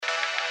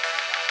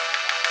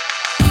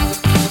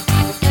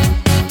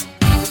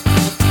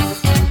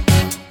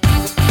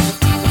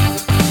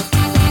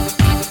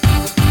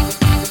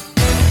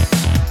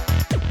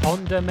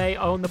Honda may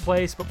own the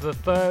place, but for the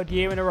third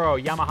year in a row,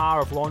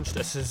 Yamaha have launched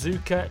a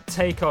Suzuka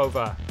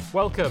takeover.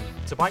 Welcome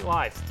to Bike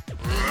Life.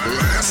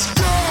 Let's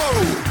go!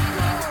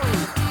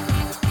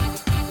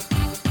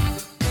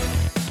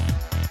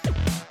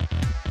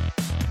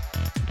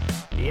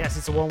 Yes,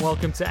 it's a warm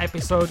welcome to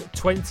episode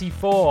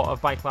 24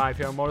 of Bike Live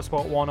here on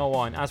Motorsport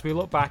 101 as we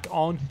look back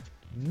on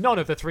none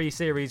of the three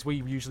series we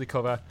usually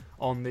cover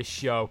on this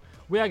show.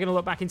 We are going to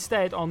look back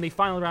instead on the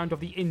final round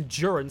of the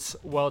Endurance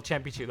World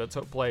Championship that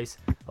took place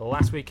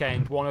last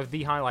weekend, one of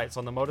the highlights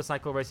on the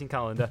motorcycle racing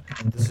calendar,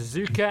 the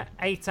Suzuka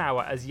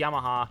 8-hour as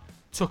Yamaha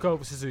took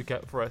over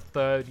Suzuka for a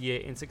third year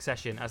in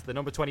succession as the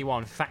number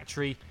 21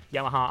 factory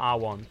Yamaha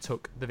R1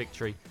 took the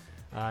victory.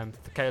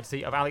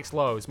 Courtesy of Alex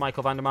Lowe's,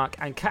 Michael Vandermark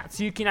and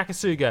Katsuki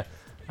Nakasuga,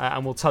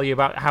 and we'll tell you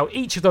about how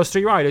each of those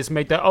three riders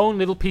made their own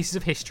little pieces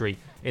of history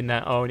in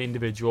their own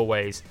individual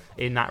ways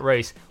in that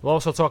race. We'll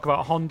also talk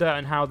about Honda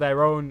and how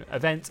their own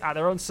event at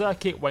their own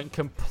circuit went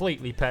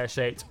completely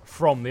pear-shaped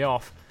from the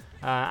off,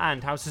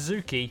 and how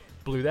Suzuki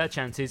blew their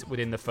chances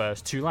within the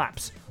first 2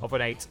 laps of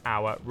an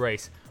 8-hour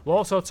race. We'll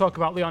also talk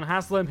about Leon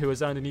Haslam, who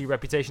has earned a new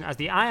reputation as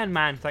the Iron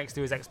Man thanks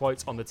to his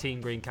exploits on the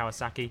Team Green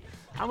Kawasaki.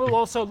 And we'll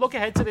also look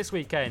ahead to this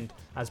weekend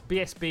as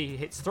BSB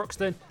hits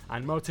Thruxton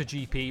and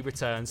MotoGP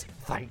returns,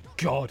 thank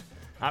God,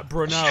 at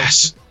Brunel.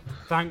 Yes.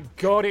 Thank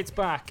God it's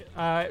back.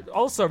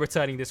 Also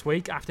returning this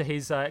week after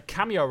his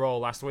cameo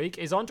role last week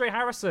is Andre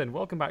Harrison.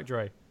 Welcome back,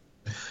 Dre.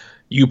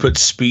 You put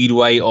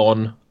Speedway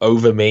on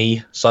over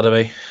me,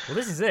 Sotheby. Well,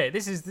 this is it.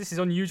 This is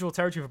unusual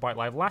territory for Bike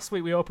Live. Last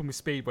week we opened with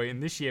Speedway,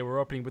 and this year we're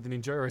opening with an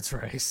endurance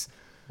race.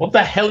 What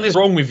the hell is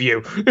wrong with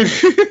you?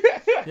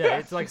 Yeah,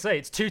 it's like I say,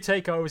 it's 2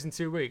 takeovers in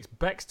 2 weeks.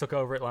 Bex took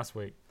over it last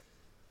week.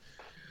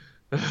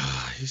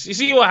 You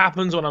see what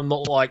happens when I'm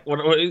not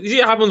you see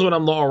what happens when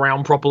I'm not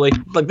around properly?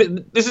 Like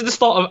this is the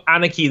start of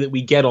anarchy that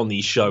we get on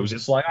these shows.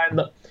 It's like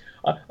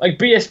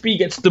BSB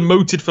gets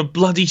demoted for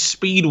bloody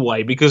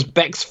Speedway because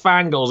Bex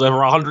fangirls over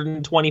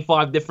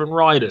 125 different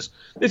riders.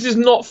 This is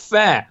not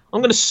fair.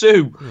 I'm going to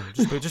sue.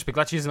 Yeah, just be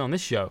glad she isn't on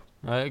this show,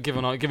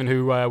 given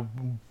who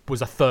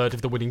was a third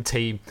of the winning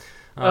team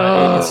in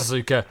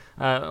Suzuka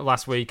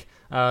last week.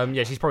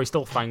 Yeah, she's probably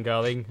still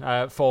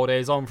fangirling 4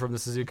 days on from the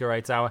Suzuka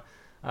 8-hour.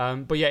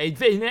 But yeah,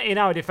 in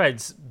our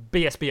defence,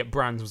 BSB at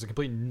Brands was a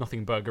complete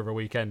nothing burger of a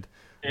weekend.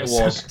 It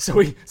was.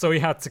 So we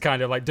had to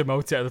kind of like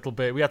demote it a little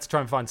bit. We had to try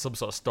and find some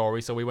sort of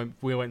story. So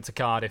we went to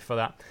Cardiff for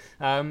that.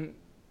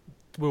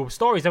 Well,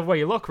 stories everywhere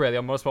you look really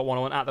on Motorsport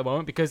 101 at the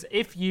moment, because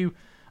if you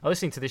are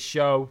listening to this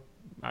show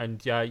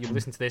and you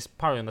listen to this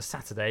probably on the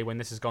Saturday when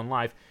this has gone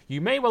live,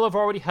 you may well have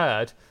already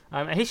heard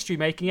a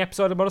history-making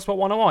episode of Motorsport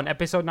 101,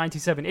 episode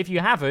 97. If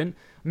you haven't,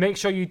 make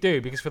sure you do,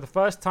 because for the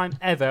first time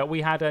ever,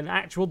 we had an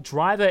actual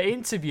driver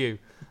interview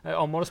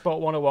on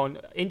Motorsport 101.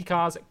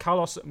 IndyCar's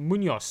Carlos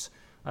Munoz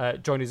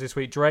joined us this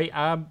week, Dre.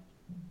 A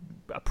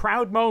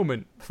proud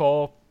moment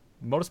for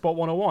Motorsport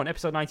 101,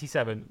 episode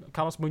 97.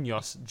 Carlos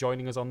Munoz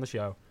joining us on the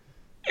show.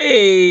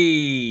 Hey,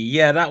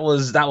 yeah, that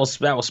was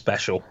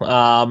special.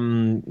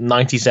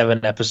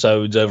 97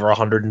 episodes, over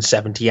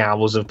 170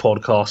 hours of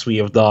podcasts we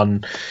have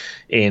done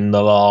in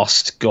the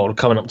last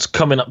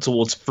coming up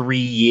towards 3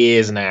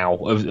 years now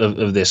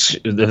of this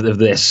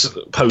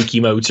Pokey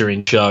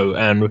Motoring show,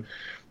 and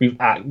we've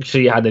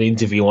actually had an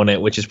interview on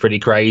it, which is pretty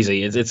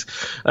crazy.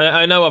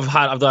 I know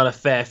I've done a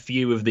fair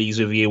few of these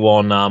with you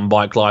on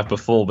Bike Live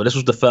before, but this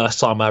was the first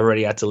time I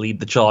really had to lead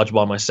the charge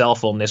by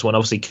myself on this one.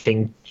 Obviously,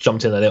 King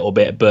jumped in a little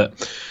bit, but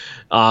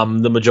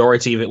the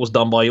majority of it was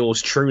done by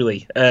yours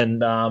truly.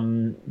 And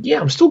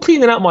I'm still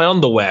cleaning out my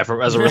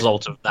underwear as a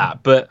result of that,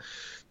 but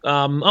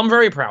I'm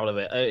very proud of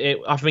it.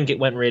 I think it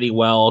went really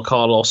well.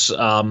 Carlos,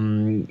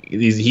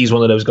 he's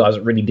one of those guys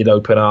that really did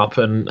open up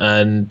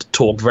and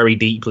talk very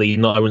deeply,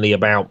 not only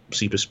about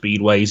super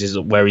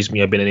speedways, where he's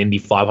been an Indy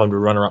 500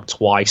 runner-up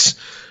twice,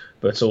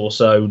 but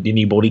also the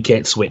new body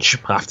kits, which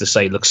I have to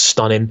say looks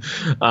stunning.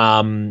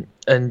 And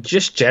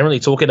just generally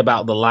talking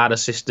about the ladder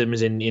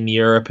systems in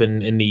Europe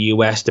and in the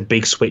US, the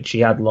big switch he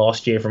had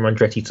last year from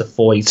Andretti to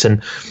Foyt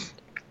and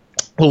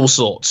all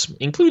sorts,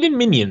 including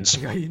Minions.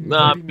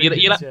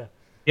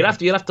 You'll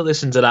have to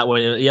listen to that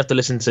when you have to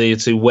listen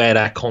to where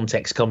that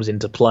context comes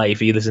into play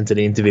if you listen to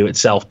the interview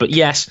itself. But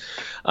yes,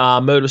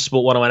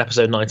 Motorsport 101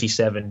 episode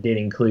 97 did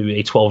include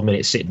a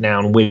 12-minute sit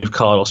down with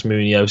Carlos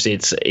Munoz.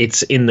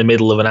 It's in the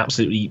middle of an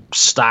absolutely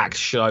stacked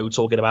show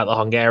talking about the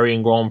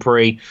Hungarian Grand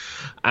Prix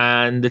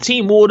and the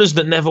team orders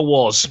that never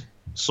was,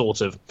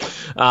 sort of.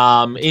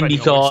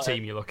 IndyCar. Which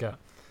team you look at.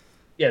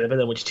 Yeah,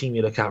 depending on which team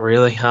you look at,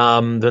 really.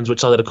 Depends which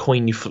side of the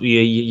coin you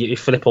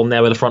flip on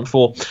there with the front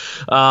four.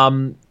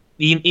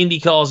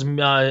 IndyCar's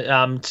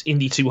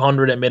Indy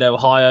 200 at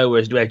Mid-Ohio,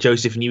 where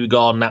Joseph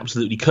Newgarden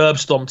absolutely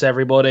curb-stomped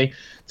everybody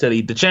to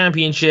lead the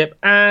championship,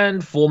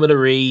 and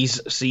Formula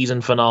E's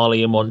season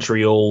finale in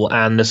Montreal,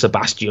 and the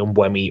Sebastian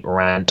Buemi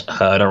rant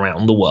heard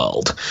around the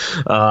world.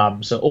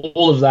 So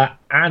all of that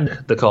and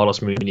the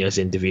Carlos Munoz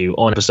interview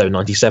on episode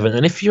 97.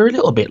 And if you're a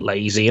little bit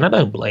lazy, and I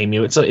don't blame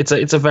you, it's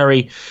a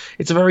very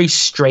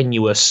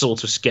strenuous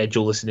sort of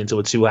schedule listening to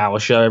a 2-hour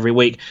show every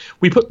week.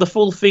 We put the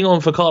full thing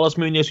on for Carlos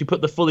Munoz. We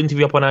put the full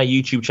interview up on our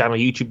YouTube channel,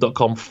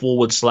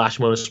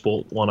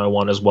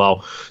 youtube.com/motorsport101 as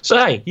well. So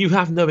hey, you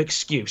have no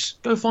excuse.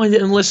 Go find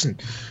it and listen.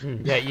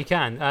 Yeah, you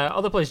can.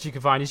 Other places you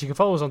can find us, you can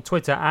follow us on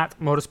Twitter at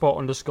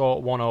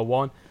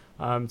motorsport_101.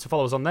 To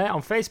follow us on there,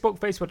 on Facebook,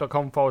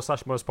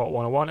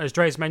 facebook.com/motorsport101. As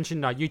Dre's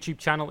mentioned, our YouTube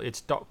channel,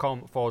 it's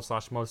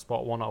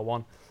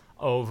 .com/motorsport101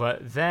 over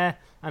there.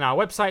 And our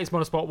website is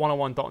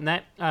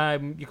motorsport101.net.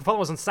 You can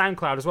follow us on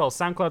SoundCloud as well,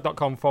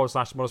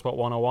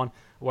 soundcloud.com/motorsport101,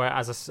 where,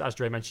 as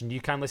Dre mentioned,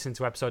 you can listen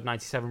to episode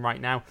 97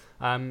 right now.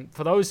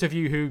 For those of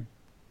you who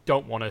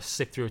don't want to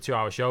sift through a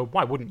 2-hour show,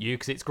 why wouldn't you?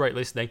 Because it's great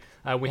listening.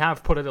 We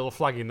have put a little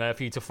flag in there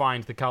for you to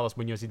find the Carlos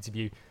Munoz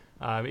interview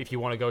if you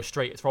want to go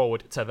straight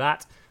forward to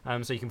that.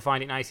 So you can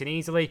find it nice and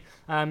easily.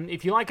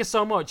 If you like us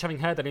so much, having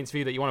heard that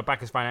interview, that you want to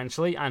back us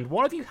financially, and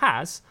one of you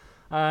has,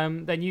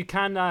 then you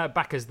can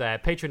back us there.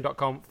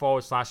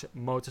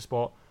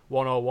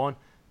 Patreon.com/motorsport101.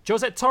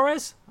 Josette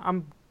Torres,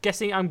 I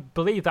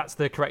believe that's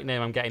the correct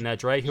name I'm getting there,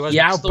 Dre, who has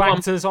now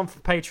backed us on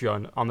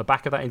Patreon on the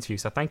back of that interview.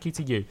 So thank you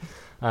to you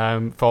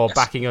for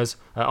backing us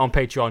on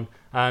Patreon.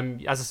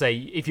 As I say,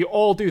 if you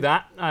all do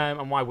that,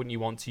 and why wouldn't you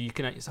want to, you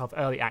can get yourself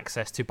early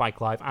access to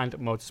Bike Live and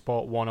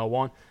Motorsport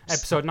 101.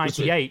 Episode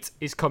 98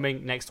 is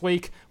coming next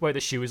week, where the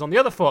shoe is on the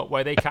other foot,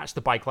 where they catch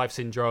the Bike Life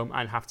syndrome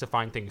and have to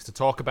find things to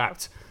talk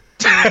about.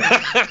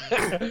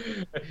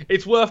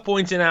 It's worth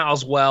pointing out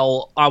as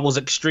well, I was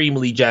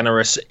extremely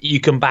generous.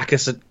 You can back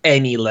us at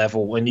any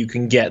level and you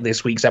can get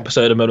this week's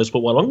episode of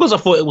Motorsport 101, because I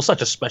thought it was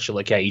such a special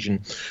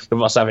occasion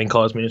of us having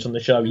Carlos Munoz on the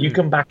show. You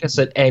can back us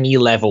at any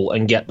level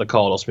and get the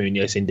Carlos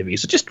Munoz interview.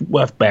 So just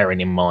worth bearing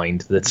in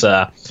mind that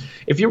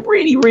if you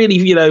really, really,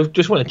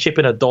 just want to chip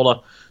in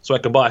 $1 so I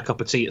can buy a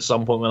cup of tea at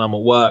some point when I'm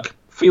at work,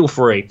 feel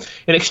free.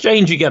 In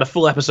exchange, you get a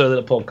full episode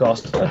of the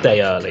podcast a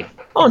day early.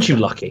 Aren't you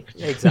lucky?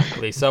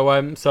 Exactly.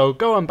 So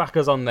go and back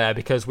us on there,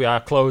 because we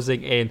are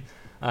closing in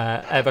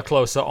ever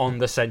closer on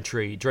the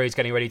century. Dre's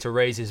getting ready to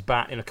raise his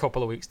bat in a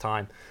couple of weeks'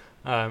 time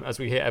as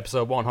we hit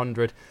episode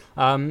 100.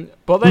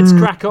 But let's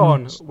crack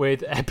on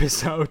with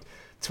episode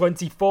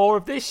 24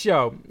 of this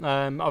show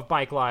of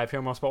Bike Live here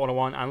on Motorsport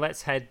 101, and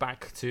let's head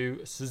back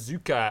to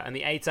Suzuka and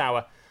the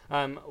 8-hour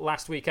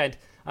last weekend.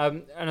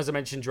 And as I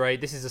mentioned, Dre,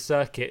 this is a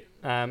circuit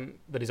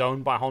that is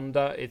owned by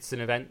Honda. It's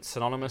an event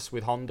synonymous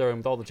with Honda and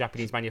with all the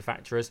Japanese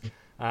manufacturers.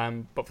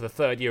 But for the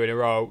third year in a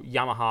row,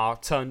 Yamaha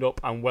turned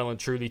up and well and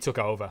truly took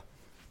over.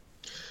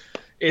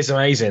 It's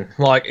amazing.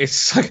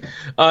 It's like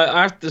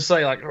I have to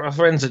say, our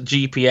friends at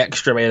GP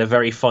Extra made a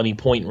very funny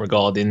point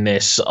regarding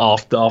this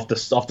after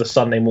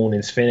Sunday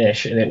morning's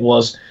finish, and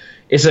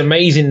it's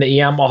amazing that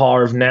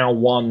Yamaha have now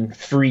won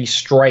 3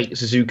 straight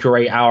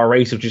Suzuka 8-hour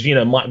races, which is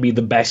might be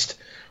the best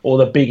or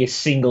the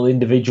biggest single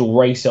individual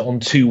racer on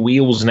 2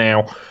 wheels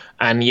now,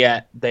 and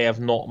yet they have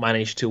not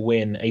managed to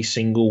win a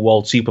single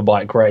World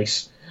Superbike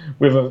race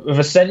with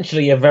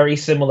essentially a very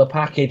similar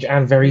package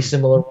and very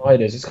similar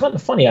riders. It's kind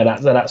of funny how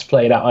that's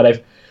played out.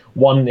 They've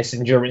won this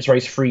endurance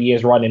race 3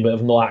 years running, but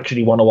have not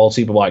actually won a World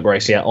Superbike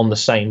race yet on the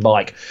same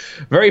bike.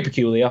 Very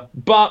peculiar,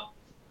 but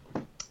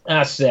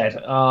as said,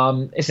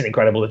 it's an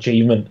incredible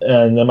achievement,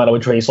 no matter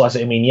which way you slice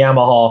it. I mean,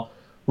 Yamaha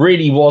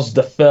really was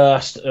the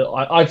first,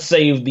 I'd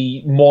say, of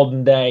the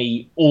modern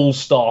day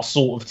all-star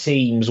sort of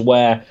teams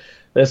where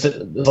there's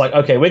like,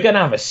 okay, we're going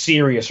to have a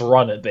serious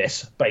run at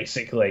this,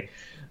 basically.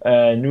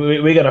 And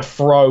we're going to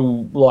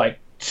throw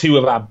 2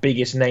 of our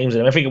biggest names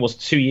in. I think it was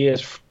 2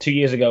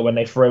 years ago when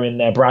they threw in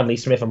there Bradley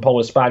Smith and Paul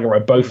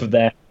Espargaro, both of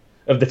the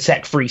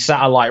tech-free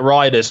satellite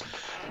riders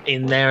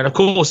in there, and of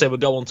course they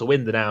would go on to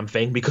win the damn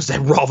thing because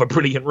they're rather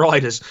brilliant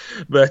riders.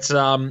 But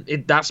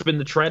that's been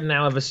the trend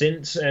now ever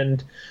since,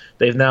 and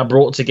they've now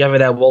brought together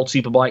their World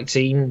Superbike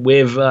team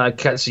with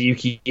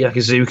Katsuyuki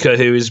Yakuzuka,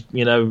 who is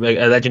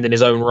a legend in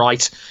his own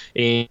right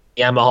in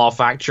Yamaha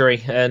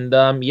factory, and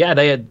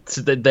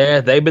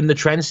they've been the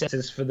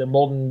trendsetters for the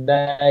modern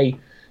day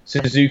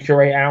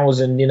Suzuka 8 hours,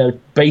 and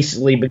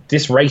basically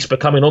this race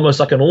becoming almost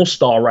like an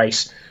all-star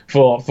race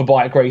for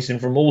bike racing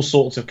from all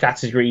sorts of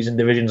categories and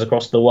divisions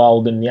across the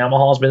world. And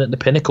Yamaha's been at the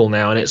pinnacle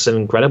now, and it's an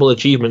incredible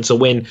achievement to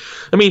win.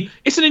 I mean,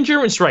 it's an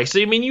endurance race.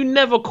 I mean, you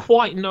never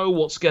quite know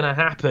what's going to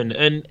happen,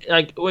 and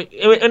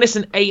it's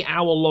an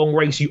 8-hour long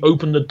race. You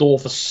open the door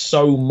for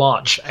so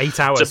much. 8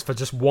 hours for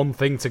just one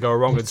thing to go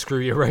wrong and screw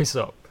your race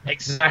up.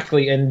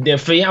 Exactly, and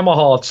for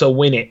Yamaha to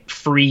win it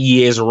 3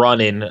 years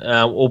running,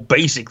 or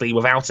basically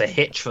without a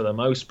hitch for the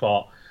most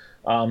part,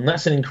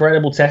 that's an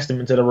incredible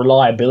testament to the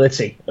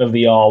reliability of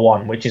the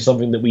R1, which is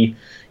something that we,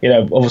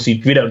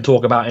 obviously we don't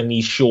talk about in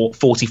these short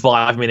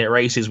 45-minute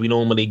races we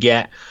normally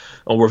get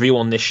or review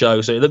on this show.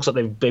 So it looks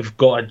like they've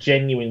got a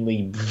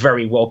genuinely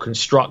very well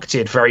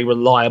constructed, very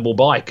reliable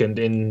bike, and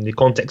in the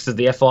context of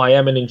the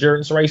FIM and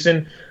endurance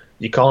racing,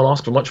 you can't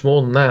ask for much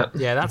more than that.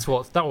 Yeah, that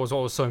was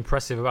what was so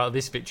impressive about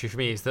this victory for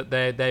me, is that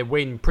their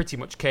win pretty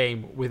much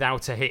came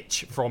without a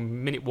hitch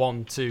from minute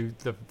 1 to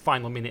the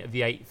final minute of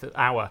the 8th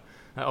hour.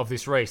 of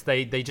this race.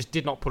 They just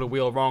did not put a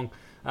wheel wrong,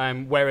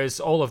 whereas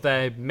all of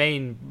their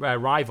main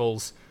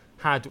rivals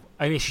had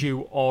an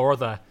issue or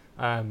other,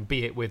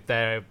 be it with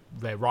their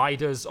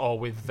riders or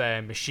with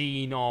their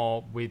machine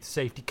or with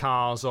safety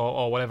cars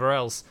or whatever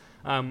else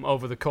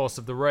over the course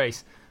of the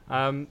race.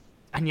 And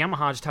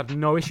Yamaha just had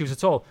no issues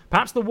at all.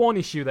 Perhaps the one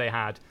issue they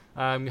had,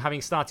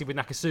 having started with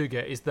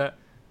Nakasuga, is that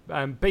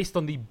based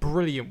on the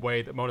brilliant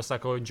way that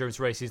motorcycle endurance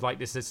races like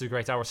this Suzuka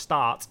Great Hour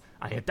start,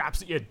 I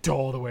absolutely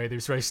adore the way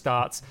this race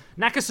starts.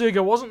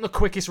 Nakasuga wasn't the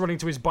quickest running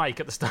to his bike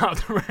at the start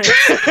of the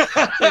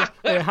race.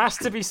 It has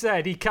to be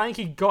said. He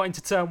got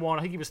into turn one.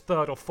 I think he was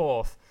third or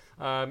fourth.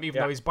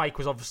 Even though his bike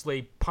was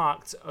obviously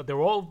parked. They're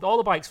all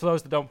the bikes, for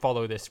those that don't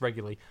follow this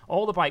regularly,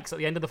 all the bikes at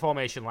the end of the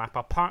formation lap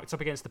are parked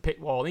up against the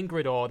pit wall in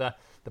grid order.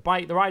 The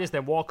riders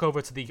then walk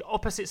over to the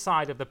opposite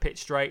side of the pit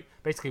straight,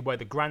 basically where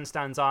the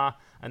grandstands are,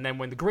 and then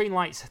when the green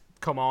lights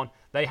come on,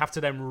 they have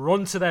to then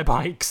run to their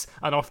bikes,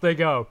 and off they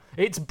go.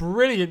 It's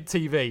brilliant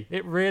TV.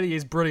 It really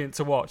is brilliant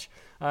to watch.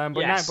 But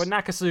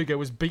Nakasuga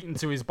was beaten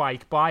to his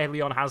bike by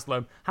Leon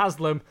Haslam.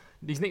 Haslam,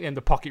 he's nicknamed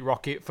the Pocket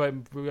Rocket,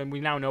 and we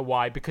now know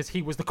why, because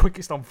he was the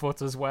quickest on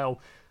foot as well.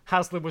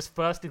 Haslam was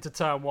first into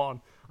turn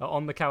one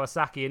on the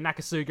Kawasaki, and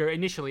Nakasuga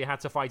initially had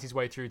to fight his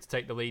way through to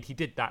take the lead. He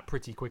did that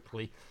pretty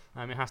quickly,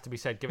 it has to be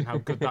said, given how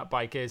good that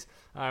bike is.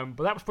 But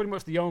that was pretty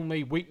much the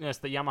only weakness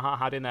that Yamaha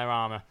had in their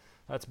armour,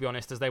 to be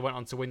honest, as they went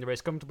on to win the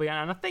race comfortably.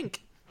 And I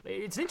think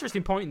it's an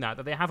interesting point in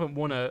that they haven't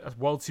won a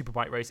World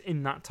Superbike race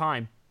in that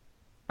time.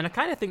 And I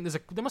kind of think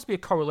there must be a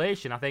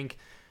correlation. I think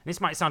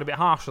this might sound a bit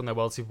harsh on their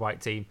World Superbike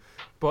team,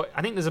 but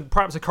I think there's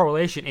perhaps a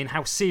correlation in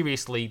how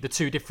seriously the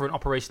two different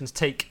operations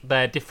take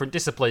their different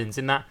disciplines.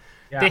 In that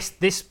this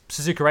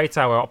Suzuka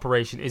 8-hour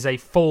operation is a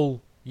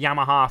full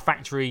Yamaha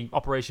factory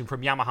operation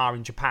from Yamaha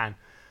in Japan.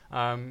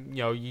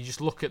 You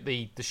just look at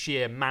the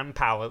sheer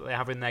manpower that they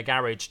have in their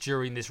garage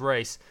during this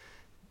race.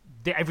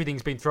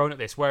 Everything's been thrown at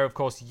this, where of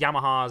course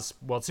Yamaha's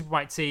World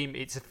Superbike team,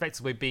 it's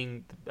effectively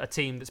being a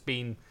team that's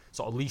been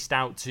sort of leased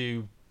out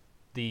to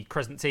the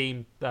Crescent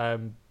team,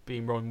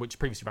 being run, which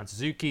previously ran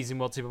Suzuki's in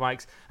World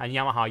Superbikes, and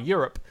Yamaha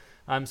Europe.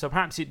 So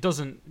perhaps it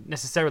doesn't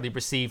necessarily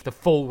receive the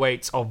full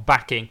weight of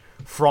backing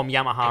from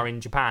Yamaha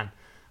in Japan,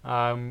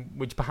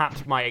 which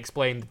perhaps might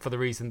explain for the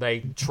reason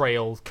they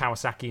trail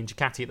Kawasaki and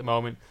Ducati at the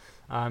moment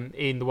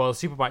in the World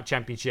Superbike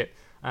Championship.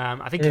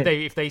 I think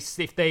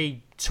if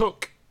they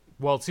took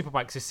World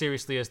Superbikes as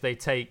seriously as they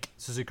take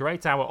Suzuka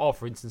 8-hour, or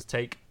for instance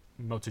take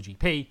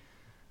MotoGP,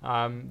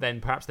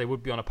 then perhaps they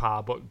would be on a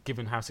par. But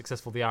given how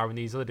successful they are in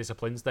these other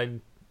disciplines,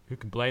 then who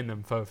can blame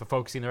them for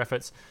focusing their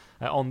efforts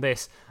on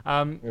this?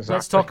 Exactly.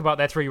 Let's talk about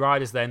their three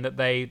riders then that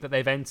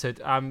they've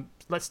entered.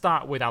 Let's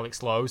start with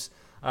Alex Lowes,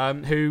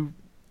 who,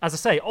 as I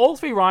say, all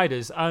three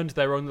riders earned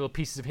their own little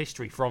pieces of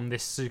history from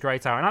this Suzuka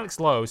 8-hour. And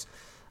Alex Lowes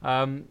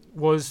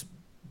was,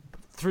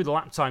 through the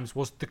lap times,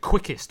 was the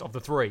quickest of the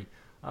three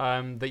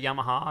that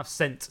Yamaha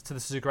sent to the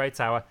Suzuka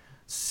 8-hour.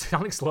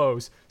 Alex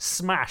Lowes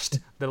smashed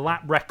the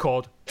lap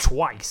record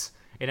twice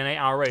in an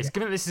 8-hour race.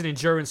 Given that this is an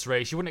endurance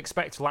race, you wouldn't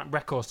expect lap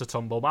records to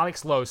tumble, but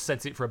Alex Lowes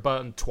sent it for a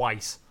Burton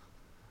twice.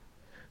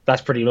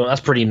 That's pretty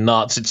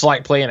nuts. It's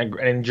like playing an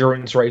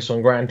endurance race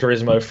on Gran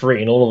Turismo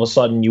 3, and all of a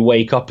sudden you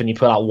wake up and you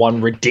put out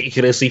one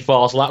ridiculously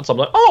fast lap time.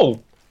 Like, oh,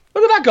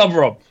 where did that come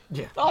from?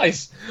 Yeah,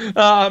 nice.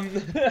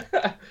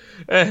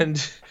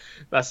 And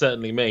that's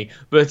certainly me,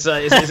 but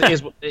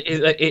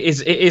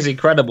it is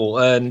incredible.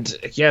 And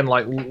again,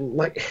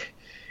 like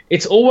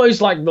it's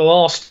always like the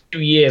last 2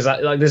 years.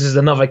 Like this is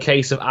another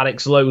case of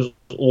Alex Lowes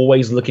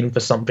always looking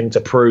for something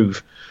to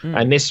prove,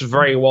 and this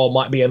very well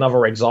might be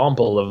another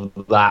example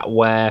of that,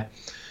 where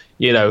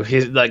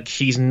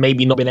he's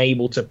maybe not been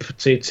able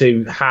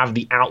to have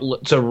the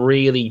outlet to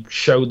really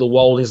show the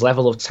world his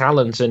level of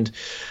talent. And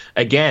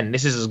again,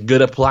 this is as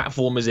good a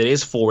platform as it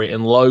is for it,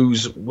 and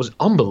Lowes was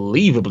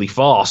unbelievably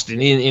fast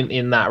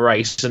in that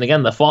race. And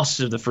again, the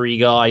fastest of the three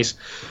guys.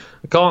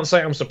 I can't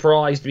say I'm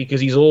surprised,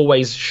 because he's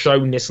always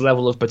shown this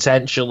level of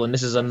potential, and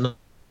this is enough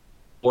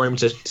for him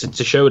to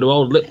show the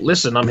world,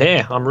 listen, I'm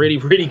here. I'm really,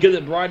 really good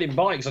at riding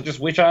bikes. I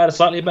just wish I had a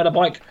slightly better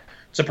bike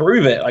to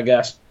prove it, I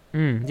guess.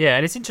 Yeah,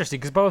 and it's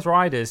interesting because both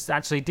riders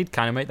actually did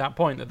kind of make that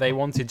point, that they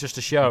wanted just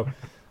to show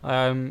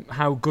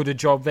how good a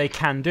job they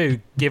can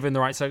do given the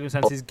right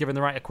circumstances, given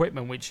the right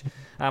equipment, which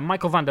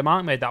Michael van der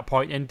Mark made that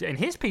point in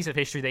his piece of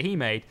history that he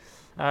made.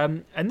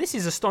 And this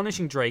is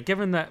astonishing, Dre,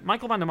 given that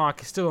Michael van der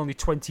Mark is still only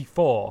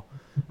 24,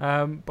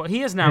 but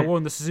he has now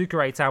won the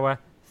Suzuka 8-hour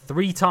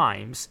 3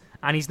 times,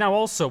 and he's now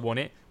also won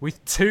it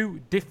with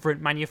 2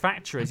 different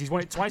manufacturers. He's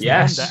won it twice with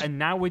Honda and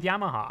now with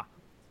Yamaha.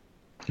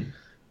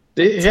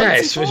 Yeah,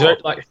 it's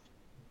like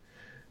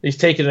he's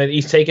taken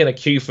a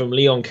cue from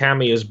Leon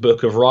Camia's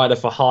book of Rider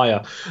for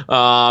Hire,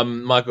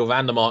 Michael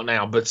van der Mark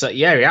now. But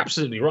yeah, you're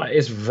absolutely right.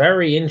 It's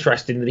very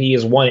interesting that he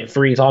has won it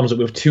 3 times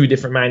with 2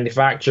 different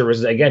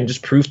manufacturers. Again,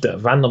 just proof that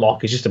van der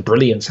Mark is just a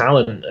brilliant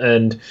talent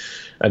and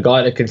a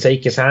guy that can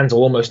take his hand to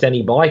almost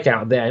any bike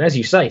out there. And as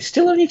you say,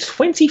 still only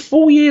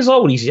 24 years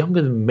old. He's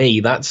younger than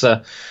me. That's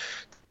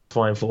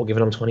fine for,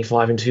 given I'm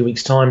 25 in 2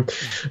 weeks' time.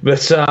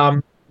 But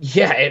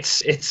Yeah,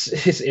 it's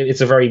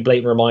a very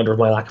blatant reminder of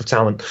my lack of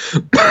talent.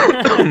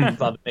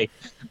 Pardon me.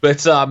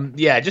 But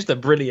yeah, just a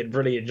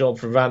brilliant job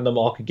from Van der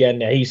Mark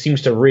again. He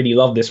seems to really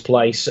love this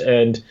place,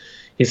 and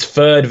his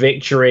third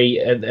victory,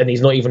 and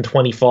he's not even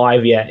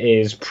 25 yet,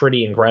 is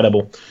pretty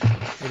incredible.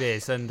 It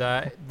is, and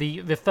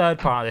the third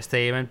part of this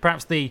team, and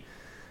perhaps the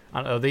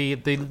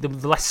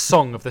less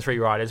song of the three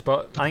riders,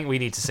 but I think we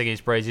need to sing his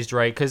praises,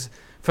 Dre, because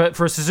for a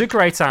Suzuka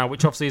 8-hour,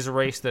 which obviously is a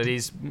race that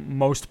is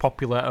most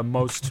popular and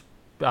most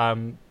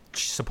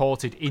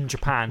supported in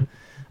Japan,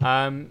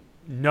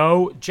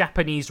 no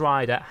Japanese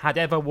rider had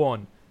ever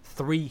won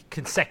 3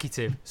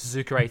 consecutive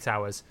Suzuka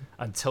 8-hours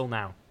until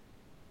now.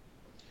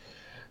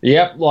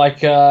 Yep,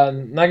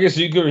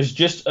 Nagasuga has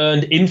just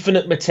earned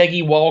infinite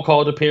Motegi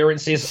wildcard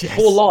appearences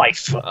for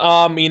life.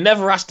 He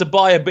never has to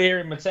buy a beer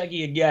in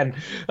Motegi again.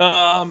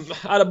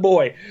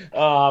 Attaboy.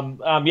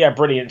 Yeah,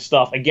 brilliant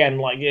stuff.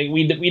 Again,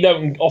 we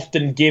don't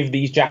often give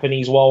these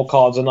Japanese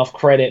wildcards enough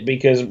credit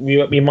because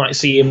we might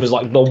see him as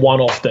like the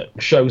one-off that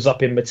shows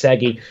up in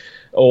Motegi.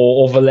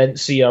 Or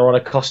Valencia on a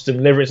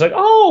custom livery. It's like,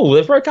 oh,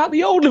 they broke out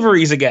the old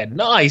liveries again.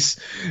 Nice.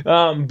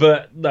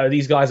 But no,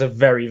 these guys are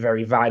very,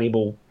 very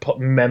valuable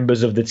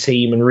members of the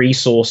team and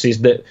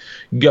resources that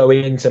go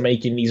into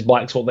making these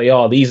bikes what they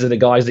are. These are the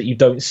guys that you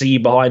don't see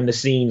behind the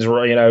scenes,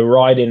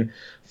 riding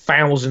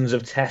thousands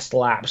of test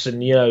laps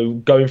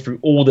and, going through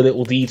all the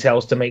little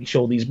details to make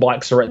sure these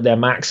bikes are at their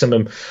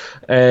maximum.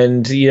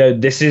 And,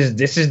 this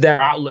is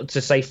their outlet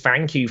to say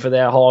thank you for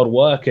their hard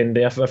work. And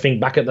if I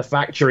think back at the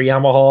factory,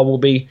 Yamaha will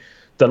be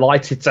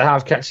delighted to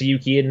have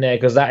Katsuyuki in there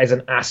because that is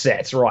an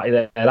asset right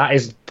there. That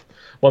is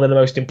one of the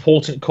most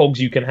important cogs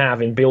you can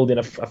have in building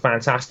a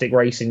fantastic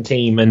racing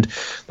team, and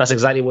that's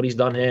exactly what he's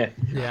done here.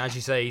 Yeah, as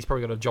you say, he's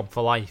probably got a job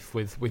for life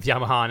with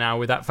Yamaha now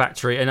with that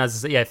factory, and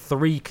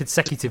 3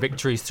 consecutive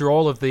victories through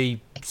all of the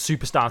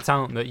superstar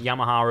talent that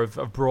Yamaha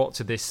have brought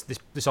to this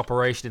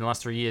operation in the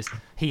last 3 years.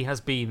 He has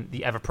been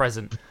the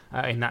ever-present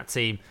in that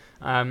team.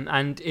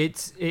 And it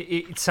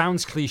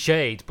sounds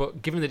cliched,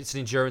 but given that it's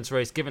an endurance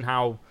race, given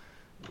how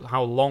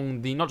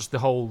long not just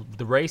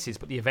the races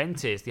but the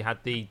event is, you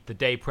had the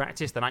day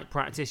practice, the night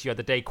practice, you had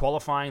the day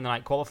qualifying, the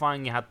night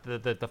qualifying, you had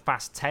the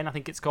fast 10, I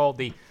think it's called,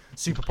 the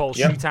Super Pole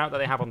shootout that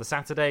they have on the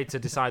Saturday to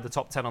decide the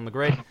top 10 on the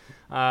grid.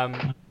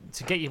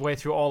 To get your way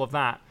through all of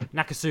that,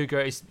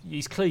 Nakasuga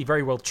he's clearly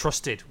very well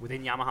trusted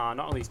within Yamaha,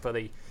 not only for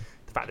the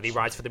fact that he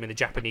rides for them in the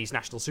Japanese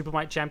National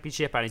Superbike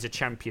Championship and he's a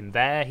champion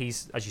there.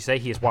 He's, as you say,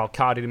 he is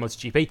wild-carded in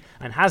MotoGP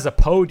and has a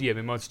podium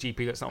in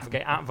MotoGP, let's not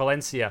forget, at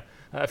Valencia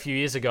a few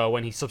years ago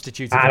when he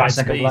substituted the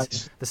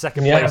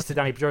second place to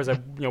Danny Pedrosa.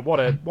 What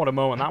a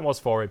moment that was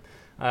for him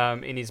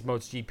in his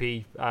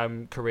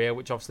MotoGP career,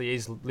 which obviously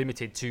is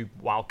limited to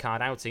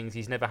wildcard outings.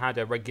 He's never had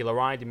a regular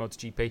ride in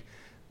MotoGP,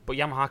 but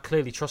Yamaha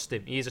clearly trust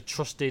him. He is a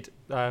trusted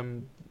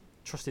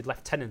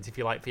lieutenant, if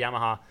you like, for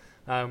Yamaha.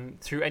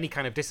 Through any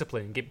kind of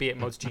discipline, be it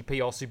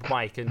MotoGP or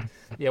Superbike, and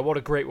what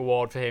a great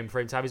reward for him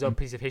to have his own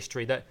piece of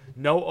history that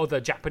no other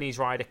Japanese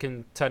rider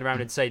can turn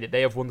around and say that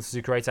they have won the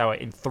Suzuka 8-hour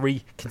in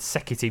 3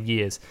 consecutive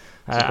years,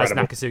 as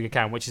Nakasuga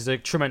can, which is a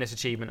tremendous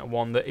achievement and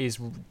one that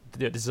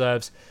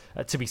deserves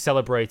to be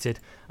celebrated.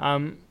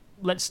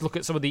 Let's look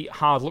at some of the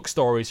hard luck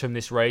stories from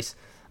this race.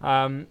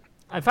 In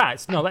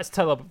fact, no, let's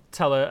tell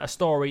a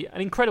story,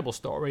 an incredible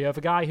story of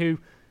a guy who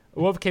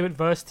overcame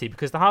adversity,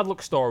 because the hard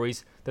luck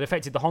stories that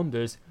affected the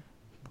Hondas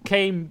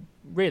came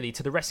really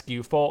to the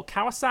rescue for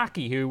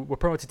Kawasaki, who were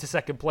promoted to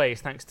second place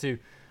thanks to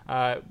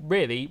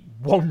really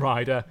one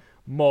rider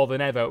more than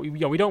ever.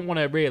 We don't want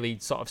to really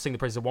sort of sing the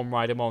praises of one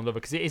rider more than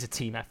another because it is a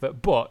team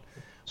effort, but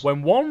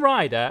when one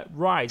rider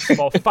rides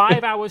for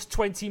 5 hours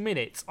 20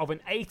 minutes of an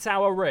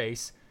 8-hour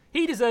race,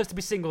 he deserves to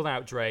be singled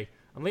out, Dre.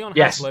 And Leon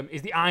Haslam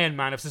is the Iron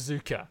Man of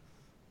Suzuka.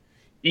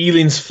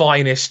 Ealing's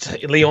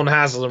finest, Leon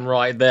Haslam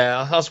right there.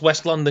 Us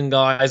West London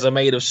guys are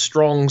made of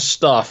strong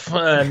stuff.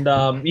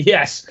 And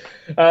yes,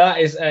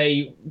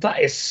 that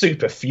is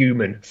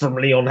superhuman from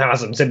Leon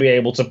Haslam to be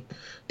able to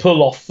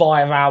pull off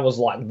 5 hours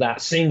like that,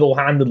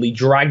 single-handedly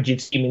dragged your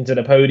team into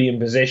the podium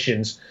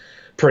positions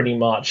pretty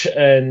much.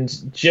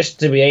 And just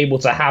to be able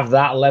to have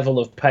that level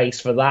of pace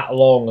for that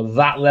long,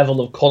 that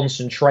level of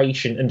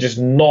concentration, and just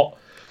not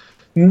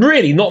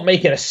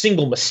making a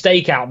single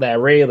mistake out there,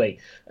 really.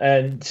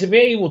 And to be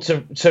able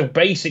to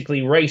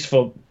basically race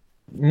for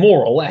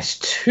more or less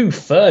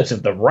 2/3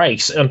 of the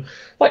race. And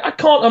I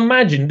can't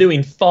imagine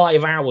doing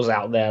 5 hours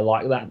out there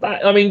like that.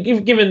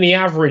 Given the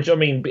average, a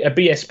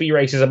BSB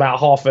race is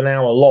about half an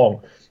hour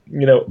long.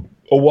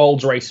 A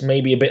world's race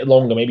maybe a bit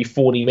longer, maybe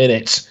 40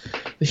 minutes.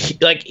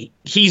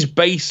 He's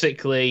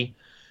basically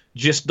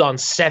just done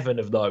 7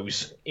 of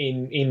those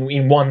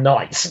in one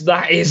night.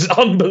 That is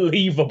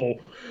unbelievable.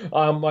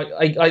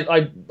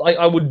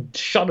 I would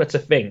shudder to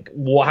think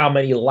how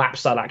many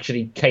laps that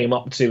actually came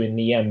up to in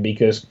the end,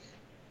 because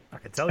I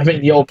can tell you, I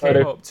think the old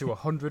came up to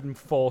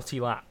 140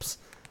 laps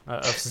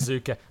of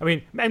Suzuka.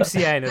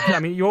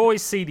 MCN. You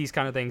always see these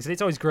kind of things, and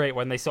it's always great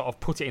when they sort of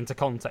put it into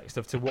context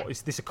of to what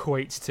this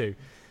equates to.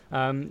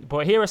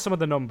 But here are some of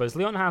the numbers.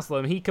 Leon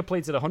Haslam, he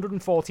completed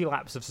 140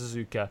 laps of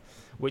Suzuka,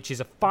 which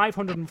is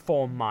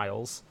 504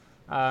 miles.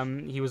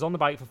 He was on the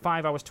bike for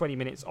 5 hours, 20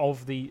 minutes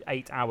of the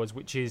 8 hours,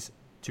 which is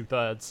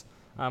 2/3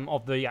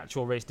 of the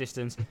actual race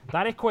distance.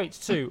 That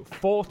equates to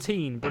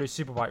 14 British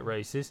Superbike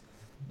races,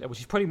 which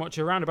is pretty much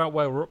around about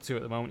where we're up to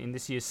at the moment in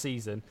this year's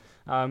season.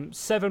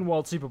 7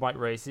 World Superbike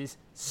races,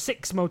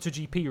 6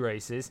 MotoGP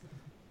races,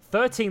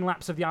 13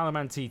 laps of the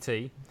Isle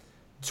TT,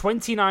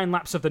 29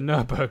 laps of the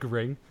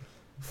Nürburgring,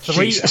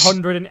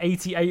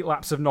 388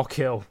 laps of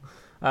Knockhill.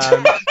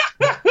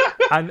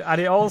 And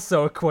it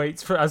also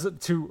equates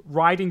to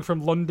riding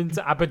from London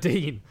to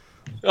Aberdeen.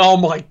 Oh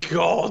my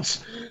god!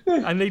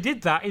 And they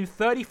did that in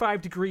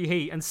 35-degree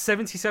heat and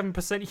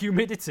 77%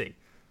 humidity.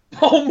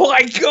 Oh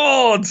my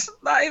god!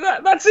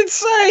 That's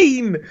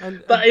insane!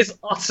 That is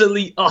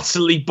utterly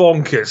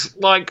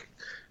bonkers. Like,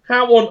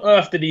 how on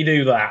earth did he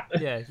do that?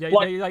 Yeah,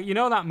 like, you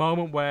know that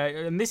moment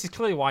where, and this is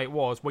clearly why it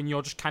was, when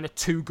you're just kind of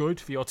too good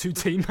for your two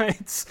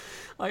teammates.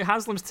 Like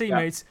Haslam's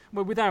teammates,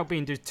 well, without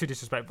being too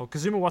disrespectful,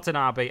 Kazuma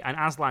Watanabe and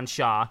Aslan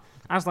Shah.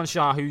 Aslan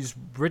Shah, who's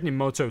ridden in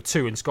Moto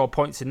 2 and scored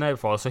points in there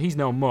before, so he's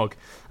no mug.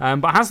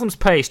 But Haslam's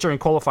pace during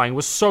qualifying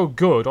was so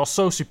good, or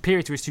so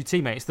superior to his two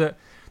teammates, that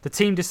the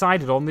team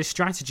decided on this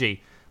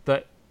strategy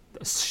that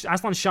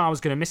Aslan Shah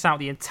was going to miss out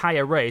the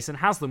entire race and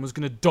Haslam was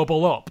going to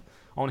double up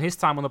on his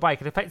time on the bike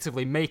and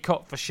effectively make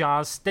up for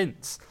Shah's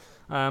stints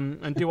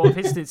and do all of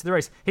his stints in the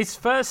race. His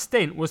first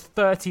stint was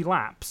 30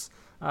 laps,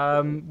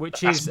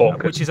 which is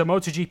a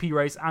MotoGP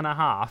race and a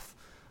half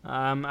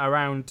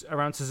around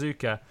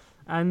Suzuka.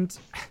 And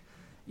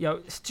you know,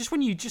 it's just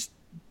when you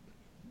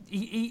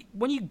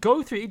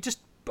go through it, it just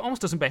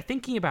almost doesn't bear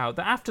thinking about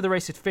that. After the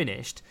race had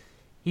finished,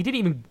 he didn't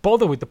even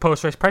bother with the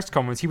post-race press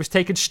conference. He was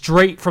taken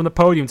straight from the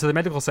podium to the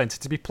medical centre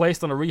to be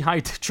placed on a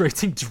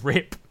rehydrating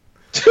drip.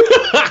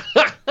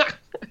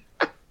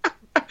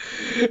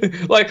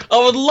 Like,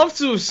 I would love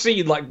to have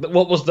seen like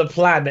what was the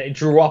plan that it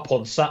drew up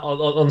on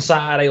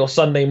Saturday or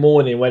Sunday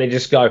morning, when they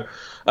just go,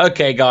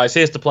 "Okay, guys,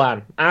 here's the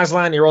plan.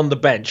 Aslan, you're on the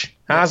bench.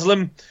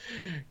 Haslam,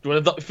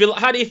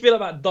 how do you feel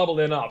about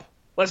doubling up?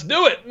 Let's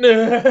do it."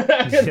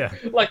 Yeah.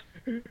 Like,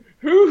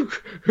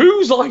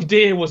 whose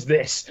idea was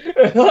this?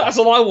 That's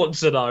all I want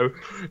to know.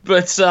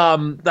 But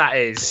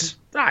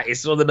that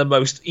is one of the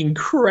most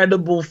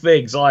incredible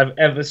things I've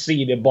ever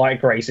seen in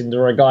bike racing.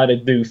 To a guy to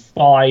do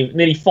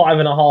nearly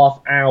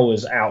 5.5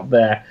 hours out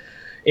there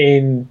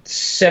in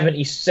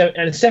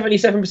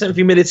 77%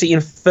 humidity in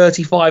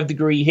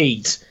 35-degree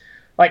heat.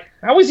 Like,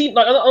 how is he?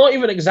 Like, I'm not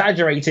even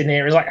exaggerating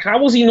here. It's like,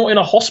 how was he not in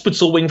a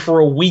hospital wing for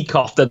a week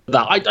after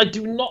that? I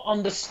do not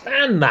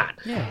understand that.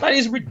 Yeah. That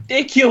is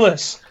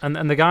ridiculous. And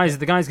the guy's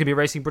going to be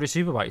racing British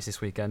Superbikes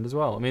this weekend as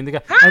well. I mean, the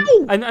guy, how?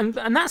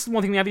 And that's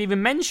one thing we haven't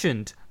even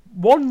mentioned.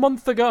 1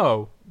 month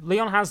ago,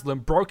 Leon Haslam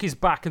broke his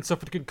back and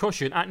suffered a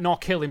concussion at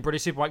Knockhill in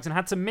British Superbikes and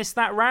had to miss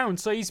that round.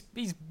 So he's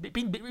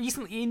been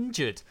recently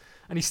injured,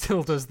 and he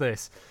still does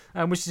this,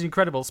 which is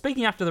incredible.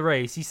 Speaking after the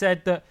race, he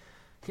said that.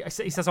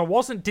 He says, "I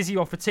wasn't dizzy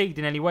or fatigued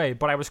in any way,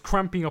 but I was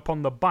cramping up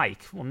on the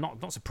bike." Well,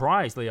 not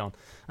surprised, Leon.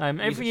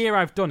 Every year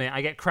I've done it,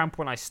 I get cramp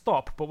when I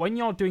stop. But when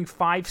you're doing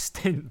 5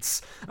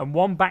 stints and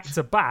 1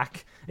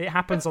 back-to-back, it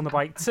happens on the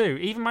bike too.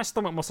 Even my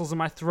stomach muscles and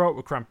my throat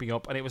were cramping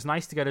up, and it was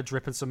nice to get a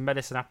drip and some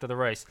medicine after the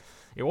race.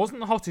 It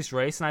wasn't the hottest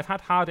race, and I've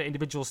had harder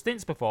individual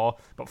stints before,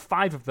 but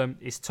 5 of them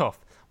is tough.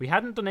 We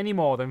hadn't done any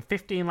more than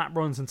 15 lap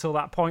runs until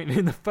that point.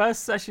 In the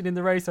first session in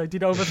the race, I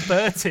did over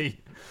 30.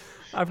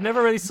 I've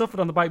never really suffered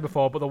on the bike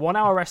before, but the 1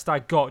 hour rest I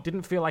got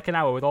didn't feel like an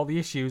hour with all the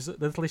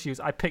little issues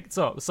I picked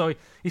up. So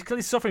he's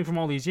clearly suffering from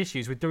all these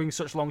issues with doing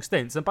such long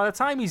stints. And by the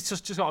time he's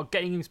just got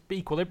getting his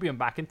equilibrium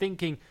back and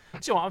thinking, "Do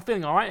you know what, I'm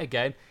feeling all right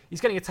again,"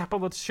 he's getting a tap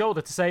on the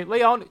shoulder to say,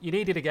 "Leon, you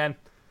need it again."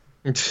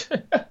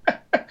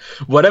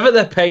 Whatever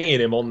they're paying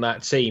him on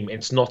that team,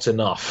 it's not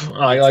enough.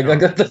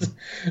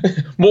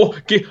 More,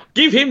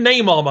 give him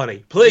Neymar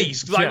money,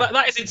 please.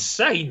 That is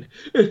insane.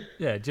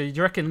 Yeah, do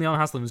you reckon Leon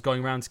Haslam's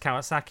going around to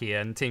Kawasaki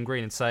and Team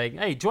Green and saying,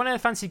 "Hey, do you want to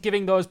fancy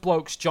giving those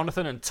blokes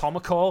Jonathan and Tom a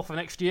call for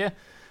next year?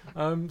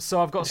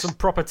 So I've got some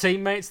proper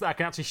teammates that I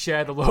can actually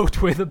share the load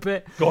with a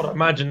bit." God,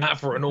 imagine that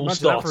for an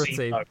all-star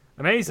team.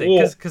 Amazing,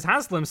 because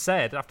Haslam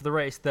said after the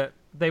race that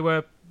they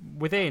were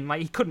within,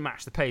 like, he couldn't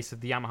match the pace of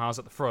the Yamahas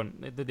at the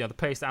front. The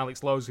pace that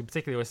Alex Lowes in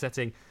particular was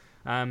setting,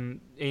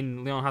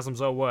 in Leon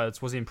Haslam's own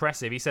words, was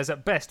impressive. He says,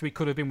 "At best, we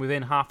could have been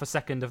within half a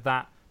second of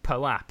that per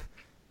lap."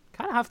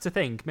 Kind of have to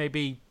think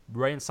maybe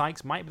Ray and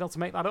Sykes might be able to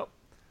make that up.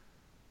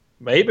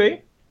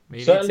 Maybe.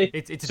 Certainly,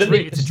 it's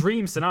a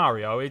dream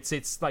scenario.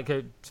 It's like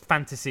a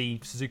fantasy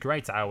Suzuka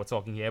 8 hour we're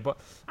talking here, but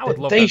I would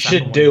love. They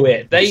should do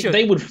it. They should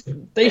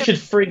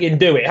friggin'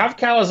 do it. Have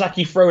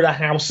Kawasaki throw the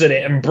house in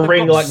it and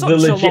bring like the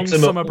legitimate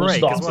summer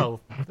break as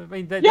well. I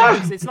mean,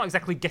 it's not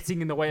exactly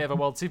getting in the way of a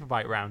World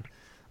Superbike round.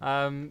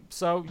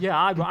 So yeah,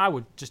 I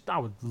would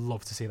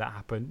love to see that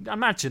happen.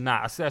 Imagine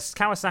that a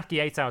Kawasaki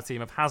 8 hour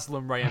team of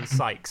Haslam, Ray, and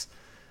Sykes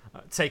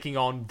taking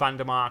on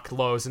Vandermark,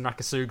 Lowe's, and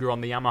Nakasuga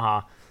on the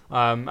Yamaha.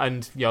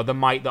 And you know, the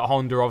might that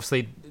Honda,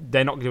 obviously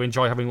they're not going to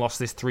enjoy having lost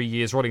this 3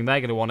 years running. They're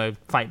going to want to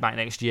fight back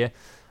next year.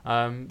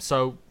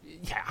 So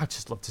yeah, I'd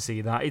just love to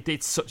see that.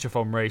 It's such a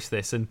fun race,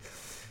 this, and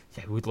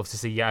yeah, we'd love to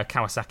see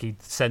Kawasaki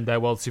send their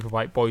World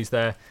Superbike boys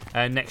there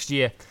next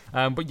year.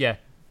 But yeah,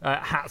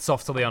 hats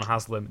off to Leon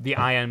Haslam, the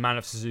Iron Man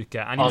of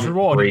Suzuka, and he was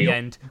rewarded in the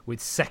end with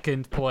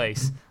second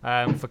place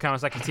for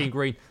Kawasaki Team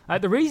Green.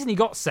 The reason he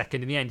got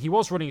second in the end, he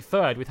was running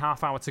third with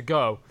half hour to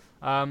go,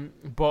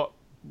 but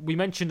we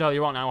mentioned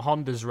earlier on how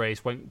Honda's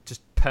race went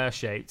just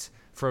pear-shaped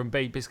from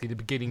basically the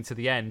beginning to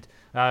the end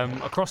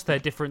across their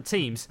different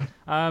teams.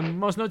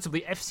 Most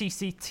notably,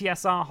 FCC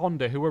TSR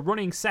Honda, who were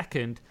running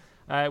second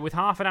with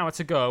half an hour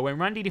to go when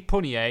Randy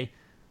Depunier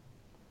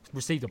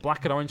received a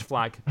black and orange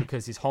flag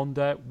because his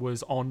Honda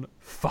was on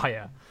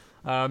fire.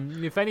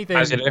 If anything,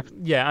 as you do.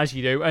 Yeah, as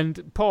you do.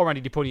 And poor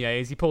Randy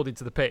Depunier, as he pulled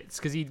into the pits,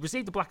 because he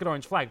received the black and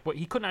orange flag, but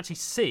he couldn't actually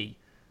see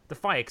the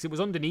fire because it was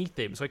underneath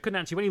him. So he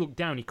couldn't actually, when he looked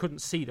down, he couldn't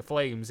see the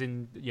flames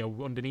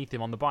underneath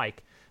him on the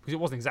bike because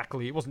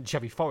it wasn't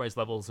Chevy Forest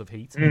levels of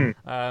heat.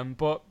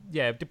 But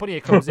yeah,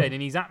 Depunier comes in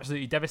and he's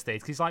absolutely devastated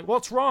because he's like,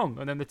 "What's wrong?"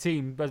 And then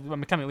the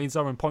mechanic leans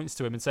over and points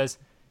to him and says,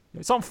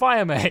 "It's on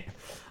fire, mate,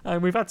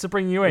 and we've had to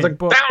bring you in." Like,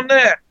 down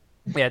there.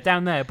 Yeah,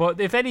 down there. But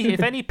if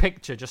any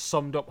picture just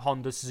summed up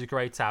Honda's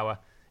Suzuka Tower,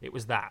 it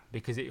was that,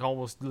 because it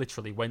almost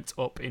literally went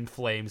up in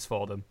flames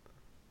for them.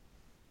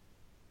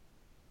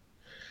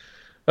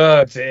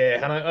 Oh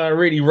dear, and I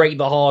really rate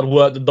the hard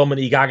work that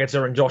Dominique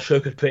Agata and Josh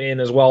Hook had put in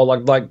as well.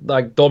 Like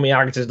Dominique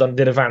Agata's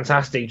did a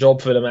fantastic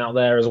job for them out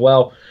there as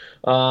well.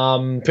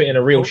 Put in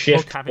a real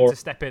shift. Hook having to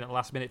step in at the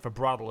last minute for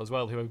Bradl as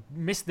well, who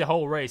missed the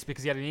whole race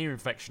because he had an ear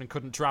infection and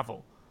couldn't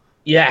travel.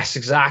 Yes,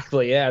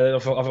 exactly. Yeah,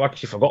 I've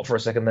actually forgot for a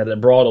second that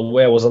Bradl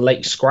was a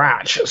late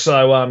scratch.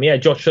 So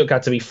Josh Hook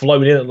had to be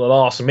flown in at the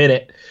last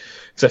minute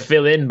to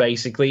fill in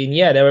basically. And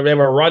yeah, they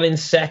were running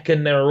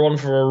second. They were on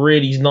for a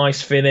really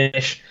nice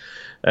finish.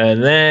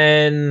 And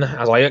then,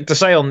 as I like to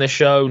say on this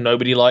show,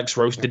 nobody likes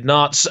roasted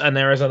nuts, and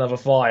there is another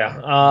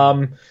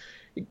fire.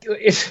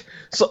 It's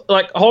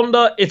like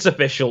Honda. It's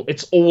official.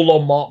 It's all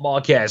on Marc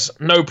Marquez.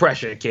 No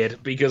pressure,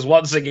 kid, because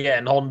once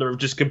again, Honda have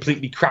just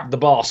completely crapped the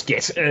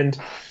basket, and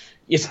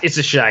it's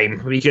a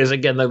shame because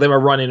again they were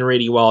running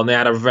really well and they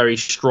had a very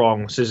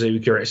strong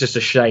Suzuka. It's just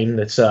a shame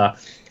that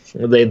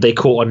they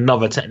caught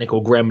another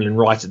technical gremlin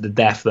right at the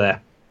death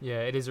there.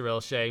 Yeah, it is a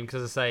real shame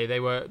because, as I say, they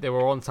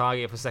were on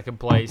target for second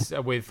place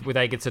with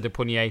Agata,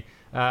 Depunier,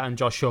 and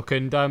Josh Hook,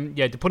 and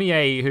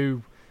Depunier,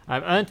 who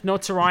earned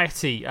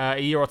notoriety a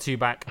year or two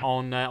back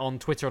on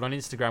Twitter and on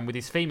Instagram with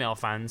his female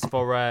fans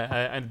for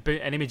an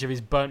image of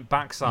his burnt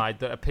backside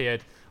that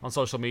appeared on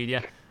social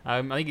media.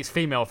 I think his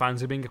female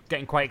fans have been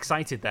getting quite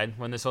excited then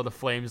when they saw the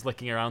flames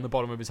licking around the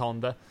bottom of his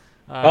Honda.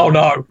 Oh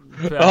no!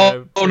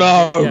 Oh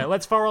no! Yeah,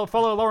 let's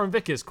follow Lauren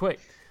Vickers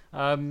quick.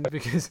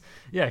 Because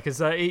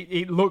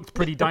it looked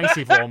pretty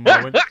dicey for one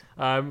moment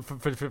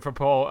for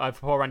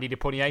poor Randy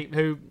Depunier,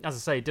 who, as I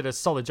say, did a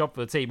solid job for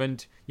the team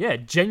and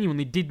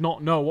genuinely did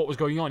not know what was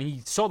going on.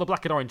 He saw the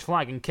black and orange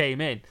flag and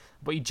came in,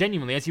 but he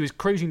genuinely, as he was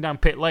cruising down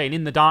pit lane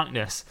in the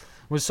darkness,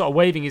 was sort of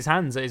waving his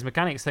hands at his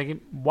mechanics, thinking,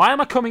 "Why am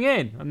I coming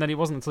in?" And then it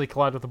wasn't until he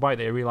collided with the bike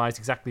that he realised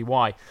exactly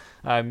why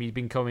he'd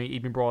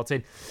been brought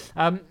in.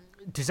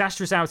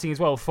 Disastrous outing as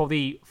well for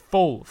the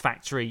full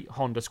factory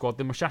Honda squad,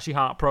 the Musashi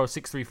Heart Pro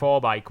 634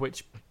 bike,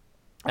 which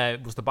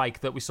was the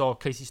bike that we saw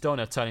Casey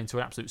Stoner turn into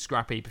an absolute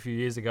scrap heap a few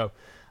years ago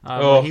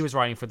when he was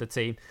riding for the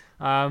team.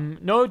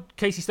 No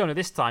Casey Stoner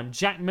this time.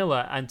 Jack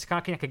Miller and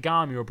Takaki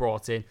Nakagami were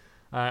brought in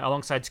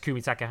alongside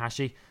Takumi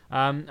Takahashi,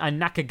 and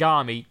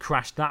Nakagami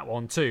crashed that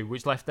one too,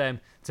 which left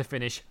them to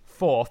finish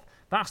fourth.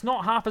 That's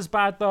not half as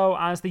bad, though,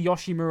 as the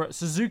Yoshimura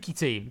Suzuki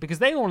team, because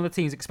they were one of the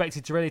teams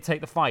expected to really take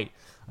the fight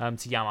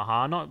to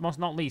Yamaha,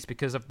 not least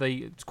because of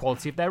the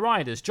quality of their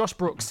riders. Josh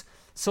Brooks,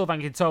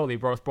 Sylvain Gintoli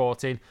both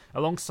brought in,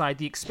 alongside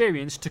the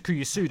experienced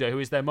Takuya Suda, who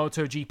is their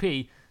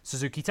MotoGP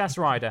Suzuki test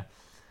rider.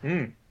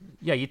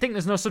 Yeah, you'd think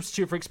there's no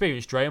substitute for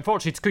experience, Dre.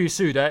 Unfortunately, Takuya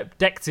Suda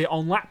decked it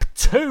on lap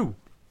 2.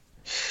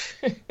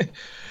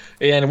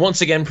 Yeah, and once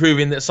again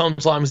proving that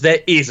sometimes there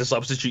is a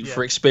substitute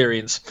for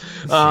experience.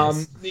 It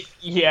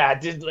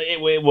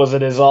was a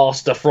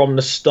disaster from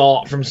the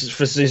start for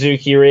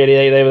Suzuki.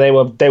 Really, they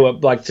were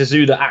like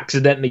Tsunoda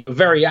accidentally,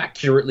 very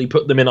accurately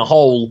put them in a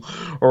hole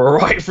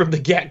right from the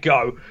get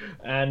go,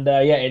 and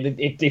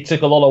it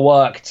took a lot of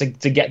work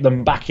to get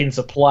them back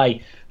into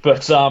play.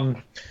 But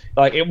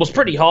it was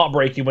pretty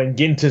heartbreaking when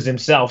Ginters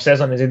himself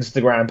says on his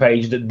Instagram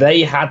page that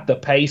they had the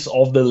pace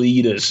of the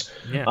leaders.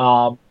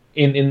 Yeah.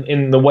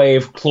 In the way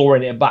of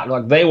clawing it back,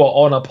 like they were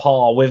on a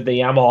par with the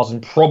Yamahas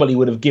and probably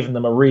would have given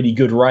them a really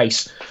good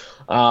race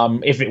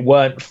if it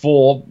weren't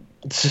for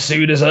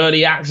Tsunoda's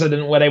early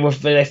accident where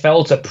they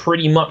fell to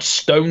pretty much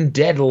stone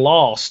dead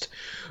last.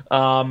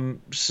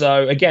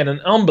 So again, an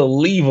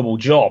unbelievable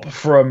job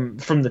from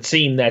the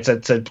team there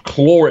to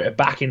claw it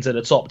back into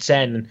the top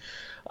 10.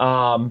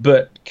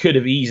 but could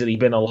have easily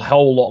been a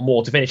whole lot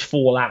more to finish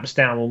 4 laps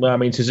down. I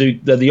mean, the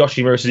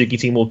Yoshimura Suzuki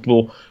team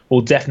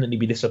will definitely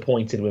be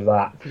disappointed with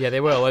that. Yeah,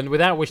 they will, and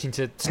without wishing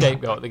to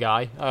scapegoat the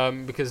guy,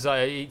 because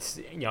it's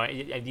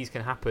these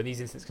can happen. These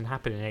incidents can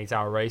happen in an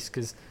 8-hour race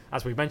because,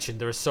 as we mentioned,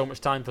 there is so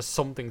much time for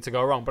something to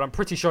go wrong. But I'm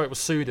pretty sure it was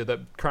Suda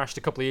that crashed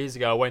a couple of years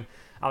ago when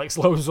Alex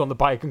Lowe's was on the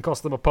bike and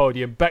cost them a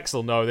podium. Bex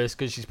will know this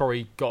because she's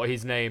probably got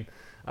his name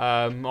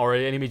or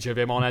an image of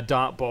him on her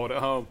dartboard at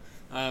home.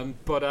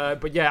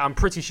 But yeah, I'm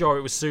pretty sure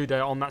it was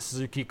Suda on that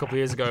Suzuki a couple of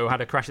years ago who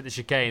had a crash at the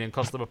chicane and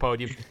cost them a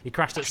podium. He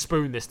crashed at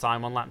Spoon this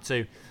time on lap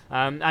 2.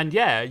 And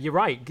yeah, you're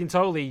right.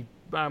 Gintoli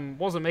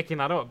wasn't making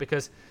that up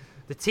because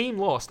the team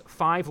lost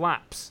 5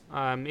 laps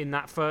in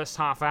that first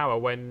half hour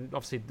when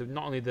obviously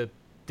not only the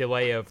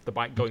delay of the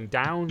bike going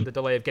down, the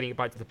delay of getting it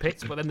back to the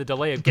pits, but then the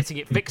delay of getting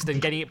it fixed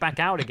and getting it back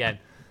out again.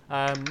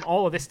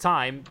 All of this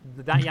time,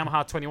 that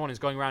Yamaha 21 is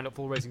going around at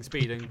full racing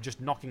speed and just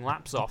knocking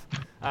laps off.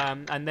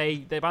 And they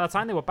by the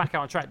time they were back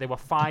out on track, they were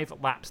 5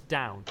 laps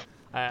down.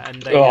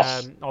 And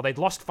they'd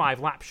lost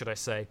 5 laps, should I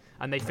say,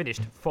 and they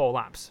finished 4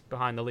 laps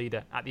behind the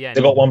leader at the end.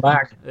 They got one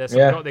back.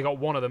 So they got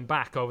one of them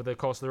back over the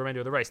course of the remainder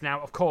of the race. Now,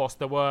 of course,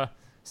 there were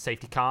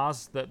safety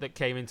cars that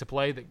came into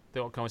play that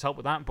can always help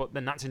with that, but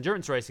then that's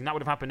endurance racing. That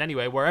would have happened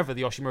anyway, wherever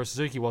the Yoshimura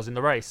Suzuki was in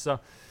the race. So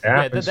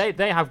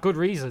they have good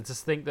reason to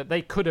think that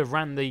they could have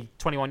ran the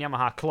 21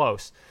 Yamaha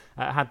close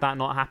had that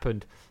not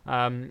happened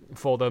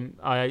for them.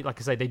 Like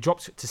I say, they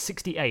dropped to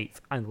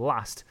 68th and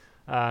last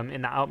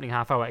in that opening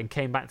half hour and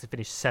came back to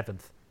finish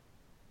 7th.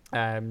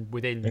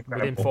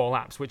 Within 4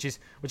 laps, which is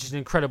an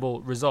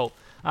incredible result.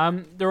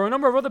 There are a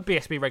number of other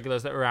BSB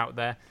regulars that are out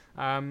there,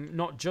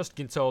 not just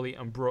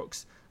Gintoli and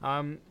Brooks.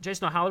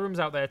 Jason O'Halloran's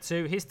out there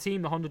too. His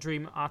team, the Honda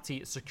Dream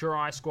RT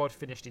Sakurai squad,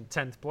 finished in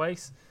 10th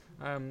place.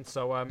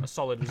 So a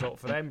solid result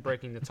for them,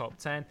 breaking the top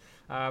 10.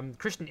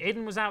 Christian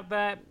Eden was out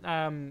there.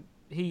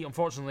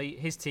 Unfortunately,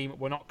 his team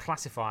were not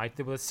classified.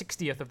 They were the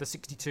 60th of the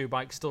 62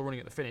 bikes still running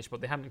at the finish,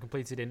 but they hadn't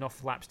completed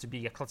enough laps to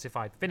be a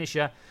classified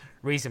finisher.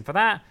 Reason for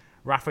that,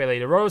 Rafael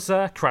De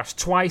Rosa crashed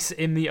twice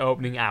in the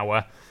opening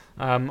hour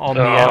on the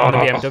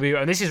BMW.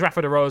 And this is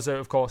Rafa De Rosa,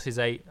 of course, is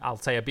a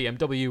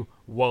BMW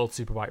World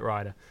Superbike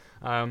rider.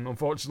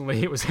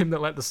 Unfortunately, it was him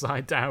that let the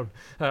side down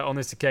on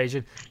this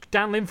occasion.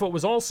 Dan Linfoot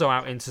was also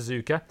out in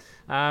Suzuka.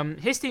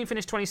 His team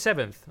finished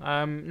 27th.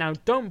 Now,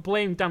 don't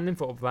blame Dan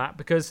Linfoot for that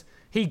because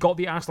he got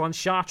the Arslan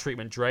Shah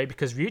treatment, Dre,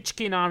 because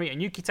Ryuichi Inari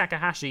and Yuki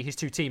Takahashi, his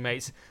 2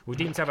 teammates, were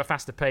deemed to have a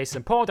faster pace,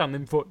 and poor Dan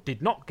Linfoot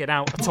did not get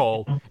out at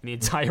all in the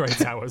entire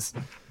 8 hours.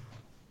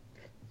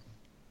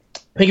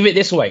 Think of it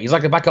this way: he's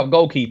like a backup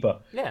goalkeeper.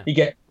 Yeah. You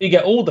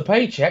get all the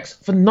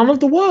paychecks for none of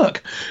the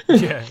work.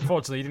 Yeah,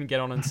 unfortunately, he didn't get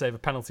on and save a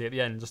penalty at the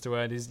end just to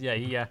earn his.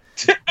 Yeah,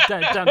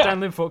 Dan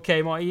Linfoot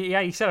came on.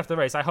 He said after the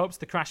race, "I hoped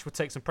the crash would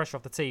take some pressure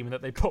off the team and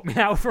that they put me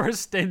out for a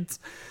stint."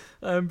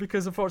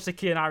 Because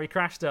unfortunately, Kianari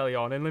crashed early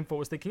on, and Linfoot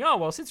was thinking, "Oh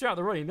well, since you're out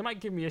the running, they might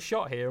give me a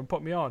shot here and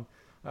put me on."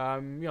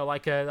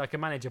 Like a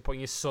manager putting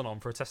his son on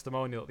for a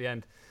testimonial at the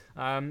end.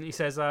 He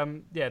says,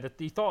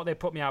 he thought they'd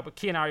put me out, but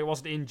Kianari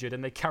wasn't injured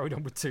and they carried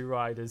on with 2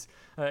 riders.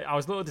 I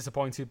was a little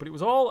disappointed, but it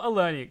was all a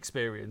learning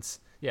experience.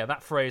 Yeah,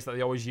 that phrase that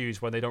they always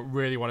use when they don't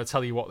really want to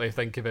tell you what they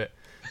think of it.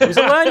 It was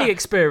a learning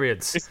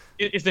experience.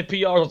 It's the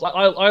PR.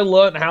 I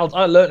learned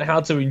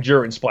how to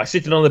endurance by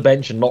sitting on the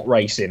bench and not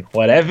racing.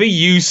 Whatever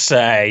you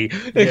say.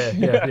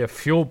 Yeah.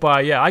 Fueled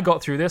by, I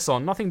got through this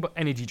on nothing but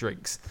energy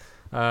drinks.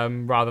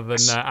 Rather than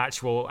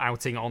actual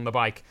outing on the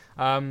bike.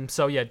 Dan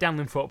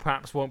Linfoot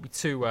perhaps won't be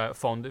too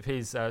fond of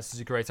his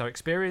Suzuka 8-hour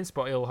experience,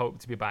 but he'll hope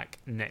to be back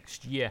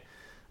next year.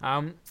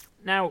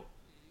 Now,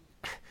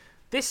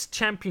 this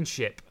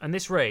championship and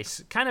this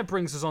race kind of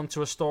brings us on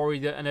to a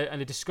story and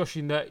a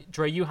discussion that,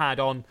 Dre, you had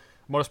on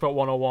Motorsport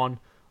 101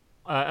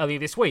 earlier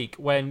this week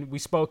when we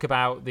spoke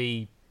about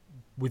the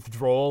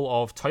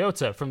withdrawal of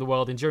Toyota from the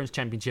World Endurance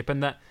Championship,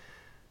 and that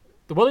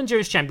the World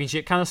Endurance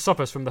Championship kind of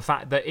suffers from the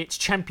fact that its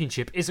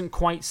championship isn't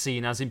quite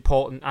seen as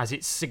important as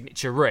its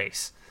signature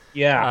race.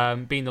 Yeah.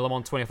 Being the Le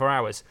Mans 24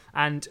 Hours.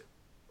 And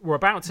we're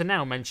about to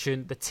now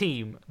mention the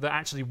team that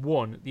actually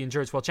won the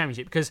Endurance World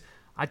Championship, because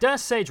I dare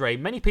say, Dre,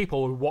 many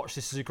people who watched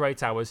this Suzuka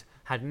 8 Hours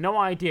had no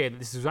idea that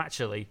this was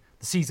actually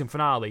the season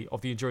finale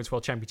of the Endurance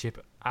World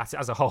Championship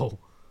as a whole.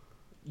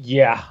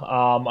 Yeah,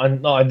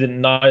 I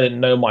didn't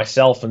know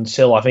myself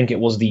until I think it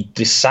was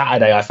this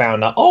Saturday I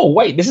found out. Oh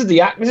wait, this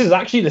is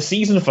actually the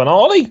season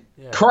finale.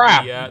 Yeah,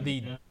 crap.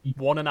 The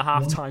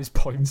 1.5 times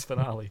points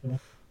finale.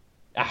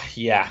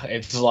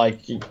 It's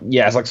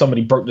like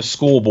somebody broke the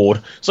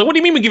scoreboard. So what do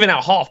you mean we're giving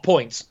out half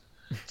points?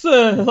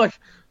 So,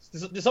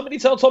 did somebody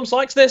tell Tom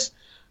Sykes this?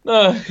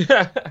 No.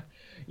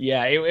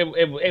 Yeah,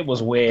 it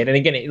was weird. And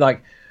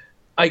again,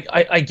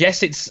 I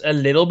guess it's a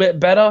little bit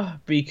better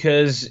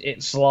because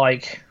it's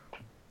like,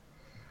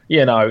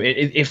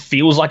 it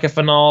feels like a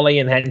finale,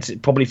 and hence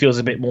it probably feels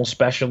a bit more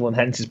special, and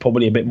hence it's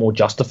probably a bit more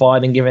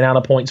justified in giving out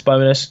a points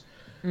bonus.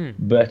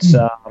 But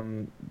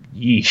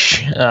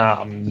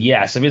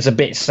yeesh. So it's a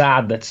bit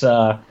sad that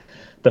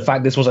the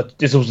fact this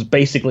was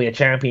basically a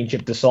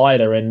championship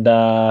decider, and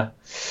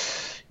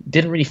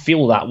didn't really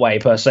feel that way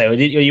per se.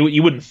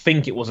 You wouldn't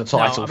think it was a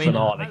title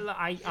finale.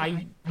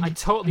 I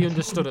totally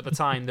understood at the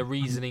time the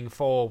reasoning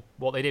for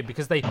what they did,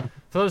 because for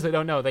those that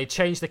don't know, they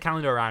changed the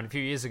calendar around a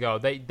few years ago.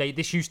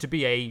 This used to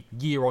be a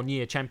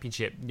year-on-year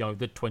championship,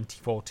 the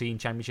 2014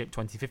 championship,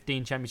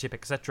 2015 championship,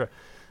 etc.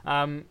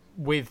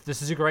 With the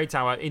Suzuka Raid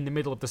Tower in the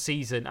middle of the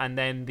season, and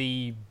then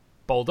the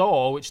Bol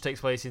d'Or, which takes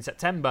place in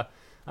September,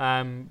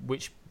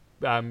 which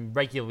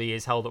regularly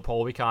is held at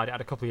Paul Ricard. It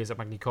had a couple of years at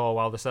Magny-Cours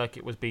while the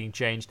circuit was being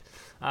changed.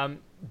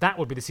 That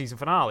would be the season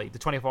finale, the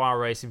 24-hour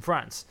race in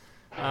France.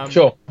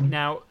 Sure.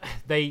 Now,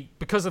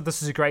 because of the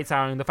Suzuka Raid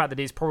Tower and the fact that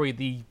it's probably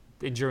the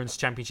Endurance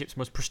Championship's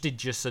most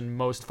prestigious and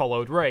most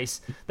followed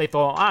race, they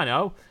thought, I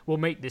know, we'll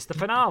make this the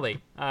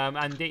finale.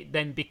 And it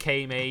then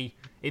became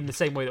in the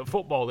same way that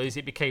football is,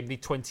 it became the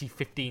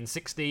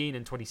 2015-16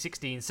 and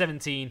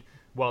 2016-17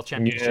 World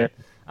Championship.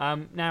 Yeah.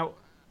 Now,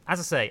 as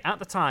I say, at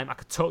the time, I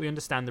could totally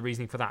understand the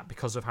reasoning for that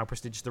because of how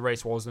prestigious the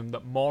race was and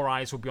that more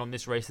eyes would be on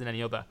this race than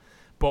any other.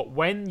 But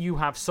when you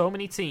have so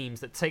many teams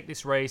that take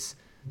this race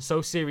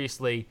so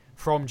seriously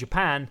from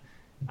Japan,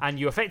 and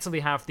you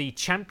effectively have the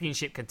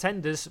championship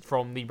contenders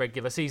from the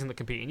regular season that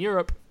compete in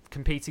Europe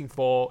competing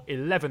for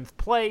 11th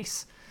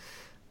place,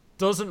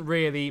 doesn't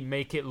really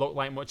make it look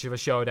like much of a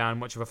showdown,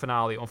 much of a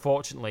finale,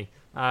 unfortunately.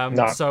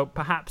 No. So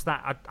perhaps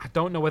that, I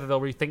don't know whether they'll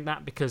rethink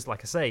that because,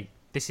 like I say,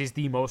 this is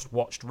the most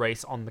watched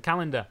race on the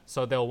calendar,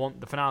 so they'll want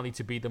the finale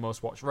to be the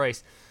most watched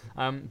race.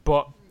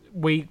 But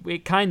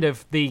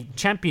the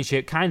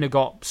championship kind of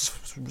got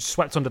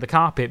swept under the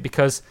carpet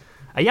because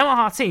a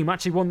Yamaha team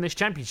actually won this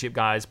championship,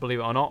 guys, believe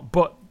it or not,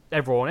 but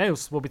everyone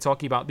else will be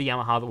talking about the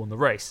Yamaha that won the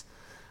race,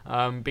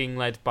 being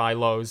led by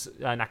Lowe's,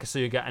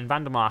 Nakasuga and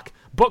Vandermark.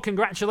 But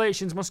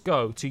congratulations must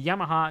go to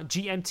Yamaha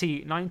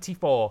GMT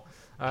 94,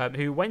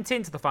 who went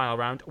into the final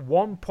round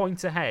 1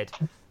 point ahead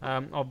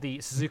of the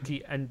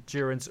Suzuki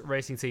Endurance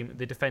Racing Team,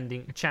 the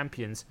defending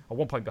champions, or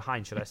 1 point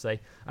behind, should I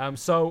say.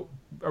 So,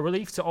 a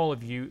relief to all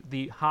of you,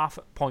 the half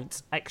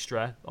points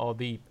extra, or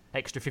the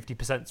extra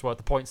 50% worth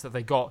of points that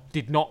they got,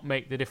 did not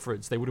make the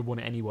difference. They would have won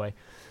it anyway.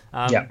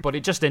 But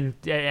it just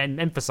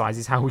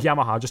emphasises how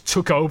Yamaha just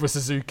took over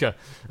Suzuka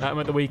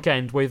at the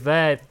weekend with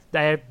their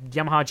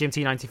Yamaha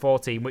GMT 94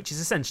 team, which is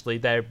essentially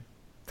their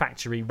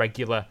factory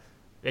regular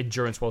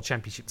Endurance World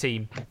Championship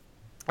team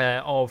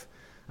of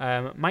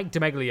Mike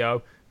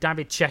DeMeglio,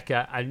 David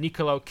Checker, and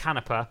Nicolo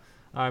Canepa.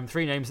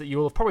 3 names that you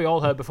will have probably all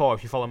heard before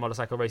if you follow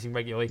motorcycle racing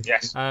regularly.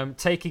 Yes.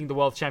 Taking the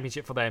World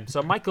Championship for them.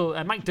 So Mike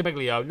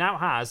DeMeglio now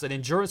has an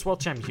Endurance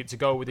World Championship to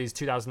go with his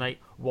 2008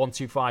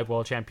 125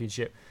 World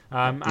Championship.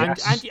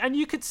 And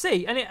you could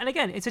see, and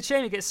again, it's a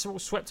shame it gets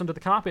swept under the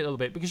carpet a little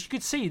bit because you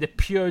could see the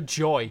pure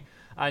joy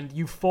and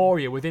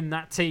euphoria within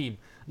that team.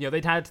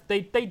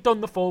 They'd done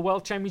the full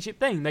World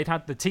Championship thing. They'd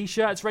had the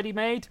T-shirts ready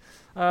made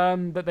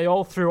that they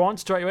all threw on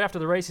straight away after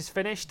the race is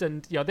finished,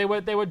 and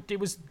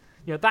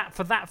that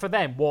for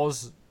them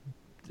was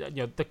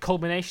the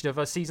culmination of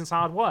a season's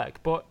hard work.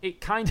 But it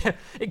kind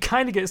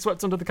of gets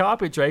swept under the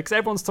carpet, Dre, because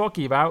everyone's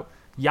talking about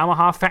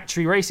Yamaha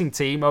factory racing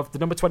team of the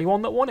number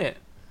 21 that won it.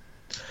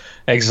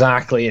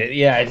 Exactly.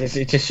 Yeah,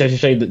 it just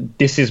shows you that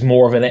this is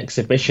more of an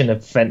exhibition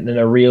event than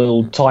a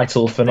real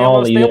title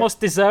finale. They almost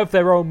deserve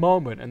their own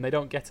moment, and they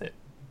don't get it.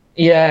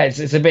 Yeah,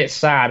 it's a bit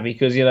sad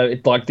because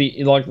it's like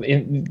the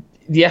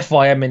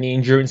FIM and the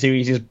Endurance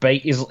Series is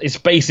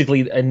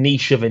basically a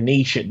niche of a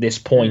niche at this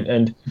point.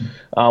 And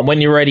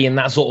when you're already in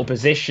that sort of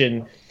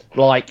position,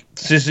 like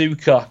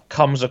Suzuka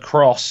comes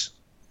across,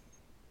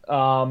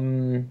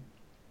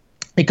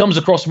 it comes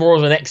across more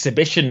as an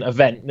exhibition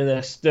event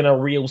than a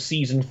real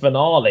season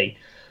finale,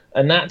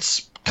 and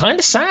that's kind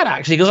of sad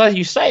actually. Because as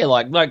you say,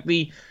 like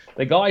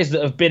the guys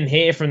that have been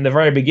here from the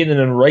very beginning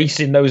and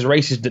racing those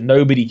races that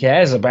nobody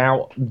cares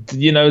about,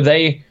 they've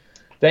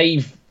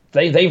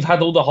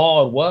had all the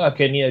hard work,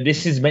 and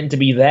this is meant to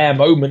be their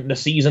moment, the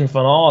season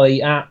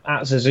finale at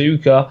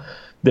Suzuka,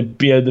 the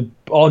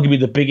arguably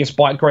the biggest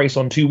bike race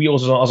on 2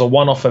 wheels as a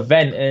one-off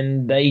event,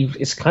 and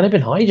it's kind of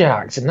been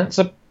hijacked, and that's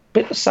a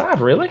bit sad,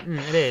 really.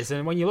 It is,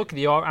 and when you look at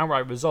the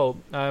outright result,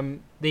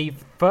 the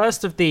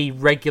first of the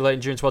regular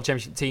Endurance World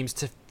Championship teams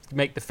to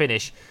make the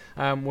finish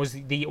was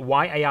the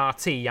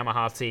YART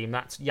Yamaha team.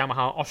 That's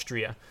Yamaha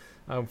Austria.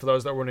 For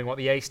those that are wondering what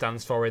the A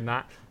stands for in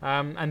that.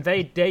 And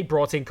they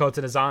brought in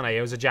Kota Nozane,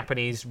 who was a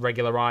Japanese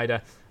regular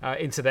rider,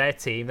 into their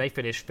team. They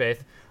finished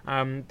 5th.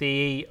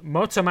 The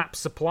Motomap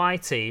Supply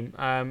team,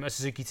 a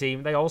Suzuki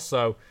team, they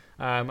also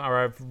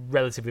are a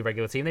relatively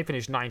regular team. They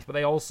finished 9th, but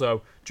they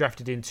also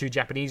drafted in 2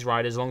 Japanese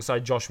riders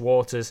alongside Josh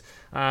Waters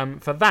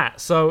for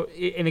that. So,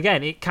 and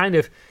again,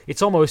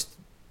 it's almost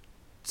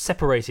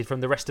separated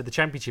from the rest of the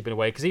championship in a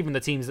way, because even the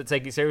teams that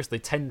take it seriously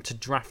tend to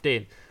draft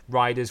in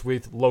riders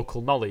with local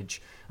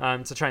knowledge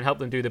to try and help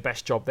them do the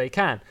best job they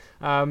can.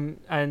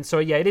 And so,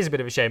 yeah, it is a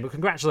bit of a shame, but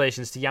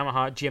congratulations to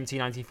Yamaha GMT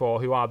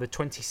 94, who are the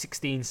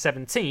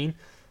 2016-17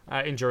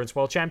 Endurance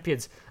World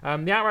Champions.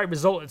 The outright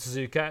result at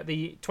Suzuka,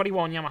 the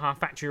 21 Yamaha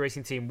factory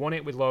racing team won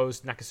it with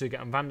Lowe's,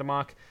 Nakasuga and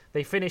Vandermark.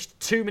 They finished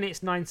 2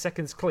 minutes 9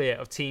 seconds clear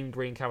of Team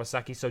Green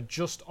Kawasaki, so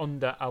just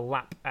under a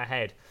lap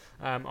ahead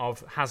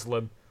of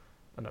Haslam,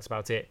 And that's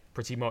about it,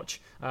 pretty much.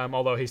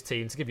 Although his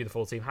team, to give you the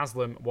full team,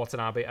 Haslam,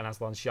 Watanabe, and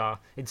Aslan Shah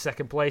in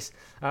second place.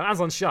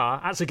 Aslan Shah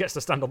actually gets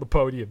to stand on the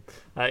podium,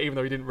 even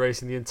though he didn't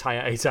race in the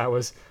entire 8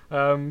 hours.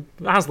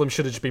 Haslam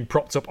should have just been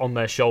propped up on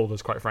their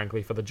shoulders, quite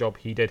frankly, for the job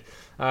he did.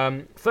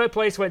 Third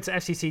place went to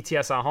FCC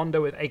TSR Honda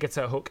with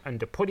Egata, Hook, and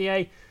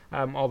Depunier.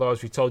 Although,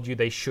 as we told you,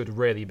 they should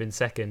really have been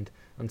second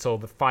until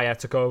the fire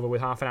took over with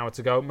half an hour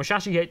to go.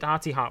 Musashi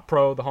Heihachi Heart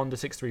Pro, the Honda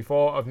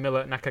 634 of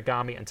Miller,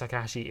 Nakagami, and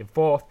Takahashi in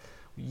fourth.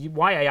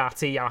 YART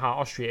Yamaha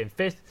Austria in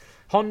 5th,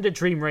 Honda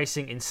Dream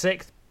Racing in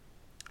 6th,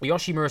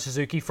 Yoshimura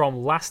Suzuki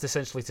from last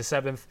essentially to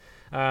 7th,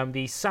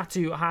 the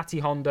Satu Hati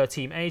Honda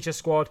Team Asia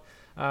squad,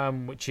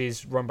 which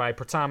is run by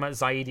Pratama,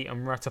 Zaidi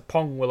and Murata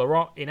Pong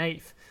Willarot in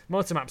 8th,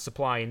 Motormap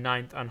Supply in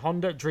 9th, and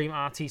Honda Dream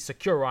RT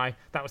Sakurai,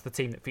 that was the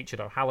team that featured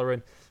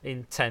O'Halloran,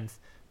 in 10th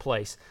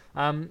place.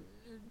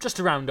 Just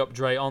to round up,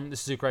 Dre, on the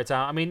Suzuka Race,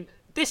 I mean,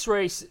 this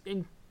race,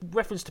 in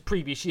reference to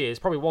previous years,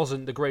 probably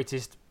wasn't the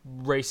greatest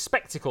race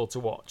spectacle to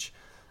watch.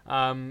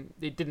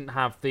 It didn't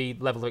have the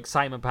level of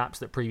excitement perhaps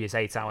that previous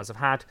 8 hours have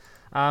had,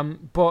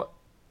 but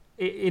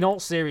in all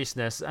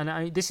seriousness,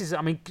 and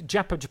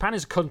Japan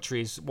as a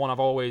country is one I've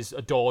always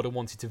adored and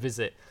wanted to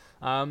visit.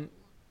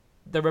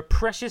 There are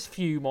precious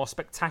few more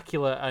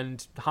spectacular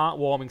and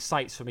heartwarming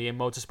sights for me in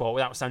motorsport,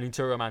 without sounding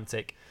too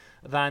romantic,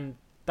 than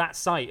that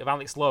sight of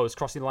Alex Lowes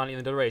crossing the line at the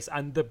end of the race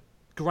and the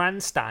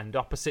grandstand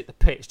opposite the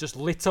pitch just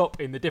lit up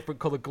in the different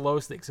coloured glow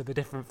sticks of the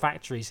different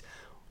factories.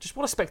 Just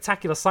what a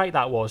spectacular sight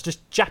that was.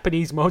 Just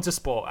Japanese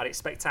motorsport at its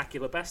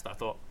spectacular best, I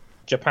thought.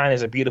 Japan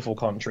is a beautiful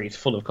country. It's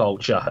full of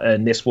culture,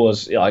 and this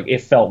was like,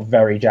 it felt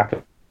very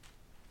Japanese.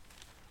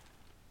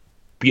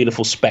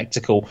 Beautiful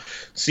spectacle,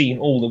 seeing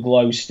all the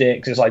glow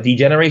sticks. It's like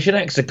D-Generation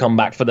X had come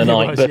back for the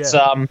night,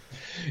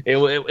 it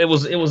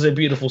was a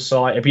beautiful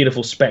sight, a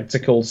beautiful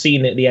spectacle.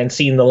 Seeing it at the end,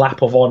 seeing the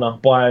lap of honour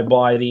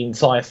by the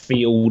entire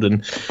field,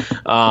 and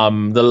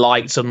the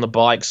lights on the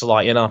bikes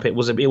lighting up. It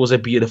was a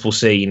beautiful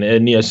scene.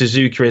 And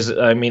Suzuka is,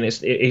 I mean,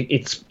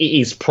 it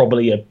is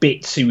probably a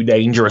bit too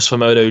dangerous for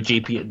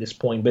MotoGP at this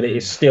point, but it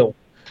is still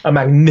a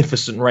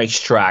magnificent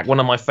racetrack, one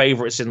of my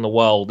favourites in the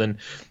world, and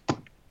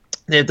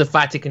the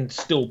fact it can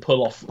still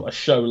pull off a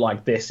show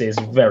like this is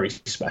very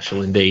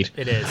special indeed.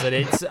 It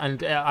is,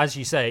 and as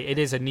you say, it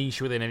is a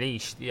niche within a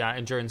niche,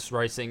 endurance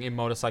racing in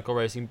motorcycle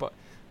racing. But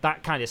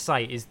that kind of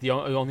sight is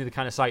only the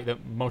kind of sight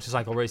that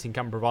motorcycle racing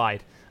can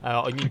provide,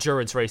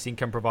 endurance racing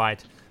can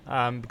provide.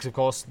 Because of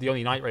course, the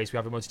only night race we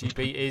have in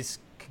MotoGP is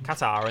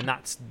Qatar, and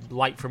that's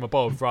light from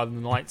above rather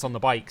than lights on the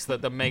bikes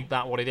that make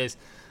that what it is.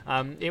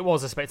 It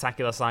was a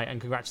spectacular sight, and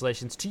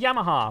congratulations to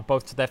Yamaha,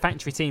 both to their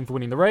factory team for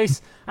winning the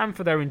race and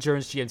for their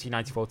Endurance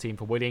GMT94 team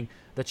for winning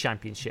the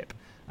championship.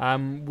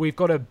 We've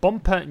got a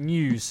bumper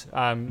news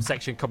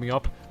section coming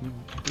up.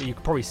 You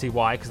can probably see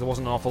why, because there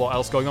wasn't an awful lot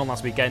else going on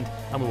last weekend,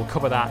 and we will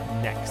cover that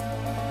next.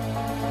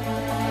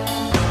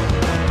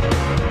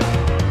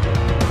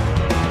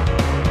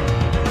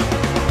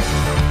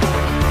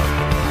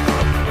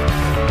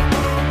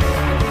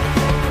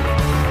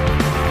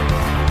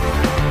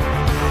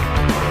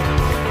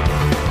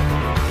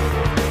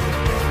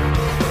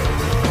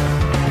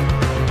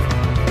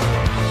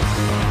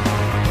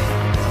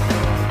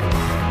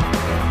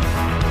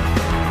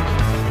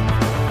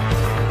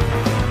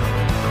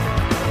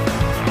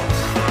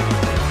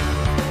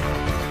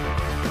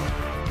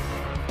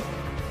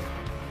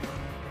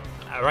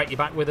 You're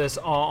back with us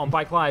on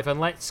Bike Live, and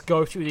let's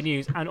go through the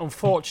news. And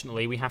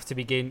unfortunately, we have to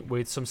begin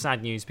with some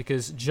sad news,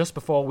 because just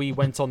before we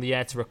went on the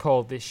air to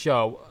record this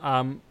show,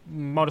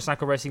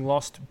 motorcycle racing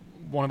lost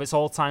one of its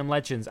all-time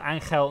legends,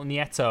 Angel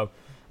Nieto,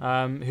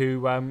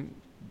 who,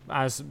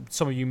 as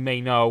some of you may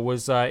know,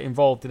 was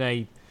involved in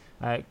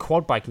a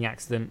quad biking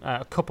accident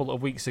a couple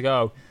of weeks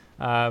ago,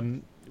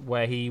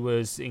 where he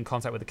was in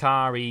contact with a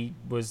car. He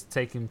was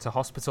taken to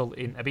hospital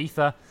in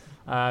Ibiza.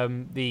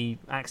 The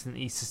accident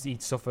he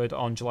suffered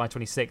on July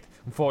 26th.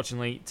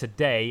 Unfortunately,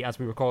 today, as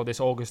we record this,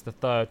 August the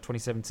 3rd,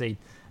 2017,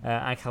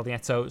 Angel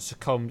Nieto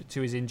succumbed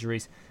to his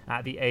injuries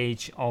at the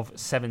age of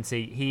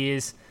 70. He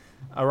is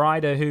a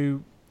rider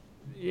who,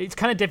 it's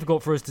kind of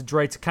difficult for us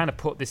to kind of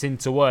put this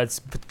into words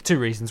for two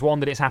reasons.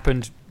 One, that it's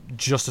happened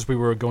just as we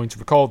were going to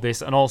record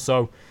this, and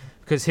also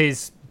because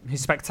his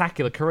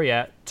spectacular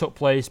career took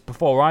place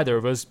before either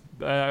of us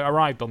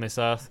arrived on this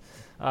earth.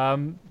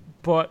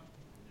 But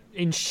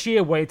in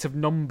sheer weight of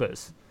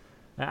numbers,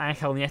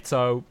 Angel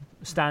Nieto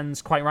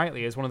stands quite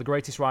rightly as one of the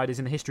greatest riders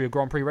in the history of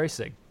Grand Prix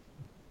racing.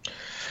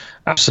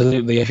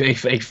 Absolutely, a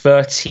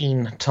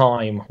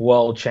 13-time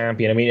world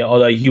champion. I mean,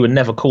 although you would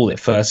never call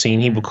it 13,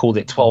 he would call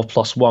it 12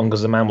 plus 1,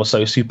 because the man was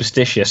so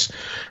superstitious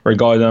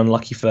regarding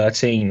unlucky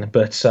 13.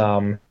 But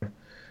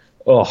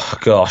oh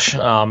gosh,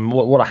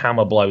 what a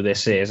hammer blow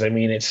this is. I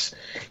mean, it's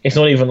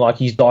not even like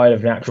he's died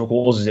of natural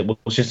causes. It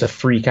was just a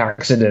freak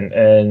accident,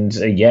 and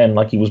again,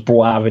 like, he was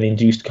brought out of an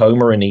induced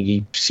coma, and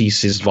he sees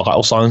his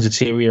vital signs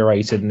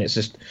deteriorated, and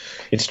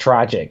it's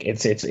tragic.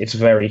 It's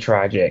very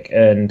tragic,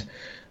 and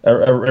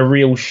a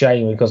real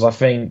shame, because I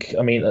think,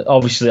 I mean,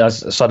 obviously,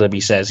 as Sotheby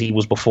says, he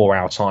was before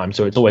our time,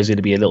 so it's always going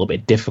to be a little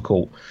bit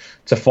difficult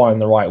to find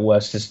the right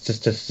words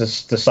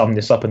to sum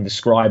this up and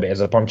describe it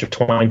as a bunch of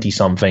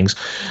 20-somethings.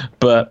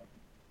 But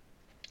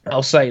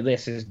I'll say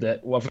this, is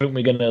that I think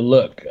we're going to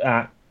look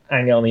at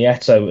Angel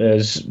Nieto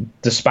as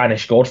the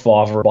Spanish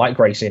godfather of bike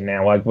racing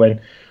now. Like when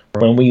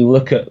we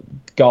look at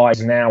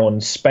guys now in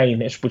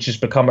Spain, which has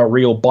become a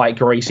real bike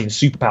racing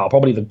superpower,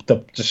 probably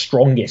the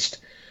strongest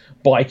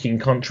biking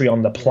country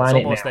on the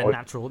planet now. It's now.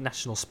 almost their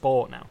national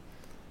sport now.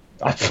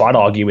 I'd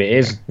argue it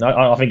is.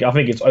 I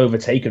think it's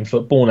overtaken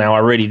football now. I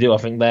really do. I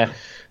think they're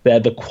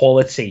the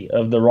quality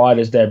of the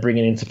riders they're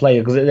bringing into play,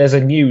 because there's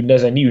a new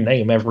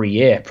name every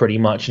year pretty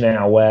much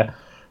now, where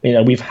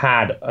we've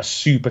had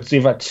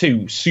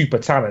two super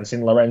talents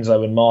in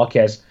Lorenzo and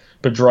Marquez,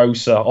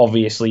 Pedrosa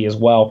obviously as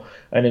well,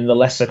 and in the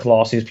lesser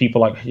classes,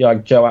 people like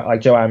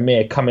Joan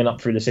Mir coming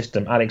up through the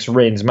system, Alex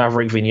Rins,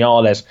 Maverick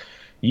Vinales.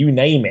 You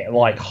name it,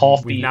 like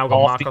We've now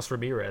got Marcos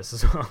Ramirez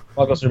as well.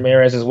 Marcos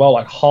Ramirez as well,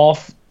 like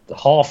half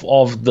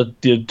of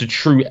the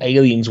true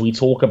aliens we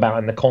talk about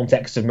in the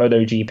context of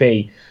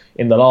MotoGP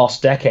in the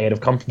last decade have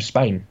come from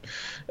Spain,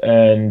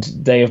 and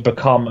they have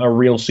become a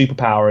real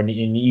superpower. And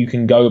you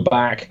can go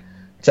back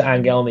to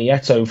Angel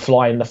Nieto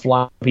flying the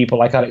flag, people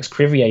like Alex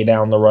Crivier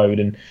down the road,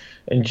 and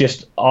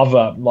just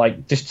other,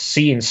 like, just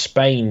seeing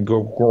Spain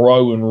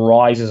grow and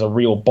rise as a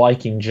real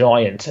biking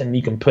giant. And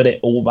you can put it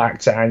all back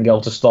to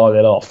Angel to start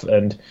it off.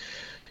 And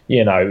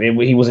he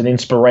was an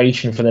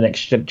inspiration for the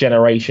next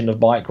generation of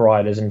bike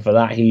riders, and for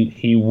that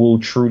he will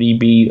truly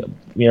be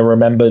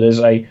remembered as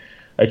a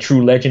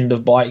true legend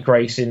of bike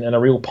racing and a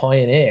real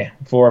pioneer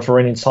for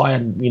an entire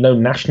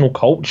national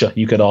culture,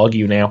 you could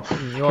argue now.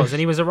 He was, and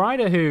he was a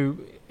rider who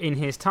in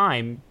his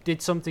time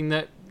did something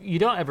that you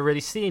don't ever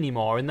really see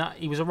anymore, in that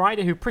he was a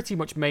rider who pretty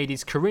much made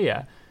his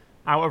career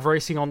out of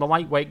racing on the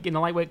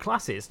lightweight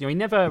classes. He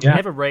never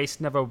raced,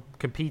 never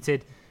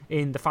competed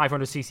in the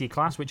 500cc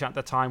class, which at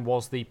the time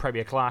was the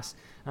Premier class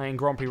in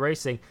Grand Prix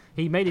racing.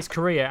 He made his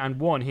career and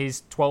won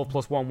his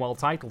 12+1 world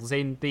titles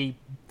in the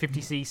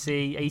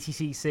 50cc,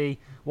 80cc,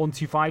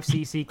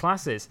 125cc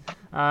classes.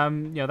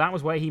 That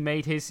was where he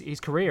made his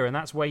career, and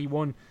that's where he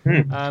won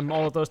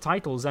all of those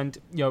titles. And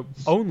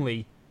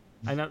only,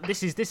 and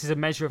this is a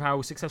measure of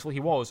how successful he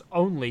was,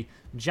 only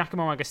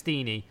Giacomo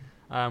Agostini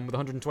with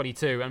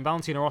 122 and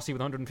Valentino Rossi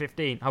with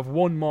 115 have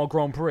won more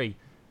Grand Prix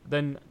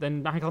than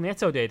Angel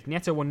Nieto did.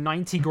 Nieto won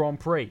 90 Grand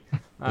Prix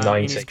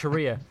in his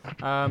career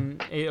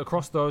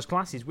across those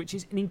classes, which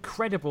is an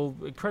incredible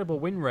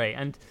win rate.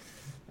 And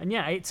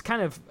yeah, it's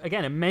kind of,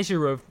 again, a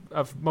measure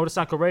of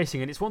motorcycle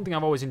racing, and it's one thing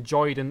I've always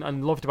enjoyed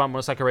and loved about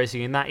motorcycle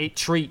racing, in that it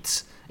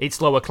treats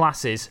its lower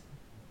classes.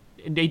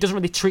 It doesn't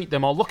really treat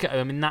them or look at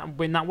them in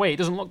that way. It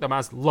doesn't look at them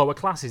as lower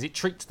classes. It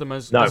treats them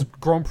as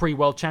Grand Prix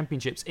World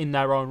Championships in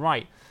their own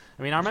right.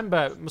 I mean, I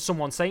remember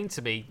someone saying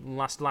to me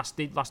last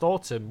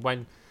autumn,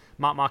 when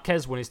Marc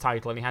Marquez won his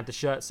title and he had the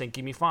shirt saying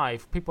 "Give me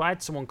 5." I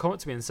had someone come up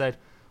to me and said,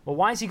 "Well,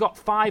 why has he got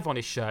 5 on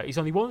his shirt? He's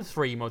only won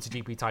 3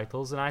 MotoGP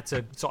titles." And I had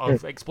to sort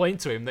of explain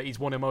to him that he's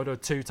won a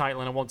Moto2 title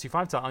and a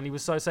 125 title, and he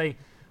was sort of saying,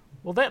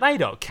 "Well, they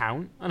don't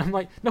count." And I'm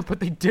like, "No, but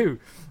they do,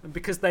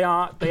 because they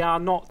are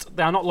not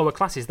lower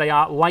classes. They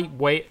are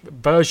lightweight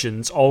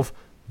versions of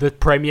the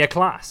Premier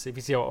class, if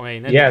you see what I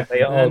mean." And, yeah,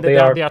 they are. And they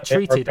are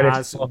treated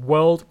as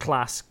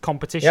world-class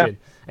competition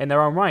in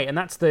their own right, and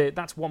that's the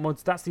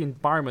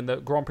environment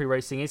that Grand Prix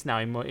racing is now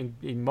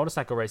in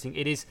motorcycle racing.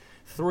 It is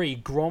 3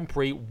 Grand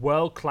Prix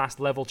world-class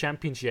level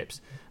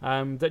championships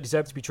that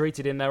deserve to be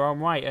treated in their own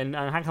right. And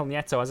Angel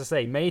Nieto, as I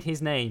say, made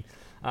his name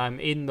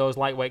in those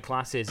lightweight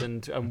classes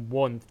and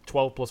won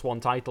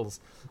 12+1 titles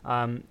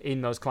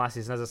in those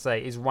classes. And as I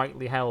say, is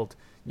rightly held.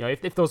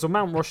 If there was a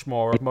Mount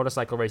Rushmore of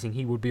motorcycle racing,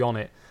 he would be on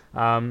it.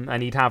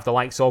 And he'd have the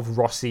likes of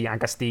Rossi,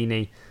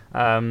 Agostini,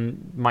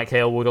 Mike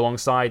Hailwood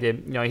alongside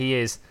him. He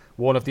is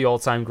one of the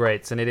all-time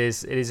greats, and it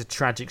is a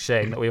tragic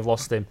shame that we have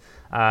lost him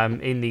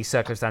in these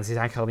circumstances.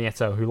 Angel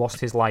Nieto, who lost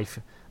his life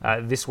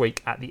this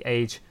week at the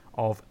age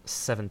of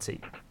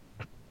 70.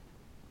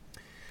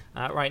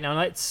 Right, now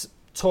let's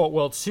talk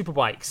World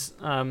Superbikes,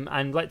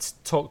 and let's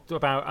talk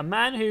about a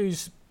man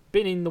who's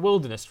been in the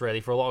wilderness, really,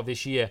 for a lot of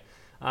this year.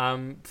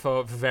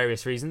 For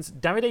various reasons.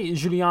 Davide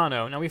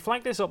Giuliano. Now, we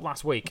flagged this up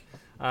last week.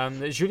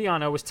 That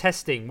Giuliano was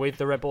testing with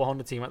the Red Bull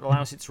Honda team at the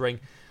Lausitz Ring.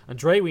 And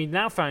Dre, we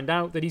now found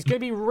out that he's going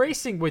to be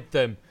racing with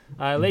them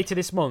later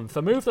this month.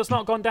 A move that's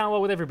not gone down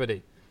well with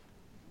everybody.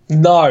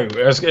 No,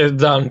 it's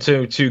down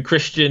to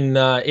Christian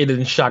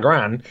Idan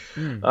Chagrin.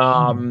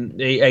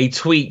 A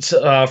tweet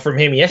from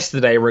him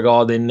yesterday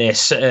regarding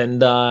this.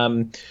 And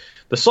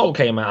the salt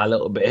came out a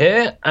little bit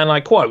here. And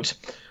I quote,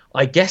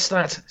 "I guess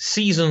that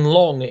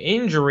season-long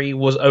injury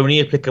was only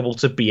applicable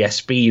to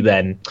BSB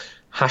then.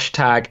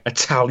 Hashtag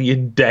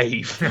Italian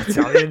Dave."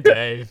 Italian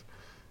Dave.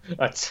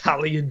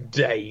 Italian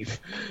Dave.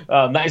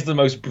 That is the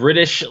most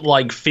British,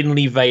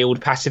 thinly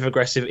veiled,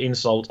 passive-aggressive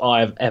insult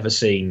I have ever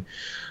seen.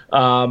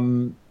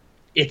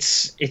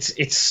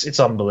 It's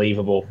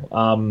unbelievable.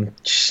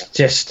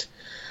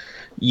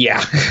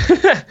 Yeah.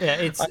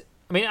 Yeah,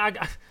 I mean,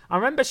 I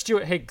remember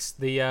Stuart Higgs,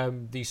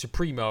 the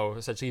Supremo,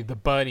 essentially the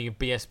burning of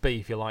BSB,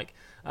 if you like,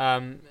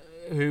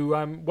 who,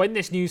 when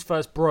this news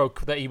first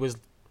broke that he was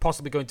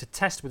possibly going to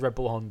test with Red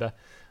Bull Honda,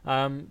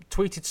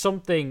 tweeted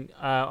something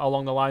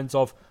along the lines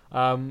of,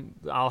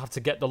 I'll have to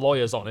get the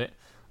lawyers on it.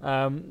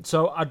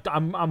 So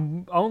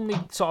I'm only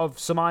sort of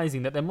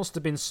surmising that there must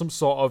have been some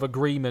sort of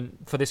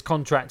agreement for this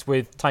contract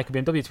with Taika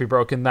BMW to be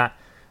broken, that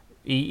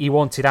he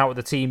wanted out of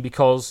the team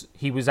because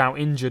he was out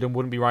injured and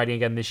wouldn't be riding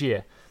again this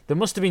year. There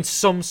must have been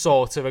some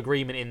sort of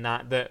agreement in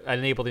that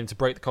enabled him to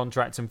break the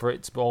contract and for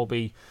it to all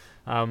be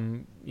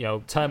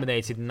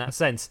terminated in that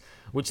sense,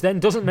 which then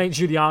doesn't make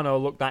Giuliano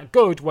look that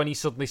good when he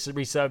suddenly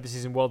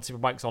resurfaces in World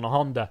Superbikes on a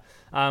Honda.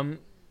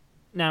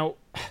 Now,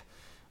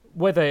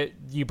 whether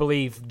you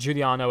believe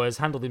Giuliano has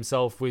handled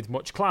himself with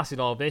much class in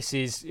all of this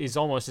is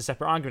almost a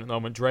separate argument at the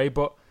moment, Dre,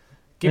 but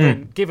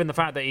given the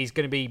fact that he's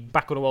going to be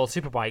back on the World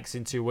Superbikes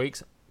in 2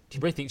 weeks, do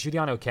you really think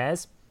Giuliano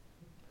cares?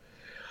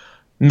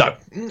 No,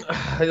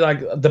 like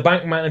the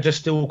bank manager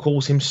still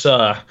calls him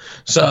sir.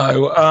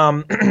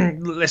 So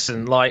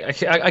listen,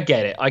 like I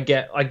get it. I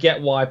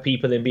get why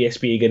people in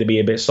BSB are going to be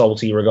a bit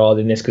salty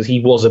regarding this, because he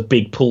was a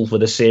big pull for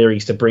the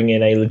series to bring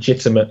in a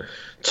legitimate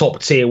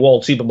top tier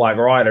World Superbike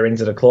rider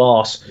into the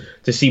class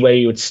to see where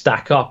he would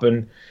stack up.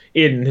 And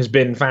Iden has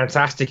been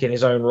fantastic in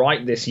his own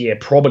right this year.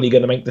 Probably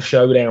going to make the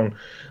showdown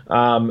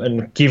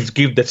and give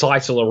the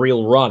title a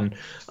real run.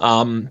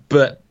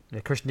 But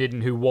Christian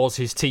Iden, who was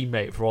his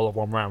teammate for all of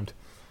one round.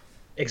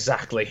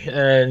 Exactly,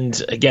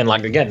 and again,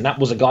 that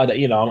was a guy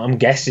that I'm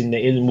guessing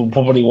that Iden will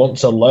probably want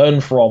to learn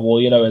from,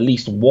 or at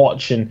least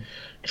watch and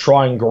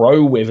try and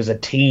grow with as a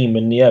team.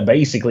 And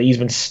basically, he's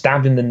been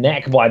stabbed in the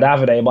neck by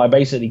Davide by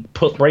basically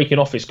breaking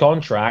off his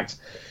contract,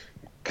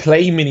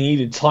 claiming he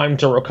needed time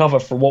to recover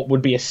from what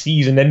would be a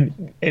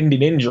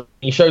season-ending injury.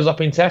 He shows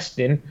up in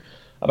testing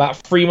about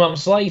 3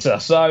 months later,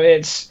 so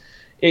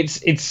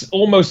it's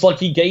almost like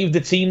he gave the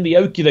team the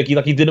okie dokie,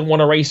 like he didn't want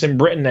to race in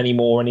Britain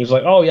anymore, and he was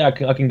like, oh yeah,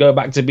 I can go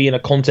back to being a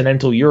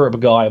continental Europe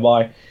guy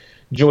by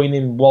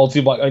joining World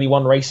Superbike, only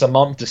one race a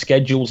month, the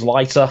schedule's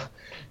lighter.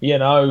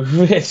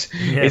 It's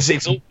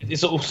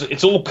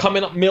all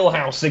coming up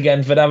Millhouse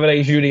again for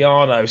Davide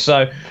Giuliano.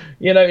 So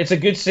it's a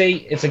good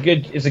seat, it's a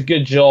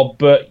good job,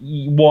 but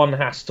one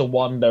has to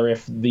wonder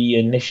if the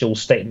initial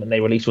statement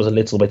they released was a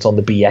little bit on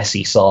the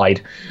BSy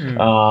side.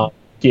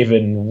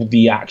 Given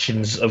the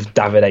actions of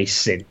Davide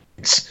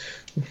since.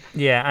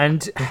 Yeah,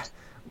 and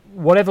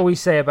whatever we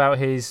say about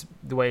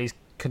the way he's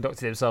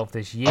conducted himself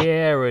this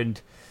year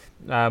and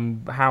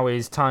how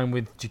his time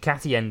with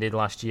Ducati ended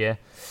last year,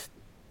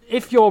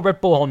 if you're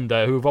Red Bull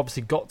Honda, who have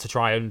obviously got to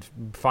try and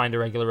find a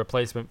regular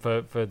replacement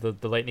for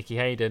the late Nicky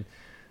Hayden,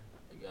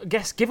 I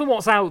guess given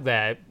what's out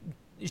there,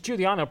 is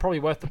Giuliano probably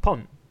worth the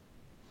punt?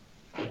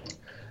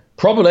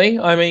 Probably.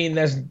 I mean,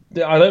 I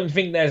don't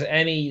think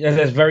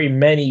there's very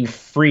many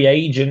free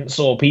agents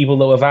or people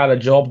that have had a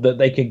job that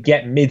they could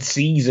get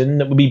mid-season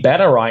that would be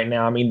better right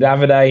now. I mean,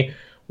 Davide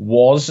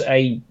was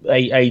a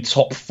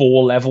top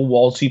 4 level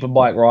World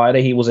Superbike rider.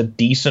 He was a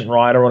decent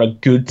rider on a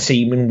good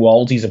team in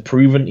World. He's a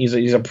proven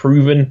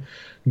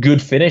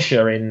good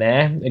finisher in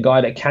there, a guy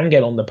that can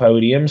get on the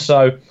podium.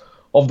 So,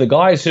 of the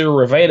guys who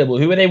are available,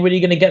 who are they really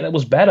going to get that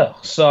was better?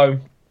 So,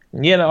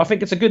 I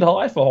think it's a good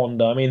hire for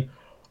Honda. I mean,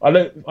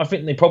 I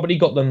think they probably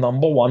got the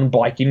number 1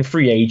 biking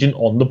free agent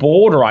on the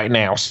board right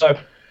now. So,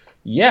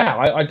 yeah,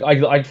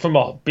 I from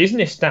a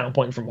business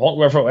standpoint, from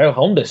where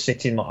Honda's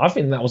sitting, I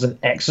think that was an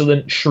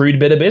excellent, shrewd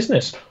bit of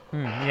business.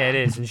 Yeah, it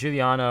is. And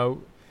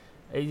Giuliano,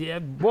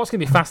 what's going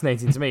to be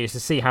fascinating to me is to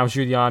see how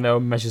Giuliano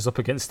measures up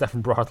against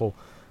Stefan Bradl.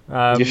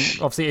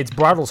 Obviously, it's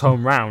Bradl's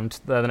home round,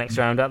 the next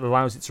round. That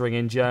allows it to ring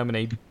in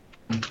Germany.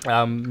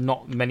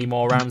 Not many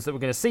more rounds that we're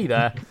going to see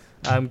there.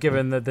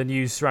 Given the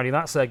news surrounding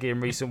that circuit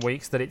in recent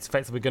weeks, that it's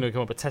effectively going to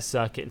become a test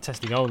circuit and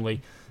testing only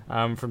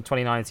from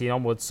 2019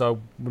 onwards, so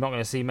we're not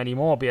going to see many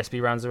more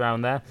BSB rounds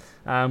around there.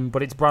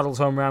 But it's Bradl's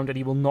home round, and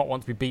he will not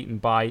want to be beaten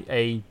by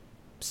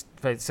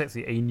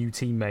essentially a new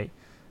teammate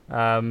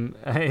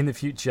in the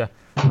future.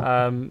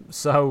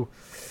 So,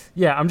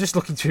 yeah, I'm just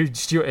looking through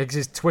Stuart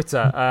Higgs'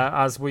 Twitter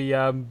as we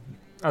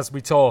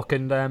talk,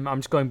 and I'm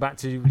just going back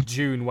to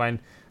June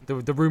when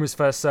the rumours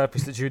first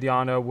surfaced that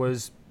Giuliano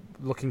was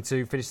looking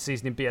to finish the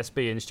season in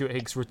BSB, and Stuart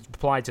Higgs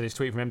replied to this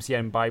tweet from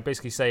MCN by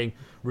basically saying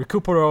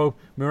 "recupero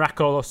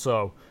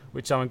miracoloso,"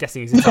 which I'm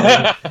guessing is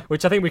Italian,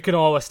 which I think we can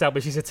all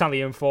establish is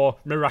Italian for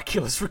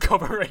miraculous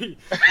recovery.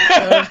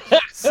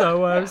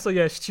 So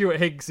yeah, Stuart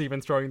Higgs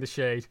even throwing the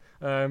shade.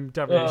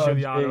 Davide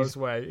Giuliano's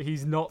way.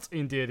 He's not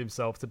endeared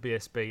himself to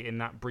BSB in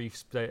that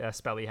brief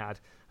spell he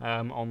had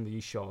on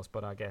these shores,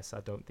 but I guess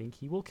I don't think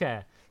he will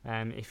care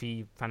if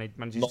he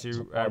manages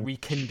to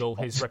rekindle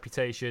his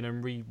reputation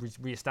and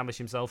re-establish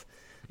himself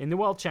in the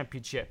World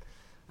Championship.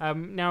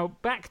 Now,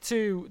 back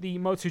to the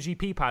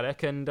MotoGP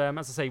paddock, and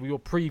as I say, we will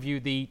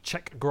preview the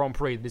Czech Grand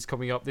Prix that is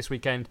coming up this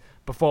weekend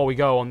before we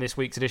go on this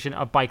week's edition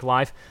of Bike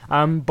Live.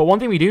 But one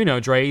thing we do know,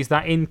 Dre, is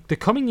that in the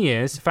coming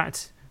years, in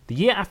fact, the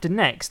year after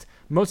next,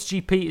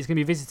 MotoGP is going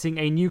to be visiting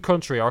a new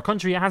country, or a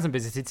country it hasn't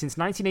visited since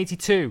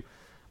 1982.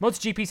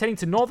 MotoGP's heading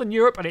to Northern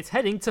Europe, and it's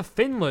heading to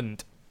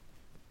Finland.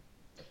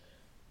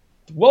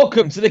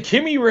 Welcome to the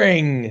Kimi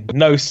Ring.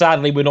 No,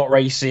 sadly, we're not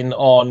racing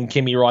on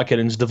Kimi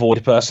Räikkönen's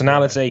devoid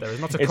personality. There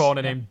is not a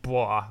corner named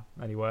Bois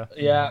anywhere.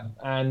 Yeah,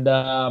 and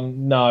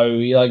no,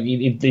 like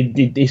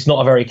it's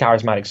not a very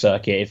charismatic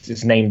circuit.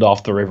 It's named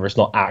after the river. It's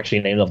not actually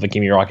named after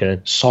Kimi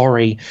Räikkönen.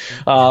 Sorry,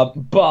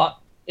 but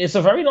it's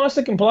a very nice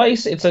looking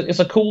place. It's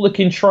a cool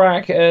looking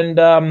track,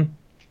 and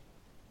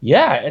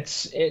yeah,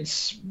 it's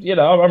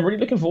I'm really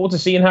looking forward to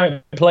seeing how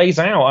it plays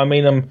out. I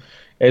mean,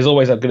 there's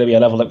always going to be a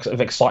level of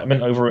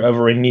excitement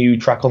over a new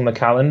track on the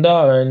calendar,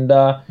 and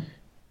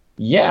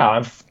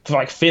yeah,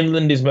 like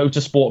Finland is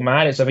motorsport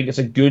mad. I think it's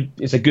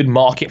a good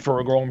market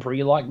for a Grand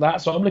Prix like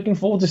that. So I'm looking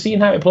forward to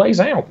seeing how it plays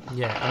out.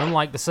 Yeah, and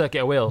unlike the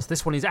Circuit of Wales,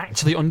 this one is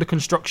actually under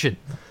construction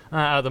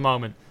at the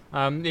moment.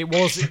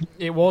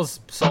 It was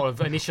sort of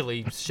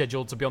initially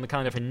scheduled to be on the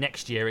calendar for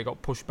next year. It got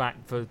pushed back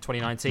for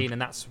 2019,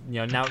 and that's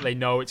now that they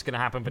know it's going to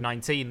happen for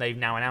 19, they've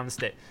now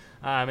announced it.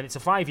 And it's a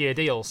 5-year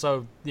deal,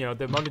 so the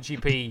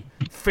MotoGP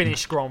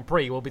Finnish Grand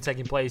Prix will be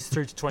taking place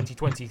through to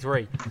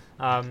 2023,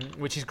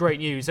 which is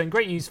great news. And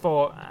great news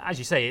for, as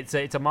you say, it's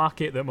a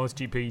market that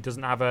MotoGP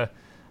doesn't have a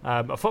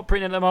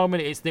footprint in at the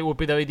moment. It will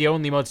be the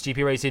only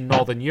MotoGP race in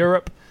Northern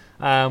Europe,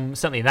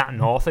 certainly in that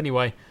north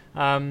anyway,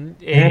 at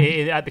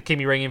the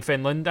Kimi Ring in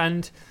Finland.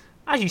 And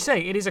as you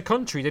say, it is a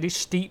country that is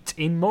steeped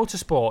in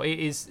motorsport. It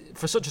is,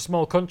 for such a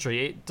small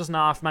country, it doesn't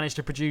half manage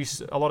to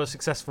produce a lot of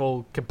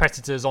successful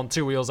competitors on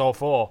two wheels or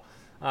four.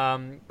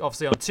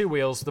 Obviously, on two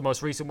wheels, the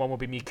most recent one will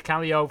be Mika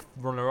Kallio,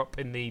 runner-up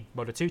in the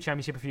Moto2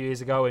 Championship a few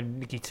years ago, and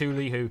Nicky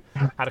Tooley, who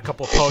had a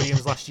couple of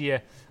podiums last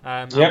year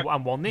and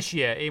won this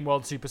year in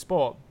World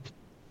Supersport.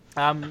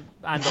 And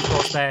of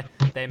course, their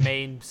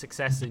main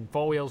success in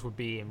four wheels would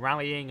be in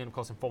rallying, and of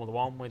course in Formula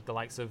One with the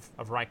likes of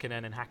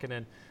Räikkönen and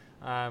Häkkinen.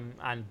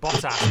 And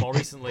Bottas more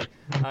recently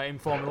in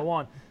Formula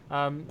One.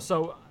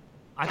 So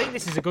I think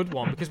this is a good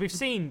one because we've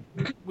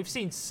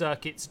seen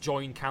circuits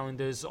join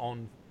calendars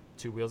on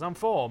two wheels and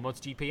four,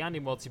 MotoGP and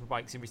in World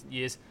Superbikes in recent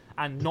years,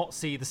 and not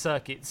see the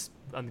circuits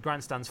and the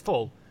grandstands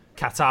full.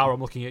 Qatar, I'm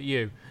looking at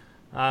you.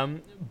 But I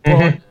don't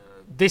think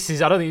this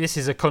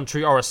is a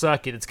country or a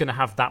circuit that's going to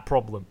have that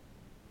problem.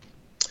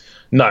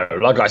 No,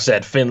 like I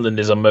said, Finland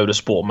is a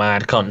motorsport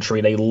mad country.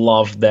 They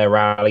love their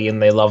rally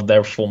and they love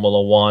their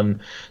Formula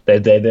One. They're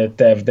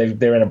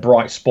in a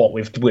bright spot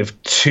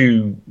with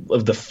two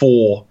of the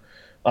four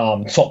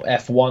top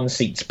F1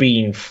 seats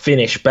being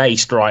Finnish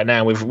based right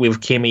now with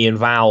Kimi and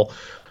Val.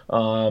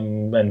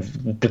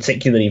 And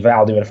particularly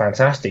Val doing a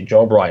fantastic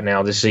job right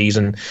now this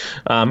season.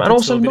 And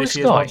also nice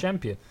guy.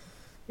 Champion.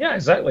 Yeah,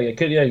 exactly. It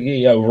could,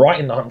 right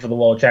in the hunt for the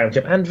world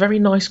championship, and very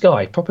nice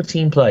guy, proper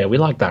team player. We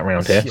like that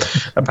around here,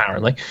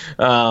 apparently.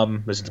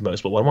 Listen to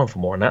Motorsport 101 for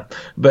more on that.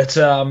 But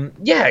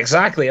yeah,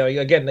 exactly. I mean,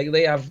 again,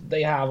 they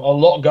have a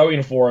lot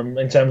going for them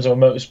in terms of a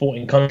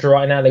motorsporting country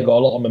right now. They've got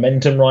a lot of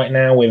momentum right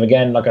now. With,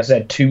 again, like I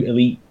said, 2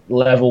 elite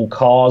level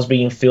cars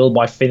being filled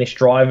by Finnish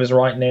drivers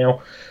right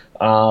now.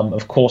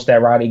 Of course,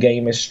 their rally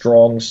game is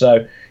strong,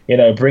 so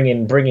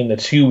bringing the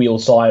two-wheel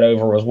side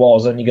over as well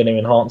is only going to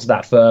enhance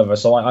that further.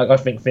 So I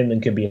think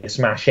Finland could be a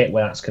smash hit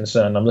where that's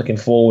concerned. I'm looking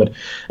forward,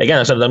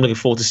 again, I'm looking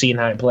forward to seeing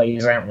how it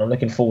plays out, and I'm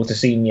looking forward to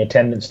seeing the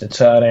attendance to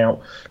turn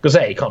out, because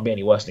it can't be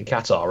any worse than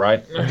Qatar,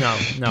 right?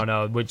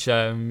 No. Which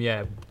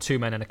 2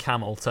 men and a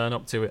camel turn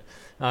up to it.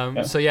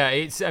 So yeah,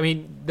 it's. I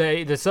mean,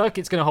 the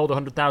circuit's going to hold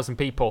 100,000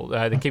 people,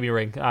 the Kimi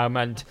Ring,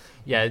 and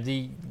yeah,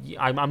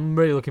 I'm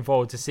really looking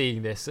forward to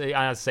seeing this. As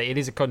I say, it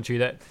is a country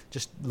that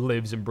just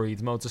lives and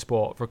breathes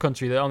motorsport. For a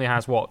country that only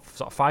has sort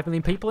of 5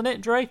 million people in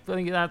it, Dre. I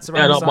think that's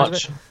around the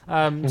size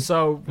of it.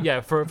 So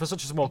yeah, for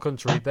such a small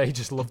country, they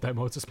just love their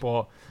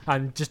motorsport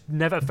and just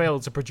never fail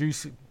to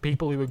produce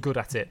people who are good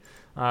at it.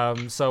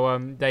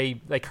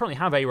 They currently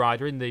have a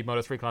rider in the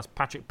Moto3 class,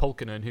 Patrick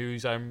Pulkkinen,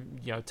 who's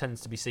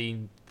tends to be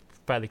seen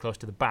fairly close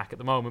to the back at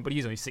the moment, but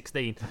he's only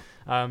 16.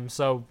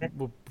 So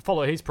we'll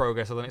follow his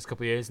progress over the next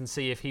couple of years and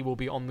see if he will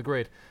be on the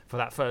grid for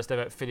that first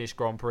ever Finnish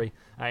Grand Prix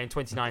in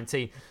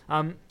 2019.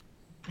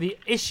 The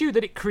issue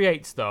that it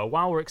creates, though,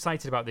 while we're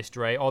excited about this,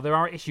 Dre, or there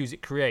are issues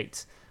it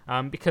creates,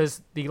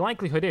 because the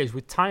likelihood is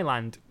with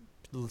Thailand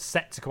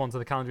set to come onto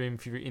the calendar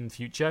in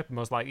future,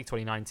 most likely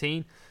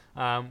 2019,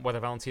 whether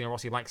Valentino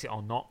Rossi likes it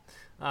or not,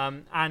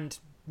 and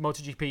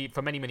MotoGP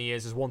for many, many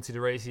years has wanted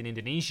a race in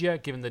Indonesia,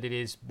 given that it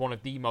is one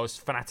of the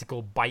most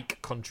fanatical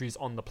bike countries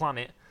on the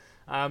planet.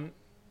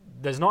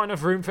 There's not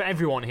enough room for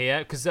everyone here,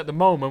 because at the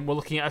moment we're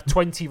looking at a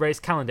 20-race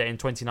calendar in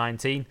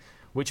 2019,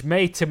 which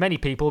may, to many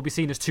people, be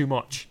seen as too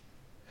much.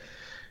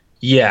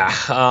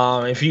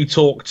 Yeah, if you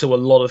talk to a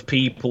lot of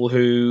people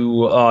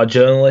who are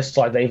journalists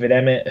like David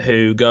Emmett,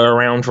 who go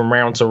around from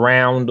round to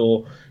round,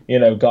 or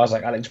guys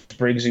like Alex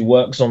Briggs who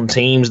works on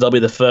teams, they'll be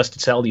the first to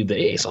tell you that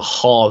it's a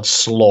hard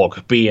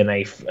slog being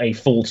a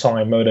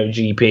full-time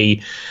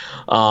MotoGP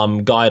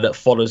guy that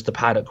follows the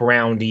paddock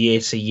round year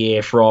to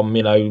year from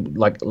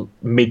like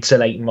mid to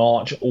late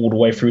March all the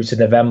way through to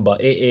November.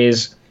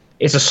 It's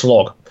a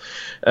slog,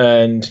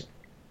 and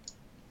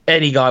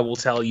any guy will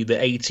tell you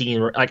that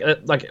 18,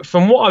 like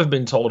from what I've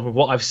been told, from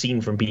what I've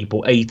seen from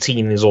people,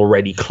 18 is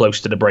already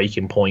close to the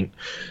breaking point.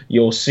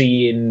 You're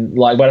seeing,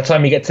 like, by the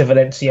time you get to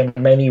Valencia,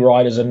 many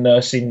riders are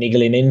nursing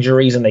niggling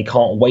injuries, and they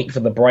can't wait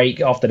for the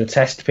break after the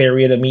test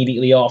period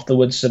immediately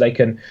afterwards, so they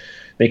can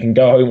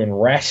go home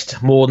and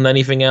rest more than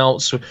anything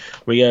else.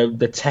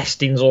 The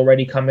testing's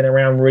already coming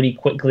around really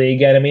quickly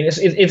again. I mean,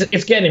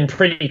 it's getting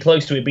pretty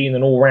close to it being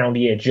an all-round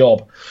year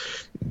job.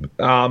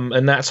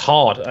 And that's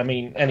hard. I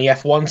mean, any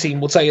F1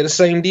 team will tell you the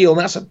same deal.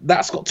 And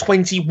that's got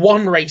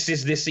 21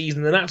 races this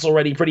season, and that's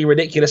already pretty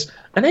ridiculous.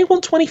 And they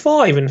want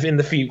 25 in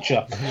the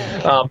future.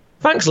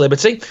 Thanks,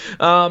 Liberty.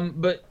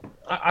 But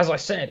as I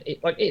said, it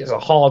is a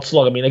hard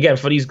slog. I mean, again,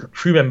 for these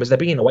crew members, they're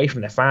being away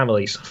from their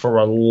families for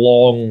a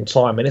long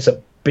time, and it's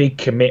a big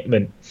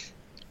commitment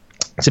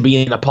to be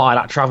in a part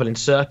of that traveling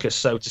circus,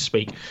 so to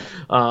speak.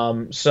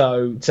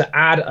 So to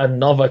add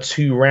another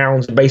 2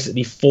 rounds and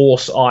basically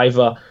force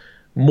either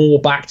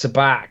more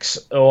back-to-backs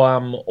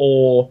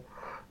or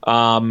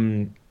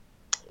again,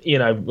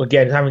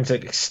 having to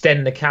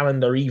extend the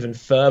calendar even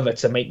further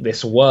to make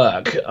this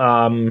work,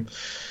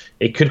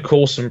 it could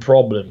cause some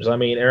problems. I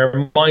mean, it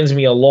reminds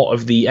me a lot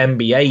of the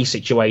NBA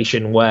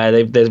situation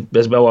where there's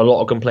been a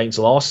lot of complaints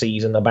last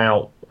season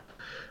about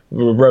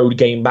road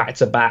game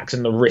back-to-backs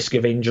and the risk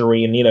of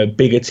injury, and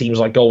bigger teams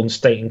like Golden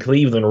State and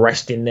Cleveland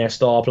resting their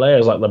star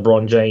players like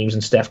LeBron James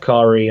and Steph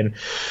Curry and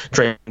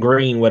Draymond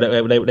Green, where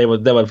they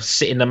were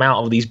sitting them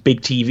out of these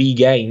big TV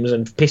games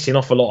and pissing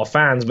off a lot of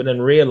fans, but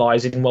then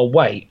realizing, well,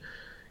 wait,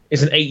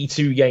 it's an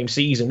 82-game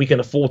season. We can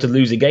afford to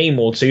lose a game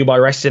or two by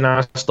resting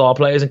our star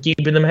players and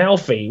keeping them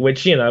healthy,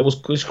 which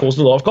was caused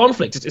a lot of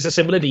conflict. It's a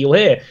similar deal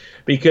here,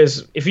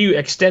 because if you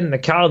extend the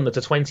calendar to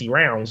 20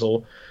 rounds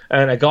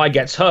and a guy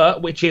gets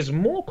hurt, which is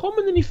more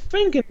common than you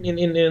think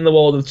in the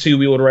world of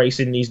two-wheeled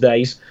racing these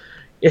days,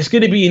 it's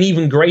going to be an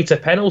even greater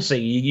penalty.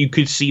 You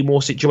could see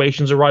more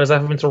situations of riders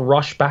having to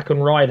rush back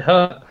and ride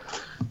hurt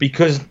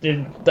because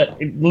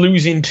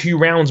losing 2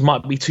 rounds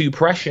might be too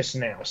precious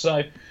now.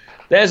 So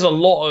there's a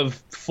lot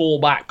of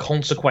fallback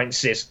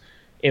consequences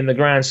in the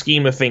grand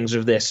scheme of things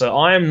with this. So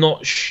I am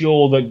not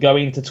sure that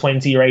going to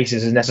 20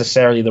 races is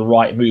necessarily the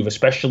right move,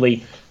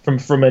 especially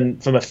from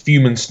a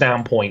human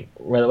standpoint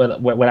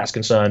where that's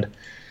concerned.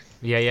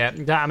 Yeah.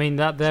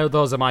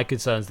 Those are my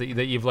concerns that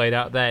you've laid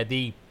out there.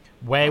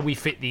 Where we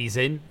fit these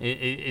in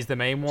is the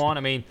main one.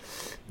 I mean,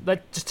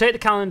 just take the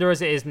calendar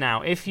as it is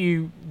now.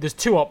 There's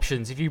 2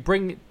 options. If you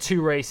bring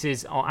 2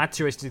 races or add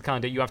 2 races to the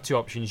calendar, you have 2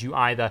 options. You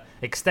either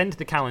extend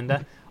the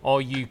calendar or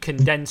you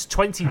condense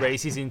 20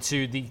 races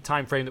into the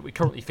time frame that we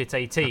currently fit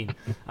 18.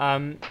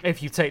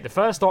 If you take the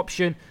first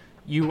option,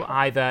 you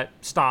either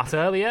start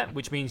earlier,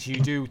 which means you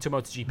do to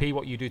MotoGP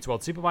what you do to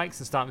World Superbikes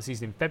and start the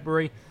season in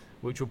February,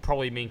 which will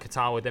probably mean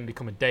Qatar would then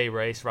become a day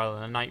race rather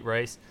than a night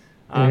race,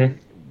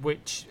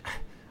 which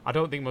I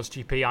don't think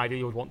MotoGP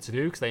ideally would want to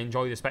do because they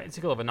enjoy the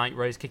spectacle of a night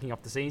race kicking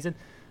off the season.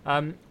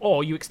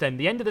 Or you extend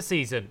the end of the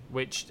season,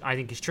 which I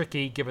think is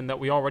tricky given that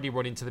we already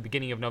run into the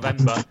beginning of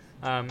November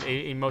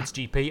in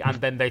MotoGP, and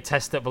then they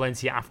test at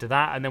Valencia after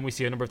that, and then we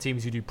see a number of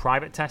teams who do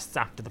private tests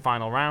after the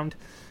final round.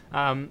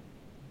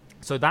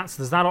 So there's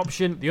that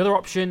option. The other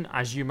option,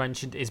 as you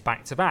mentioned, is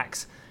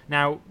back-to-backs.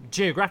 Now,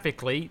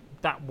 geographically,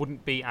 that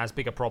wouldn't be as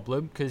big a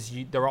problem because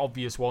there are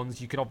obvious ones.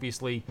 You can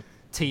obviously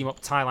team up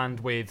Thailand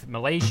with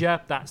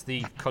Malaysia. That's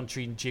the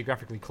country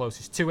geographically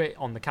closest to it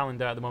on the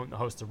calendar at the moment that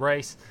hosts a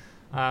race.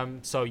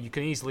 So you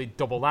can easily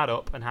double that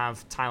up and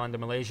have Thailand and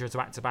Malaysia as a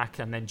back-to-back,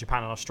 and then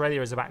Japan and Australia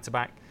as a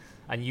back-to-back,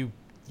 and you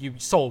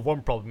solve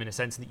one problem in a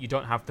sense that you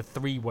don't have the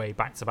 3-way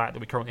back-to-back that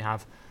we currently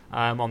have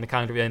on the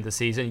calendar at the end of the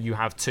season. You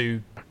have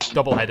 2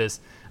 double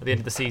headers at the end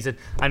of the season.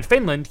 And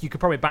Finland, you could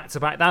probably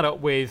back-to-back that up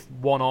with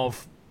one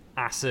of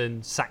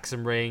Assen,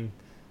 Sachsenring,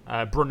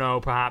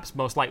 Brno perhaps,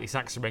 most likely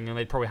Sachsenring, and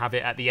they'd probably have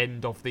it at the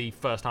end of the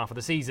first half of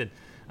the season.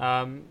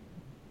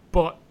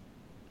 But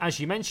as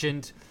you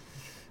mentioned,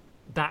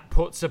 that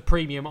puts a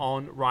premium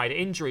on rider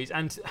injuries.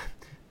 And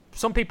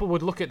some people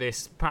would look at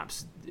this,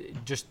 perhaps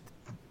just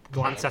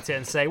glance at it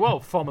and say, well,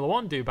 Formula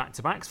 1 do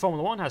back-to-backs.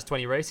 Formula 1 has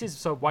 20 races,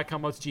 so why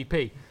can't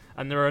MotoGP?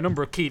 And there are a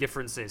number of key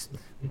differences.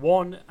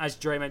 One, as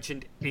Dre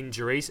mentioned,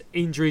 injuries.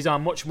 Injuries are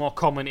much more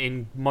common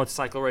in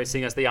motorcycle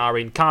racing as they are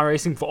in car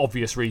racing for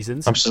obvious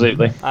reasons.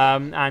 Absolutely.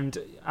 And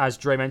as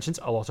Dre mentions,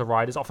 a lot of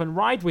riders often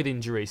ride with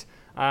injuries.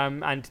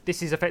 And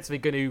this is effectively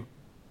going to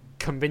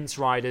convince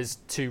riders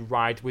to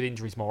ride with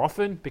injuries more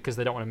often because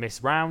they don't want to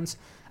miss rounds,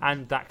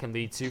 and that can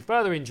lead to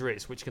further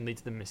injuries, which can lead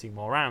to them missing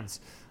more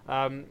rounds,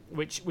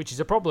 which is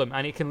a problem,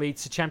 and it can lead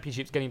to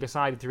championships getting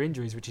decided through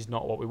injuries, which is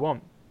not what we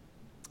want.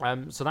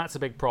 So that's a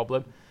big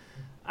problem,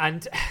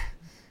 and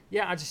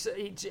yeah, I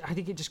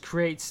think it just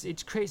creates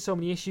so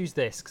many issues.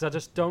 This because I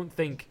just don't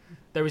think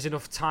there is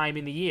enough time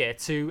in the year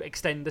to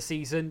extend the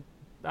season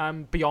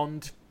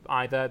beyond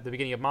either the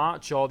beginning of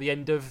March or the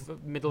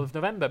middle of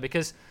November,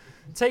 because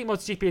take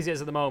MotoGP as it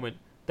is at the moment.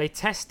 They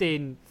test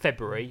in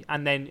February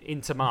and then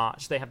into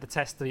March. They have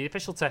the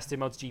official test in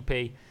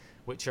MotoGP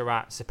which are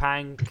at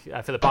Sepang,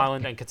 Phillip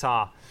Island, and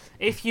Qatar.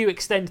 If you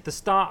extend the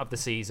start of the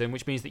season,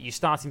 which means that you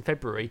start in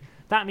February,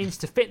 that means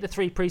to fit the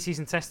 3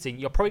 preseason testing,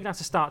 you're probably going to have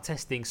to start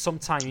testing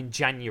sometime in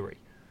January.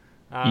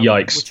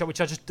 Yikes.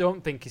 Which I just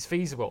don't think is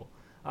feasible.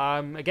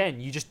 Again,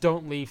 you just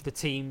don't leave the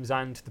teams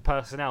and the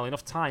personnel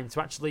enough time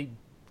to actually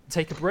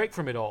take a break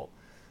from it all.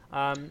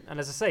 And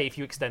as I say, if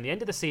you extend the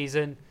end of the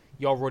season,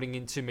 you're running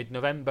into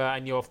mid-November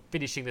and you're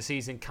finishing the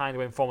season kind of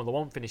when Formula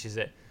 1 finishes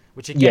it.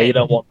 Which again, yeah, you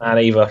don't want that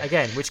either.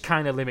 Again, which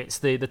kind of limits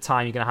the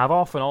time you're going to have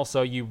off, and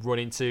also you run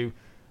into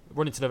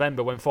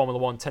November when Formula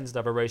 1 tends to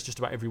have a race just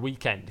about every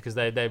weekend because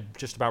they're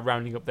just about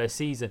rounding up their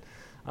season.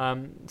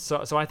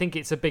 So I think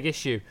it's a big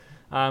issue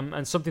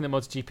and something that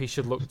MotoGP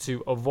should look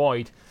to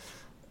avoid.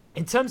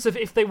 In terms of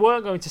if they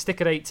were going to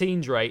stick at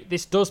 18's rate,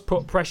 this does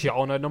put pressure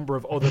on a number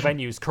of other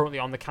venues currently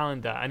on the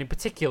calendar. And in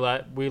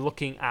particular, we're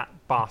looking at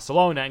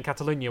Barcelona and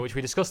Catalonia, which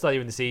we discussed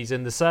earlier in the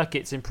season. The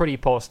circuit's in pretty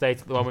poor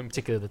state at the moment,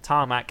 particularly the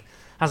tarmac.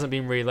 Hasn't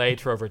been relayed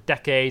for over a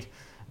decade.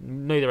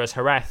 Neither has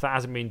Jerez. That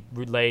hasn't been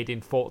relayed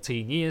in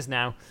 14 years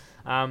now.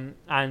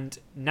 And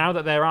now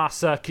that there are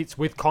circuits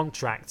with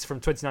contracts from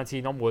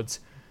 2019 onwards,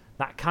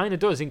 that kind of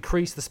does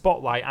increase the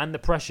spotlight and the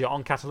pressure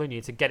on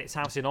Catalonia to get its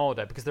house in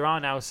order, because there are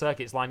now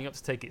circuits lining up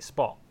to take its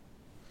spot.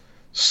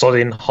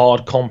 Sodding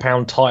hard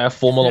compound tyre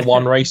Formula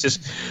 1 races.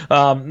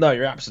 No,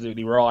 you're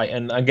absolutely right.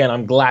 And again,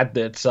 I'm glad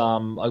that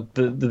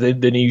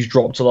the news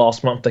dropped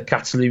last month that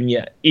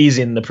Catalonia is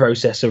in the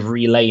process of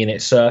relaying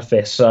its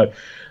surface. So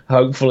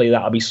hopefully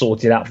that'll be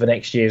sorted out for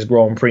next year's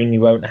Grand Prix, and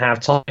you won't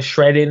have tyre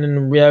shredding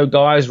and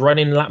guys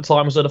running lap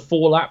times that are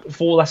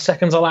 4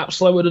 seconds a lap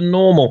slower than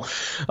normal.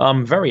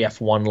 Very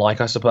F1-like,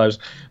 I suppose.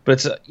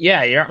 But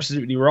yeah, you're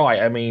absolutely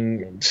right. I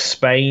mean,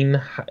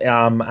 Spain,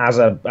 as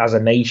a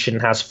nation,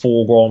 has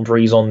 4 Grand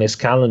Prix on this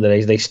calendar.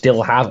 They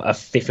still have a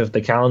fifth of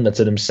the calendar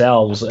to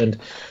themselves, and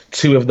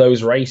 2 of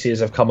those races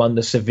have come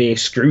under severe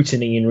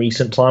scrutiny in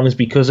recent times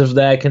because of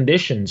their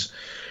conditions.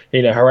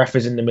 You know, Jerez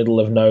is in the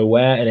middle of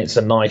nowhere, and it's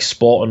a nice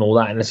spot and all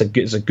that, and it's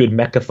a good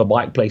mecca for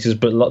bike places.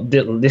 But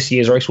this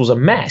year's race was a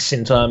mess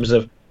in terms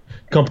of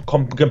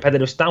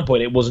competitive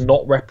standpoint. It was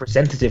not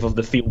representative of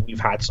the field we've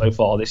had so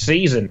far this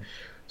season.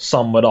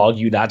 Some would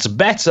argue that's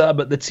better,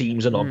 but the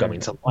teams are not going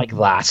to like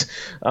that.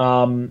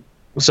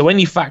 So when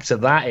you factor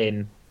that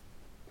in,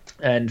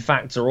 and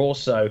factor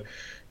also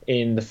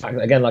in the fact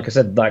that, again, like I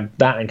said, like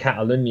that and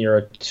Catalonia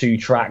are 2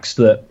 tracks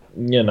that,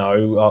 you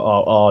know,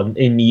 are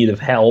in need of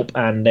help,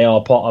 and they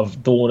are part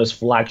of Dorna's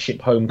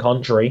flagship home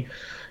country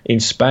in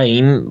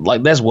Spain.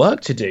 Like, there's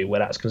work to do where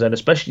that's concerned,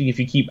 especially if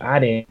you keep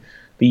adding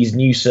these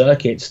new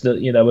circuits that,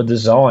 you know, are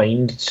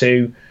designed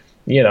to,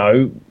 you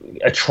know,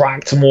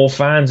 attract more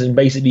fans and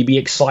basically be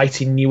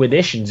exciting new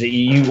additions.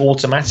 You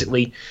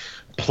automatically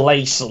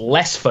place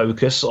less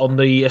focus on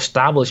the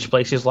established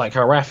places like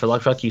Jerez,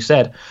 like you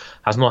said,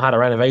 has not had a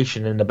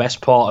renovation in the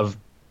best part of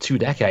 2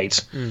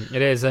 decades.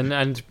 It is,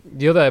 and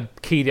the other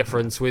key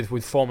difference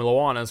with Formula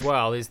 1 as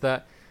well is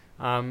that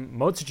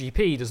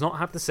MotoGP does not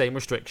have the same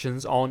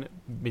restrictions on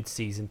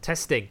mid-season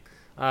testing.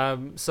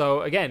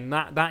 So again,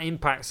 that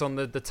impacts on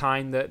the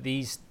time that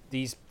these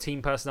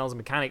team personnel and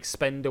mechanics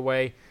spend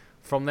away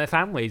from their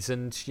families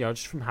and, you know,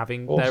 just from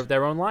having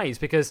their own lives,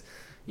 because,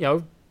 you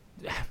know,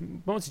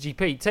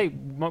 MotoGP, take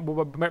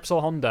Repsol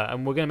Honda,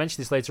 and we're going to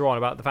mention this later on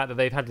about the fact that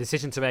they've had a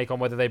decision to make on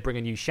whether they bring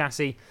a new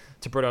chassis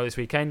to Brno this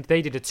weekend.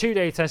 They did a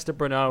 2-day test at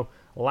Brno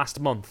last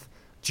month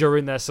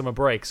during their summer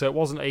break, so it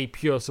wasn't a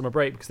pure summer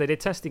break because they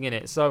did testing in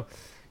it. So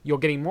you're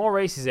getting more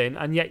races in,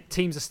 and yet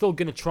teams are still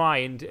going to try,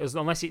 and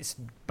unless it's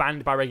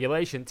banned by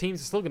regulation,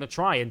 teams are still going to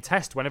try and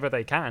test whenever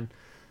they can.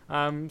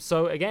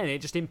 So again, it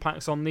just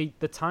impacts on the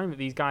time that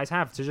these guys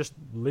have to just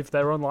live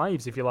their own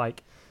lives, if you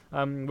like,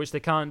 which they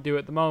can't do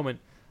at the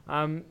moment.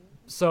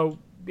 So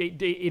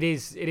it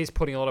is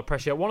putting a lot of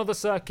pressure. One other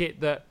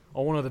circuit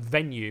or one other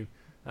venue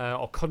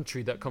or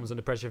country that comes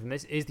under pressure from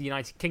this is the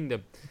United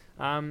Kingdom,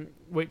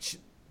 which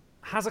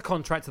has a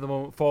contract at the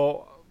moment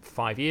for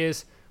 5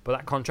 years, but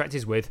that contract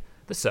is with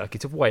the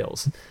Circuit of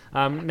Wales.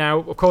 Now,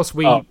 of course,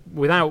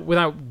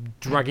 without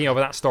dragging over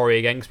that story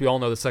again, because we all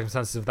know the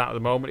circumstances of that at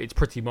the moment, it's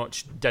pretty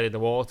much dead in the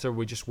water.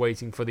 We're just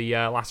waiting for the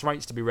last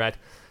rights to be read.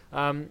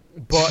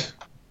 But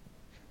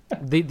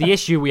the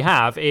issue we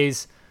have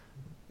is,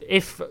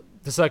 if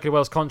the Circuit of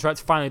Wales contract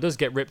finally does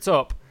get ripped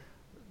up,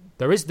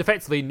 there is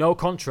effectively no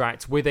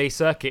contract with a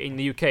circuit in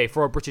the UK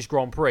for a British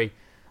Grand Prix,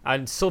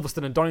 and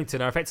Silverstone and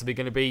Donington are effectively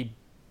going to be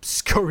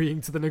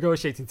scurrying to the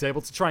negotiating table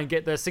to try and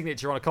get their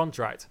signature on a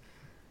contract.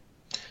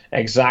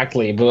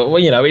 Exactly, but well,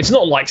 you know, it's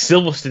not like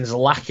Silverstone's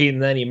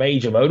lacking any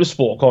major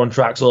motorsport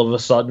contracts all of a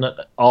sudden.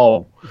 It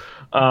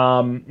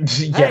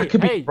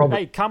could be a problem.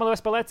 Hey, Carmelo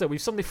Espeleta,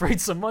 we've suddenly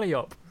freed some money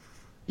up.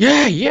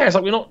 Yeah, it's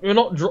like we're not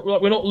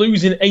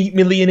losing $8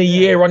 million a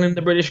year running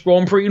the British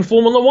Grand Prix in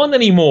Formula 1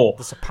 anymore.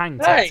 That's a pang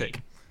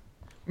tactic.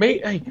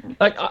 Mate,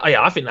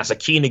 I think that's a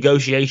key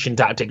negotiation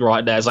tactic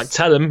right there. It's like,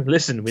 tell them,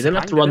 listen, we don't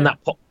have to run that.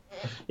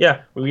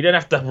 We don't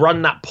have to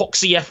run that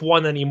poxy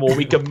F1 anymore.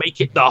 We can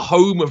make it the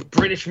home of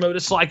British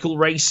motorcycle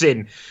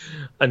racing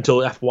until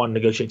F1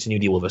 negotiates a new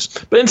deal with us.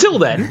 But until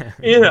then,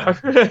 you know.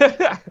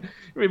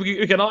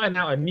 We can iron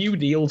out a new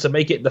deal to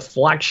make it the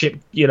flagship,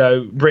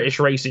 British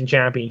Racing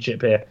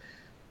Championship here.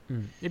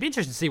 It'd be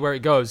interesting to see where it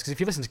goes, because if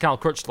you listen to Cal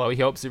Crutchlow,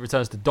 he hopes it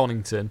returns to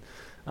Donington.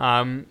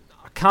 I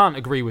can't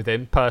agree with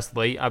him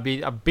personally.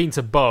 I've been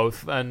to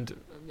both, and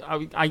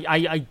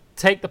I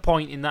take the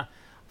point in that.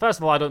 First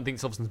of all, I don't think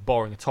Silverstone's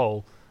boring at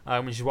all,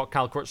 which is what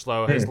Cal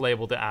Crutchlow has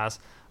labelled it as.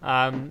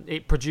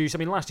 It produced. I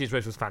mean, last year's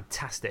race was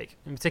fantastic.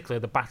 In particular,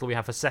 the battle we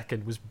had for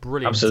second was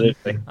brilliant.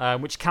 Absolutely.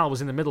 Which Cal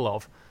was in the middle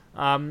of.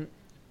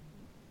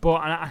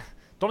 But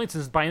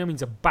Donington's by no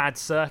means a bad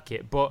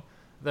circuit, but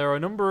there are a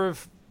number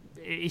of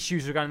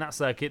issues regarding that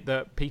circuit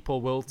that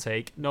people will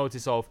take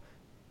notice of.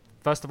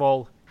 First of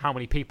all, how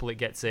many people it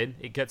gets in.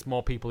 It gets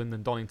more people in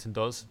than Donington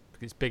does,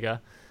 because it's bigger.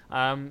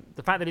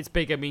 The fact that it's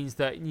bigger means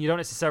that you don't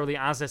necessarily,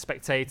 as a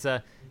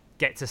spectator,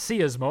 get to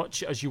see as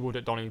much as you would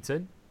at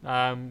Donington,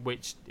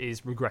 which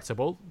is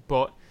regrettable.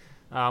 But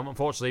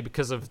unfortunately,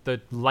 because of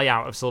the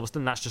layout of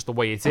Silverstone, that's just the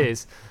way it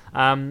is.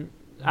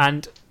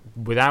 And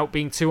without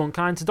being too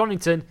unkind to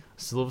Donington,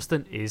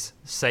 Silverstone is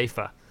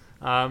safer.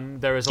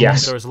 There is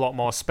a lot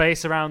more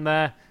space around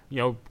there.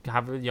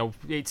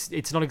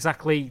 It's not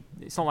exactly.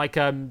 It's not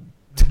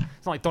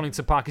like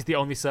Donington Park is the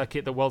only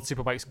circuit that World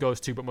Superbikes goes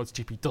to, but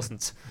MotoGP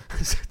doesn't.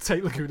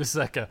 Take Laguna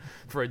Seca,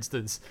 for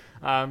instance.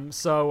 I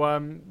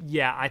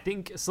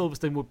think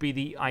Silverstone would be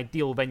the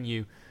ideal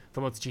venue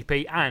for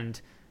MotoGP, and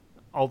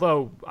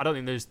although I don't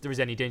think there is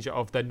any danger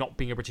of there not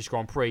being a British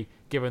Grand Prix,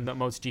 given that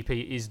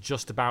MotoGP is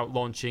just about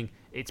launching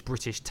its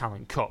British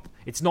Talent Cup.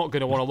 It's not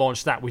going to want to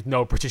launch that with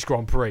no British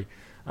Grand Prix.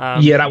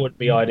 That would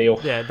be ideal.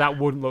 Yeah, that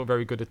wouldn't look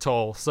very good at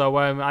all. So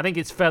I think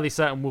it's fairly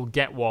certain we'll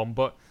get one,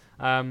 but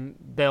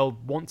they'll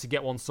want to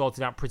get one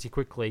sorted out pretty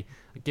quickly,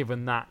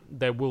 given that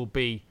there will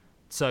be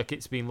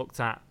circuits being looked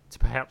at to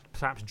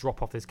perhaps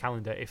drop off this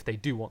calendar if they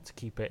do want to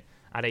keep it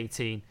at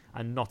 18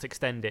 and not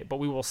extend it. But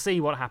we will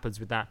see what happens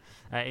with that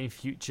in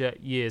future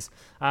years.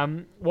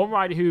 One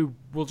rider who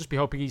will just be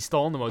hoping he's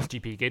still on the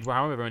MotoGP grid,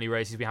 however many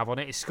races we have on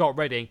it, is Scott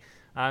Redding.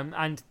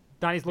 And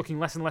that is looking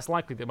less and less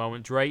likely at the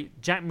moment, Dre.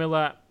 Jack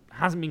Miller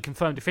hasn't been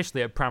confirmed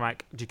officially at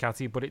Pramac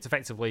Ducati, but it's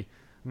effectively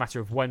a matter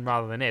of when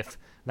rather than if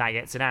that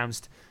gets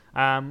announced.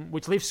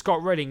 Which leaves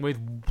Scott Redding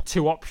with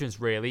two options,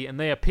 really, and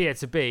they appear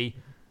to be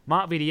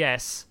Mark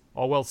VDS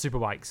or World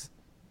Superbikes.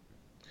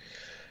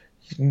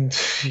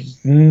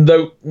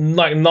 No,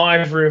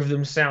 neither of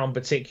them sound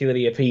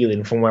particularly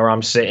appealing from where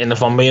I'm sitting,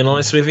 if I'm being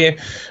honest with you.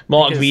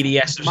 Mark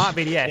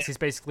VDS is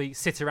basically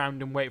sit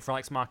around and wait for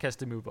Alex Marquez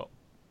to move up.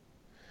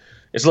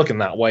 It's looking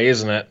that way,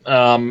 isn't it?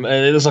 And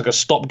it's like a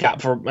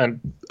stopgap for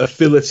a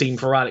filler team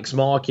for Alex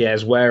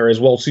Marquez,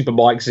 whereas World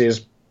Superbikes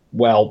is,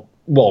 World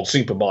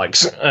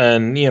Superbikes.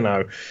 And,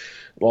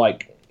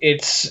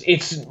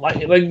 it's like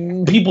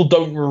people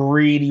don't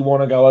really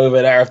want to go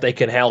over there if they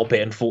can help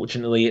it.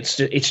 Unfortunately, it's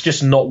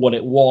just not what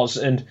it was.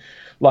 And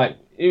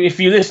if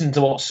you listen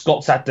to what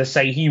Scott's had to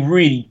say, he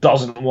really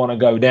doesn't want to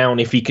go down.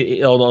 If he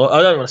could, although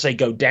I don't want to say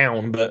go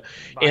down, but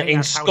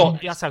in Scott,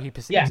 that's how he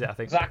perceives it. I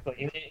think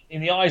exactly. In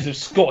the eyes of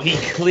Scott, he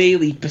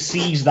clearly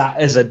perceives that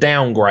as a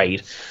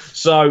downgrade.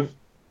 So,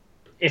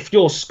 if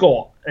you're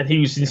Scott and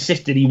who's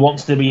insisted he desperately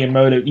wants to be in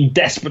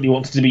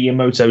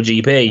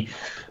MotoGP,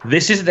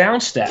 this is a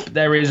downstep.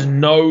 There's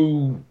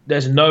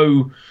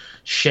no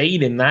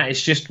shade in that.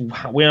 It's just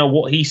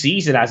what he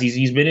sees it as.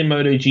 He's been in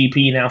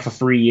MotoGP now for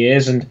 3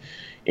 years, and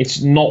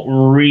it's not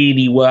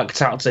really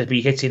worked out to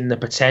be hitting the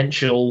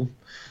potential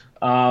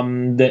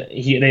that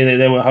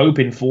they were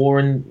hoping for.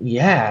 And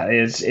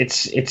it's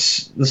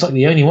like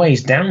the only way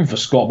he's down for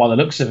Scott by the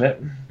looks of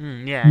it.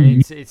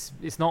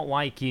 It's not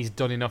like he's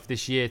done enough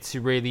this year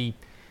to really,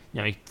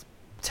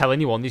 tell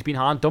anyone he's been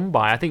hard done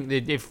by. I think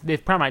that if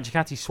Pramac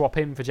Ducati swap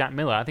him for Jack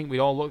Miller, I think we'd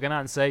all look at that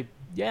and say,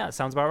 yeah, that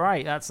sounds about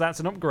right. That's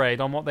an upgrade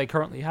on what they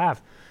currently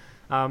have.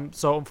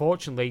 So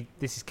unfortunately,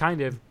 this is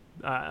kind of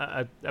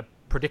a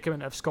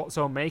predicament of Scott's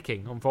own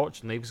making,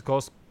 unfortunately, because of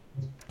course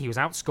he was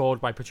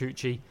outscored by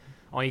Petrucci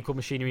on Equal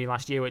Machinery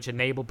last year, which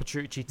enabled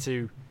Petrucci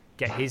to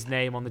get his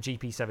name on the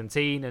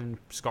GP17, and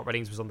Scott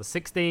Redding's was on the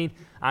 16,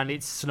 and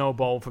it's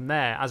snowballed from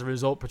there. As a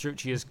result,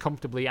 Petrucci has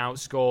comfortably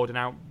outscored and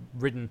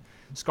outridden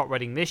Scott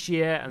Redding this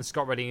year, and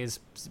Scott Redding is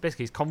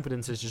basically, his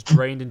confidence is just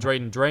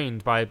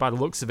drained by the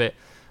looks of it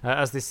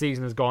as this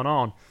season has gone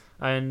on.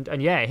 And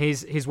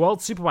his World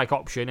Superbike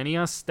option, and he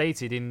has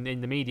stated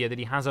in the media that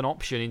he has an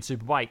option in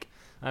Superbike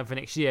for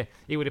next year.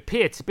 It would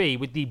appear to be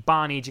with the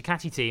Barney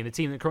Ducati team, the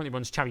team that currently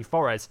runs Xavi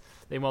Forés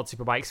in World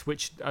Superbikes,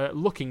 which are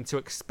looking to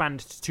expand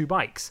to 2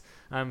 bikes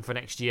for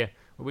next year,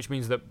 which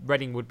means that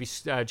Redding would be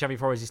Xavi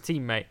Forés'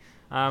 teammate.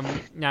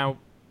 Now,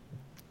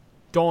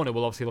 Dorna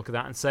will obviously look at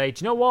that and say,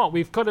 do you know what?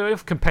 We've got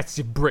enough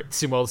competitive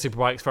Brits in World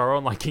Superbikes for our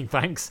own liking,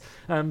 thanks.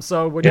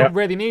 So we don't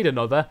really need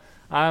another.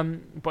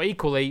 But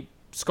equally,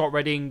 Scott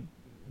Redding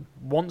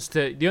wants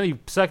to. The only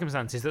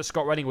circumstances that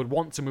Scott Redding would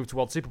want to move to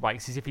World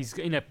Superbikes is if he's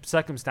in a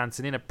circumstance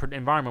and in an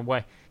environment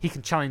where he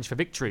can challenge for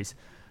victories,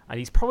 and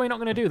he's probably not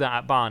going to do that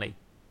at Barney.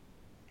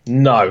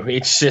 No,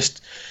 it's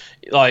just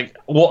like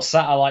what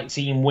satellite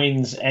team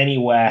wins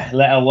anywhere,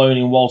 let alone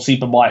in World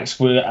Superbikes,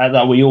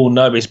 that we all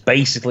know is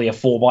basically a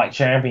 4-bike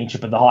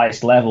championship at the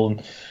highest level.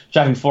 And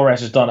Xavi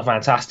Flores has done a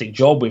fantastic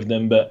job with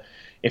them, but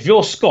if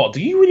you're Scott,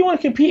 do you really want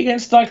to compete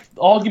against like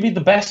arguably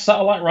the best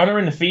satellite runner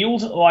in the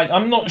field? Like,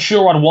 I'm not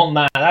sure I'd want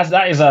that.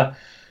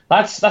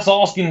 That's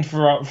asking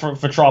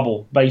for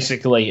trouble,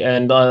 basically.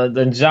 And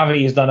then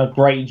Xavi has done a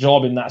great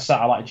job in that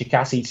satellite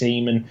Ducati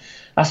team, and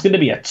that's going to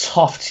be a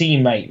tough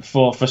teammate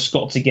for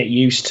Scott to get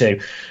used to.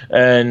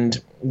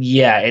 And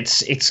yeah,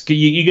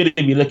 you're going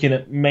to be looking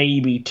at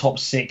maybe top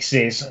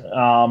sixes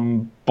by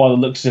the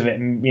looks of it.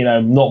 And,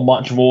 not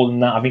much more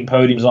than that. I think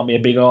podiums might be a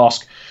big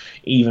ask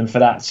even for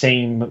that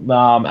team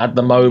at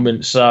the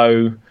moment.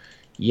 So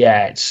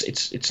yeah,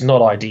 it's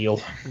not ideal.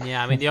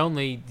 Yeah, I mean the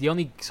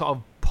only sort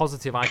of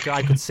positive I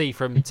could see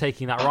from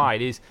taking that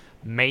ride is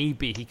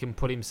maybe he can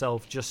put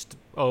himself just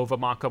over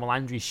Marco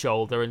Melandri's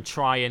shoulder and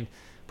try and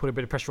put a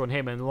bit of pressure on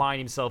him and line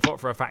himself up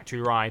for a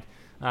factory ride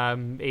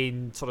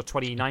in sort of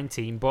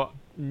 2019. But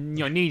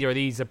neither of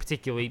these are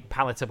particularly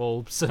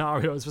palatable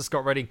scenarios for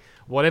Scott Redding.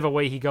 Whatever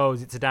way he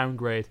goes, it's a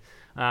downgrade,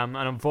 and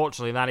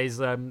unfortunately that is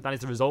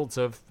the result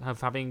of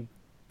having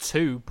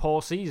 2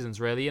 poor seasons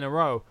really in a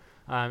row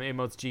in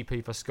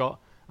MotoGP for Scott.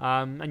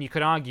 And you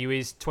could argue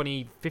his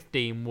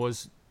 2015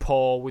 was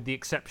poor, with the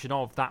exception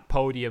of that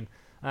podium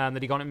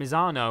that he got at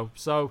Misano.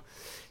 So,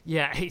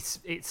 yeah, it's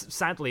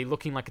sadly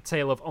looking like a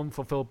tale of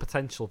unfulfilled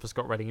potential for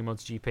Scott Redding in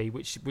MotoGP,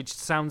 which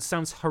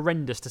sounds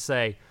horrendous to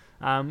say.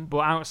 But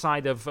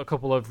outside of a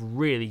couple of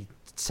really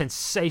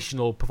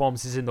sensational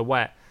performances in the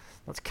wet,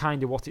 that's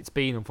kind of what it's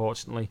been,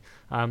 unfortunately,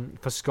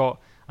 for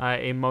Scott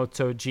in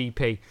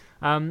MotoGP.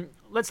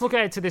 Let's look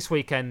ahead to this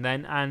weekend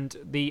then, and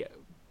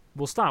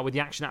we'll start with the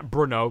action at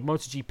Brno.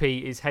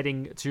 MotoGP is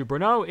heading to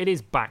Brno. It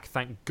is back,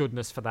 thank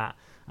goodness for that.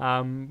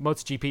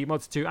 MotoGP,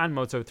 Moto2 and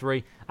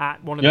Moto3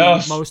 at one of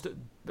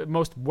the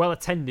most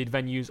well-attended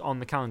venues on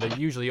the calendar.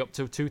 Usually up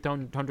to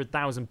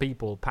 200,000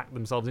 people pack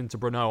themselves into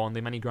Brno on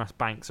the many grass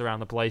banks around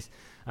the place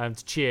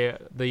to cheer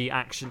the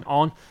action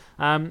on.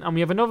 And we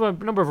have another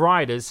number of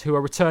riders who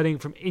are returning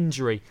from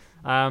injury,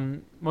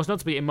 most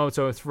notably in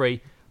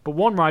Moto3. But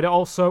one rider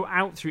also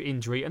out through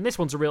injury, and this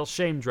one's a real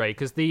shame, Dre,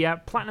 because the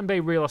Platinum Bay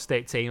Real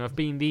Estate team have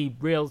been the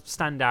real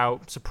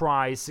standout,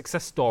 surprise,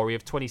 success story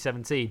of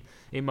 2017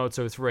 in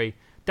Moto3.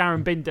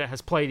 Darren Binder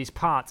has played his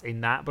part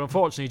in that, but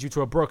unfortunately, due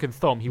to a broken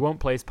thumb, he won't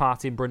play his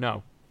part in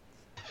Brno.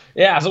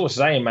 Yeah, as I was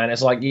saying, man,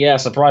 it's like, yeah,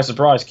 surprise,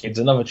 surprise, kids,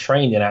 another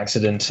training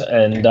accident,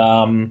 and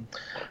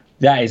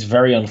that is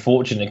very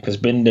unfortunate because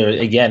Binder,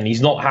 again, he's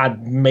not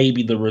had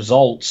maybe the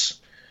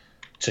results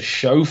to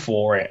show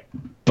for it,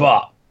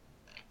 but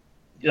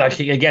like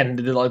again,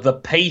 the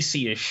pace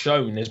he has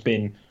shown has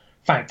been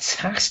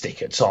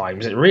fantastic at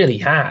times. It really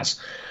has,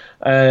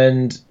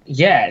 and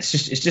yeah,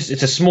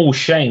 it's a small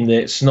shame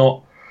that it's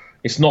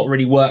not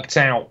really worked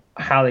out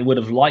how they would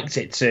have liked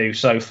it to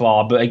so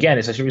far. But again,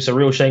 it's a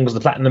real shame because the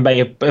Platinum Bay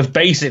have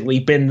basically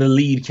been the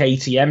lead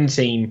KTM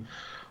team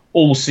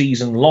all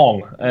season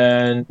long,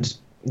 and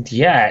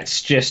yeah,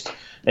 it's just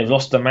they've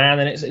lost a man,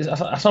 and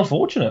it's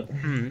unfortunate.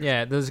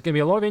 Yeah, there's going to be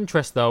a lot of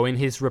interest though in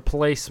his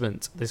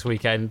replacement this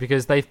weekend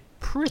because they've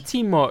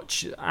pretty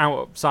much,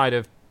 outside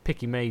of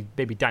picking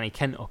maybe Danny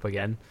Kent up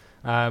again,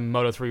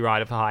 Moto3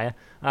 rider for hire,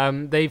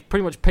 they've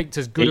pretty much picked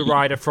as good a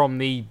rider from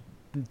the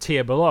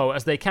tier below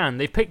as they can.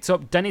 They've picked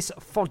up Dennis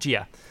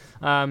Foggia,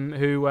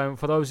 who,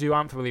 for those who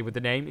aren't familiar with the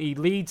name, he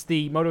leads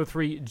the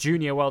Moto3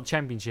 Junior World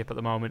Championship at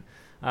the moment,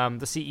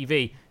 the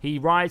CEV. He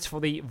rides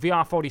for the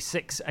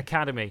VR46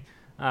 Academy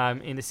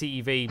in the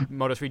CEV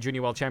Moto3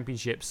 Junior World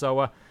Championship.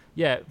 So,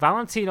 yeah,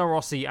 Valentino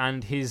Rossi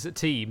and his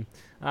team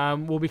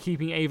will be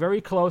keeping a very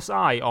close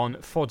eye on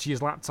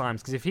Foggia's lap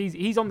times, because if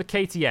he's on the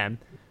KTM,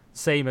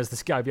 same as the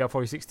Sky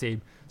VR46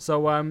 team.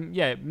 So,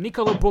 yeah,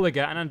 Nicolo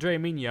Bulliger and Andrea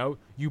Migno,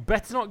 you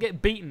better not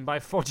get beaten by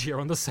Foggia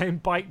on the same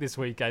bike this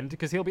weekend,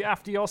 because he'll be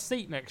after your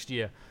seat next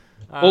year.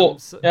 Or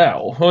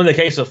in the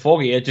case of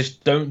Foggia,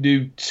 just don't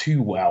do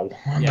too well.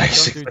 Yeah,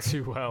 basically. don't do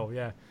too well,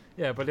 yeah.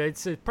 Yeah, but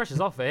it's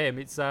pressure's off for him.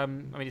 It's I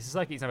mean, it's a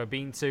circuit he's never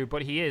been to,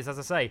 but he is, as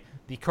I say,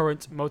 the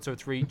current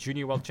Moto3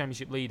 Junior World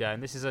Championship leader,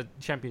 and this is a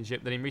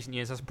championship that in recent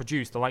years has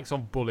produced the likes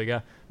of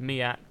Bulliger,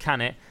 Mia,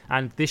 Canet,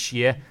 and this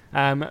year,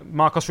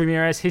 Marcos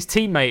Ramirez, his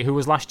teammate, who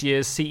was last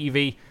year's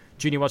CEV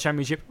Junior World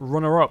Championship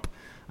runner-up.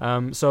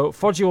 So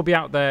Foggia will be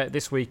out there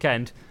this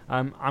weekend.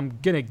 I'm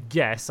going to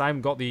guess, I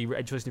haven't got the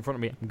edge list in front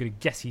of me, I'm going to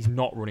guess he's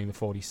not running the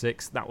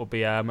 46. That would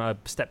be a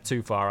step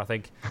too far, I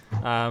think,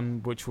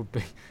 which would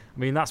be... I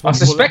mean, that's. I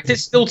suspect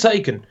it's still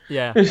taken.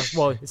 Yeah,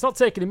 well, it's not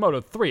taken in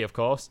Moto3, of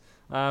course.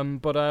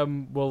 But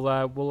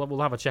we'll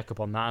have a check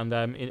up on that and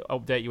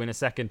update you in a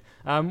second.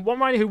 One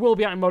rider who will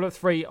be out in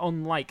Moto3,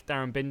 unlike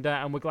Darren Binder,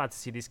 and we're glad to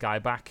see this guy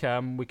back.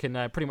 We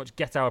can pretty much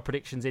get our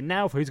predictions in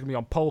now for who's going to be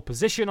on pole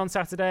position on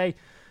Saturday,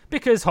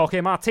 because Jorge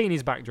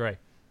Martin's back, Dre.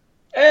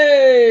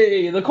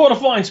 Hey, the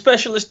quarterfinal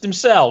specialist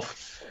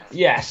himself.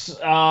 Yes,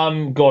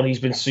 God,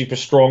 he's been super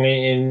strong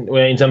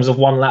in terms of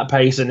one lap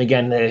pace, and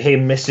again,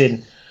 him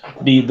missing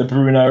the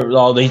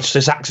Bruno,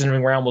 this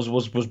accident round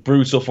was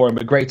brutal for him,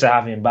 but great to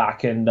have him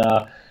back. And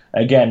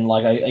again,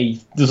 like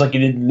he looks like he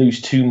didn't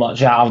lose too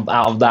much out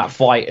of that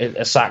fight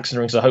at Saxon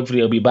Ring, so hopefully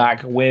he'll be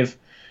back with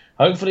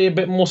hopefully a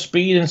bit more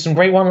speed and some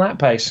great one lap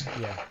pace.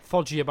 Yeah,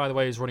 Foggia, by the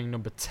way, is running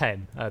number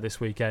 10 this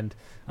weekend.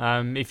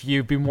 If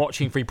you've been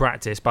watching free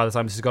practice, by the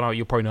time this has gone out,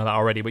 you'll probably know that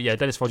already. But yeah,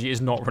 Dennis Foggia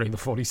is not running the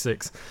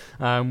 46,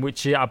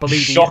 which I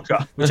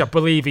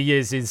believe he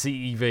is in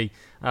CEV.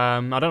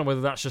 I don't know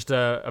whether that's just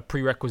a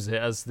prerequisite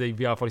as the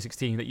VR46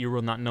 team that you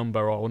run that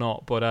number or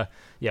not. But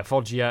yeah,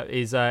 Foggia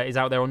is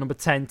out there on number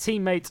 10,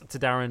 teammate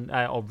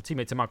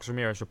to Marcus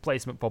Ramirez,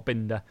 replacement for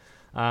Binder.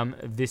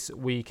 This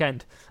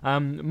weekend.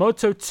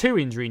 Moto 2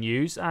 injury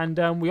news,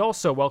 and we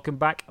also welcome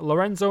back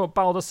Lorenzo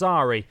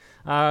Baldassari,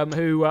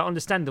 who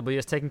understandably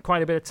has taken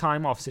quite a bit of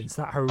time off since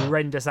that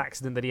horrendous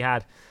accident that he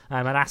had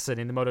at Assen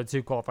in the Moto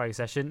 2 qualifying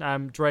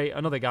session. Dre,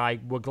 another guy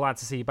we're glad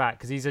to see back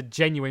because he's a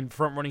genuine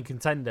front-running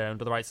contender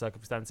under the right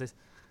circumstances.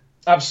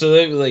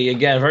 Absolutely.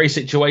 Again, very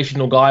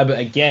situational guy, but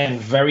again,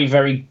 very,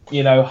 very,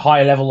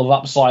 high level of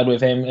upside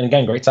with him. And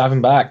again, great to have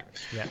him back.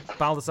 Yeah,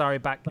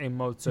 Baldassari back in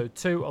Moto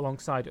 2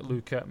 alongside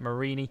Luca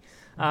Marini.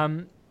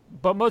 But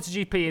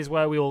MotoGP is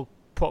where we'll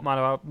put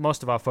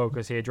most of our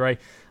focus here, Dre.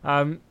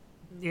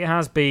 It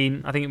has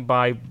been, I think,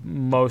 by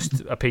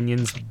most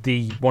opinions,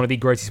 one of the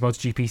greatest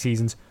MotoGP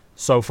seasons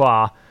so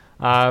far.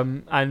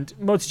 And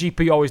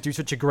MotoGP always do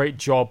such a great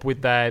job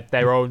with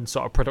their own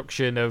sort of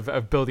production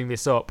of building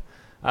this up.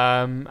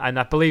 And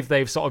I believe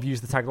they've sort of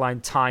used the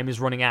tagline "Time is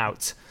running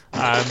out"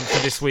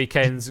 for this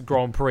weekend's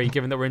Grand Prix,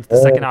 given that we're into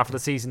the second half of the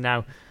season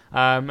now.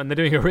 And they're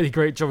doing a really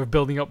great job of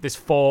building up this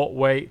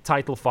 4-way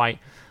title fight.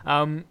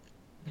 In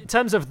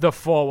terms of the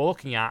 4 we're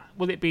looking at,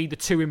 will it be the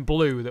 2 in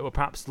blue that we're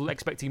perhaps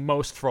expecting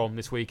most from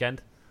this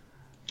weekend?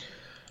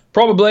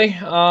 Probably.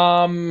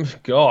 Funnily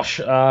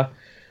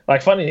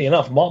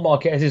enough, Marc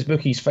Marquez is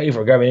bookie's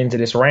favourite going into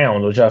this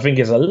round, which I think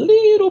is a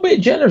little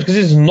bit generous because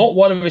it's not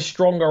one of his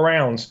stronger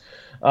rounds.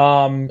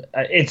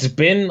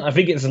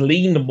 It's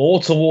leaned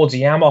more towards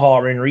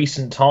Yamaha in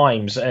recent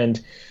times, and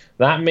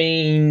that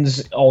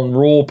means on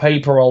raw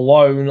paper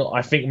alone,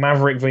 I think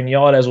Maverick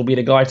Vinales will be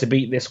the guy to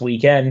beat this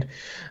weekend,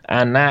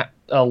 and that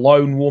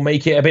alone will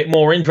make it a bit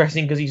more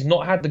interesting because he's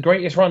not had the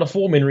greatest run of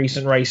form in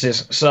recent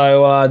races.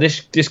 So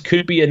this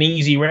could be an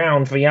easy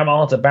round for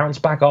Yamaha to bounce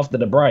back after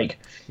the break.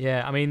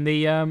 Yeah, I mean,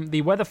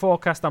 the weather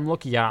forecast I'm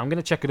looking at, I'm going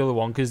to check another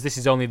one because this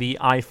is only the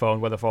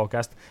iPhone weather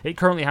forecast. It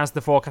currently has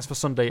the forecast for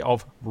Sunday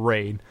of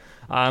rain.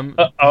 Don't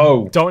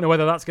know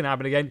whether that's going to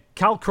happen again.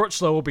 Cal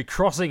Crutchlow will be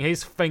crossing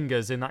his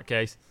fingers in that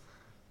case.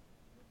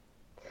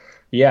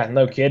 Yeah,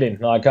 no kidding.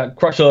 Like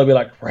Crutchlow will be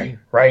like, rain,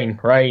 rain,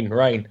 rain,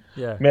 rain.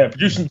 Yeah,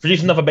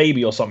 produce another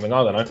baby or something.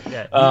 I don't know.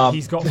 Yeah,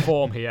 he's got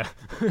form here.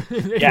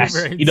 Yes,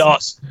 he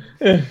does.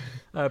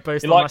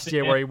 Based on last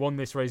year where he won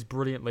this race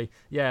brilliantly.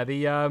 Yeah,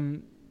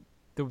 the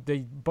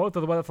both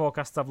of the weather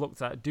forecasts I've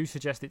looked at do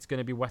suggest it's going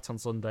to be wet on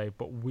Sunday,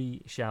 but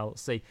we shall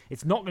see.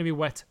 It's not going to be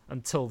wet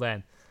until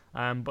then,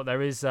 but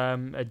there is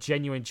a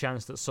genuine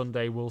chance that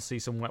Sunday will see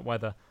some wet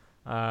weather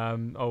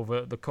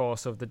over the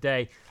course of the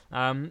day.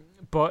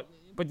 But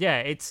yeah,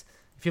 if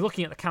you're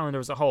looking at the calendar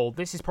as a whole,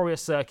 this is probably a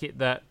circuit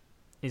that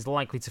is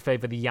likely to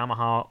favour the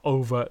Yamaha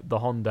over the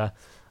Honda.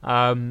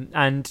 And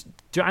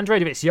Andrea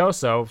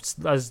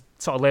Dovizioso has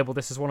sort of labelled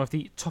this as one of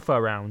the tougher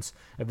rounds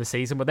of the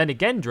season. But then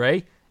again,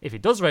 Dre, if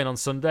it does rain on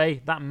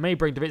Sunday, that may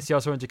bring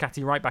Dovizioso and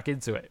Ducati right back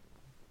into it.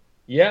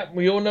 Yeah,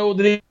 we all know what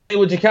the deal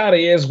with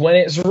Ducati is. When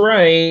it's when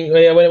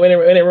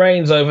it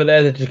rains over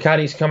there, the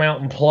Ducatis come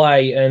out and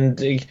play. And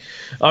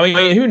I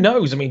mean, who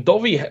knows? I mean,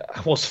 Dovi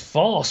was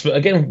fast, but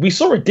again, we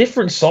saw a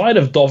different side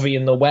of Dovi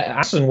in the wet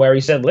Assen where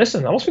he said,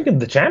 "Listen, I was thinking of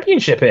the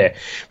championship here."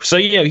 So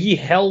he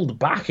held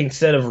back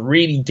instead of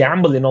really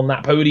gambling on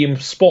that podium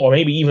spot or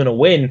maybe even a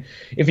win.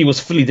 If he was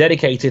fully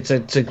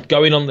dedicated to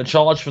going on the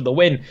charge for the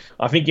win,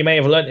 I think he may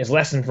have learnt his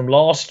lesson from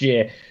last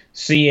year,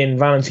 seeing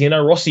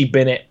Valentino Rossi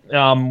bin it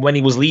when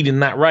he was leading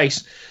that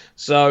race.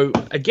 So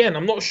again,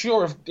 I'm not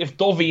sure if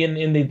Dovi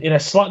in a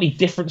slightly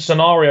different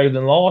scenario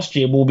than last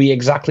year will be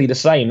exactly the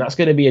same. That's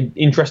going to be an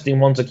interesting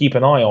one to keep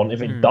an eye on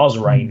if it does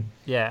rain.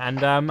 Yeah,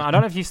 and I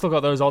don't know if you've still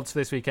got those odds for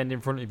this weekend in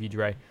front of you,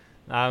 Dre.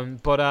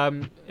 But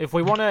if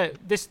we want to,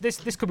 this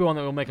could be one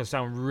that will make us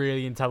sound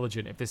really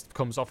intelligent if this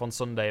comes off on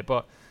Sunday.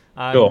 But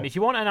sure. If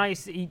you want a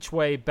nice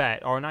each-way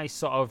bet or a nice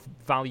sort of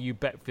value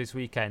bet for this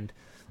weekend,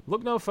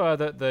 look no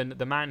further than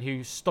the man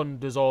who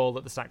stunned us all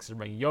at the Saxon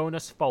Ring,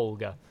 Jonas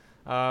Folger.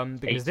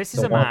 Because this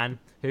is a man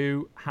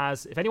who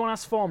has, if anyone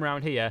has form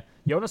around here,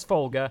 Jonas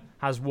Folger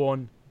has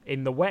won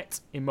in the wet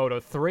in Moto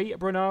 3 at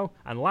Brno,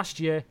 and last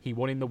year he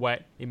won in the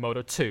wet in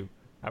Moto 2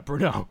 at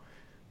Brno.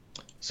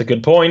 It's a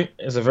good point.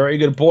 It's a very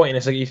good point.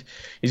 It's like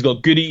he's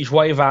got good each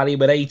way value,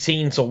 but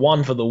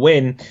 18-1 for the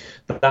win.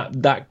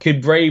 That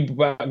could very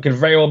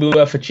well be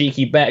worth a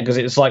cheeky bet because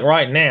it's like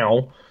right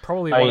now,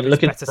 probably one of his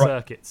better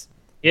circuits.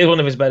 It is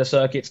one of his better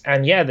circuits.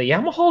 And yeah, the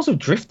Yamahas have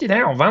drifted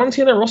out.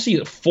 Valentino Rossi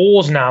at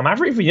 4s now.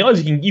 Maverick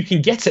Vinales, you can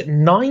get at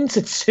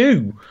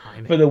 9-2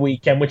 for the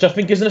weekend, which I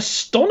think is an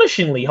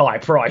astonishingly high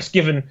price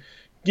given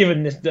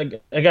given this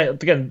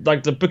again,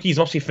 like the bookies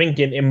must be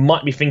thinking it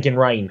might be thinking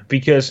rain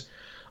because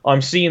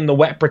I'm seeing the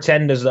wet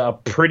pretenders that are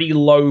pretty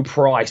low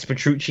priced.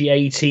 Petrucci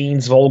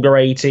 18s, Volga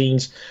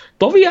 18s.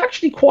 Dovi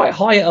actually quite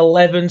high at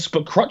 11s,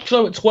 but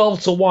Crutchlow at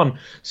 12-1.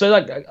 So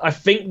like I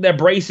think they're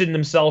bracing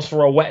themselves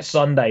for a wet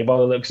Sunday by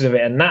the looks of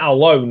it, and that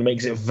alone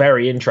makes it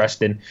very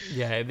interesting.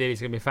 Yeah, it is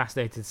going to be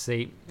fascinating to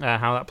see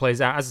how that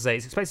plays out. As I say,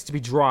 it's expected to be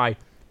dry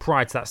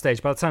prior to that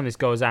stage. By the time this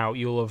goes out,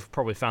 you'll have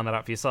probably found that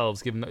out for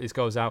yourselves, given that this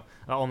goes out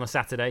on a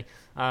Saturday.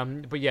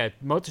 But yeah,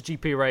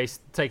 MotoGP race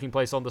taking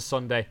place on the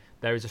Sunday.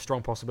 There is a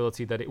strong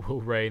possibility that it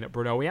will rain at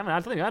Brno. I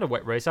don't think we had a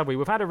wet race, have we?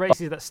 We've had a race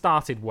that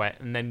started wet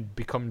and then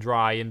become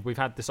dry, and we've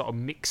had the sort of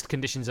mixed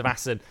conditions of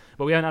Assen,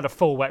 but we haven't had a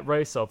full wet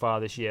race so far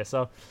this year.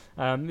 So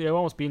it'll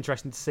almost be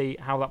interesting to see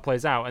how that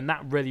plays out, and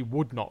that really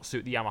would not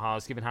suit the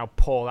Yamahas, given how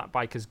poor that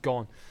bike has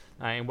gone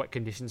in wet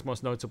conditions,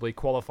 most notably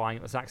qualifying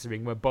at the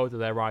Sachsenring, where both of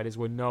their riders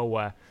were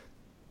nowhere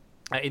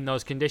in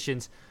those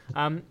conditions.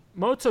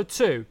 Moto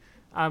 2,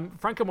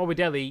 Franco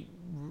Morbidelli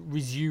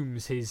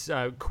resumes his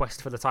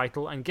quest for the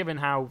title, and given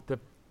how the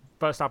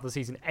first half of the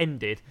season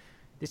ended,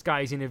 this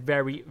guy is in a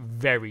very,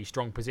 very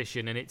strong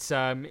position, and it's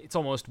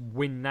almost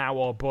win now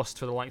or bust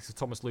for the likes of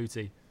Thomas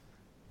Luthi.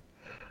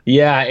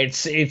 Yeah,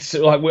 it's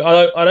like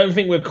I don't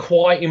think we're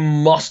quite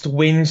in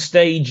must-win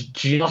stage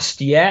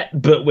just yet,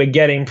 but we're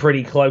getting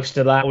pretty close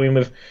to that.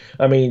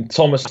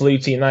 Thomas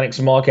Luthi and Alex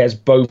Marquez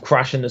both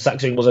crashing the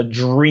Sachsenring was a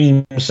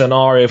dream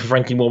scenario for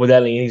Frankie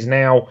Morbidelli, and he's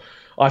now,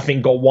 I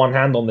think, got one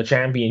hand on the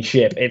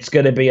championship. It's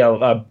going to be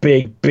a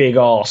big, big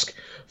ask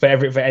for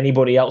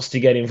anybody else to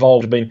get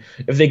involved. I mean,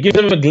 if they give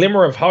them a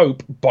glimmer of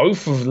hope,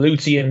 both of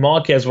Luthi and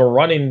Marquez were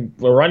running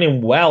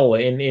well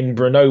in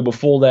Brno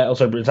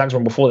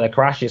before their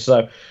crashes.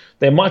 So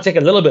they might take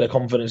a little bit of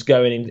confidence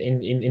going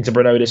into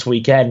Brno this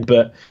weekend.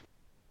 But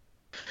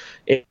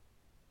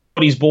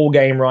his ball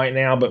game right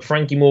now, but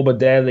Frankie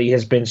Morbidelli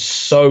has been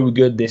so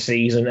good this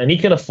season, and he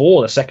can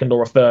afford a second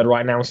or a third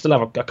right now and still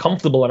have a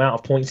comfortable amount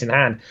of points in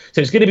hand. So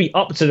it's going to be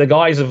up to the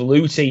guys of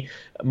Luthi,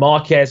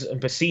 Marquez,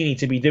 and Passini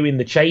to be doing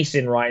the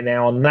chasing right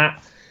now, and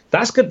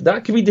that's good.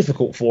 That could be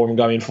difficult for him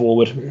going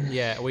forward.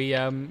 Yeah, we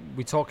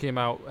talking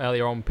about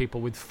earlier on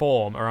people with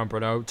form around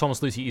Brno. Thomas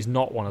Luthi is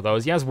not one of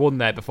those. He has won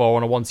there before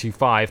on a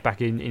 125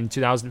 back in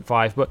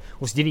 2005, but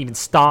also didn't even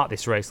start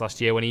this race last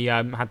year when he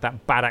had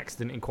that bad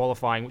accident in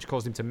qualifying, which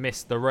caused him to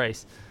miss the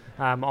race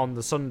on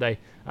the Sunday.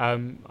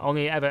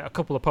 Only ever a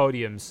couple of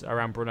podiums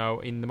around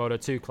Brno in the Moto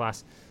 2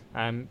 class.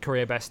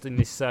 Career best in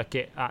this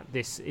circuit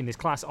in this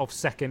class of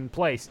second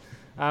place.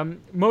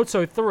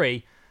 Moto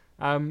 3.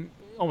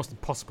 Almost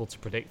impossible to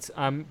predict.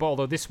 But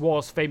although this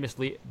was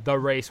famously the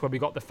race where we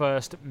got the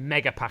first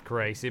mega pack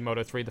race in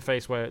Moto 3,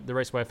 the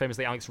race where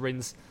famously Alex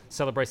Rins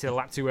celebrated a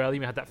lap too early.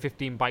 We had that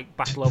 15 bike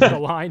battle over the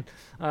line,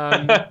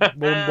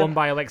 won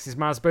by Alexis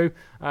Masbu.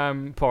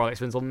 Poor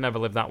Alex Rins will never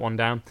live that one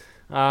down.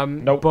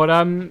 Nope. But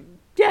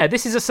yeah,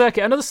 this is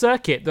another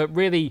circuit that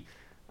really.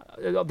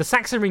 The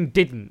Sachsenring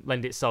didn't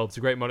lend itself to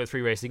great Moto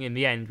 3 racing in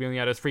the end. We only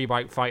had a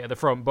 3-bike fight at the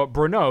front. But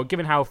Brno,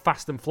 given how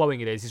fast and flowing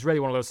it is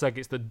really one of those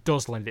circuits that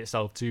does lend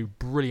itself to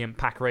brilliant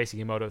pack racing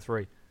in Moto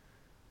 3.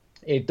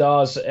 It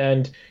does,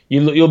 and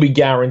you'll be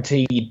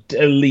guaranteed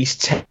at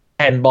least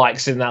 10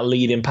 bikes in that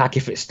leading pack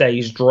if it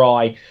stays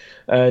dry.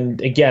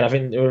 And again, I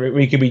think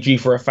we could be due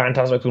for a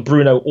fantastic, because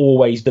Brno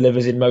always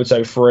delivers in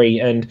Moto 3,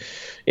 and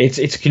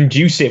it's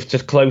conducive to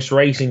close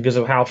racing because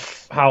of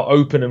how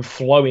open and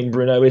flowing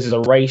Brno is as a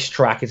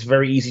racetrack. It's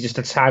very easy just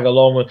to tag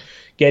along and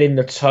get in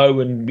the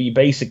tow and be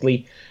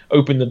basically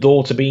open the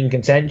door to be in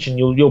contention.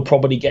 You'll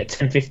probably get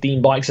 10,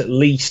 15 bikes at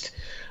least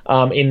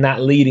in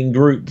that leading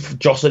group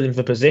jostling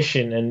for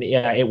position, and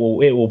yeah, it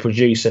will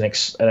produce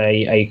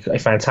a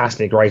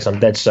fantastic race. I'm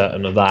dead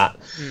certain of that.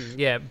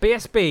 Yeah,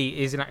 BSB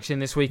is in action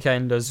this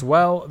weekend as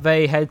well.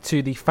 They head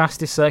to the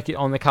fastest circuit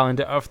on the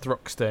calendar of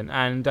Thruxton,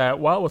 and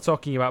while we're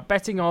talking about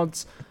betting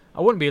odds,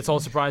 I wouldn't be at all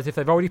surprised if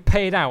they've already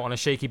paid out on a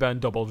Shaky Burn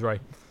double, Dre.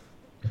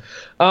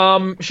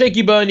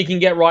 Shaky Burn you can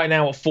get right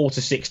now at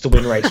 4-6 to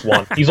win race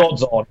 1. He's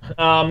odds on.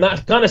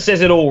 That kind of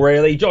says it all,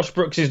 really. Josh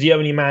Brooks is the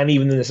only man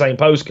even in the same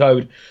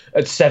postcode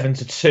at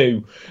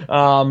 7-2.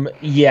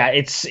 Yeah,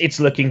 it's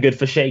looking good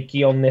for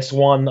Shaky on this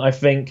one. I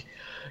think,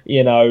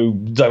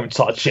 don't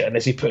touch it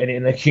unless you put it in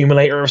an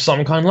accumulator of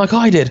some kind like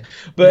I did.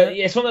 But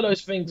yeah, it's one of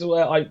those things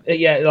where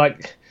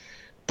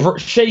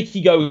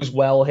Shaky goes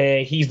well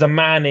here. He's the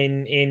man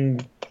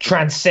in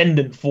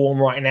transcendent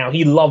form right now.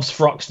 He loves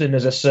Thruxton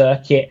as a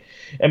circuit.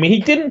 I mean, he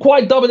didn't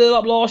quite double it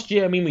up last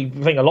year. I mean,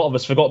 I think a lot of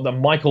us forgot that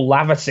Michael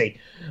Laverty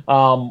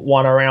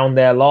won around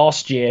there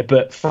last year.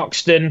 But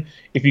Thruxton,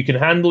 if you can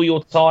handle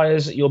your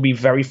tyres, you'll be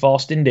very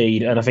fast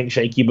indeed. And I think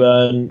Shaky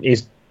Burn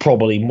is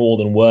probably more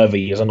than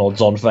worthy as an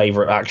odds-on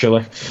favourite,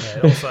 actually. Yeah,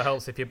 it also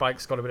helps if your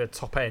bike's got a bit of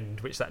top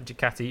end, which that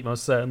Ducati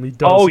most certainly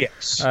does. Oh,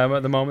 yes.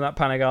 At the moment,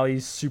 that Panigale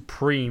is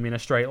supreme in a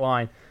straight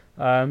line.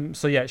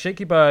 So yeah,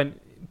 Shaky Burn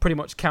pretty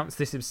much counts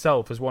this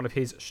himself as one of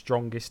his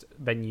strongest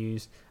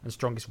venues and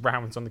strongest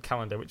rounds on the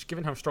calendar, which,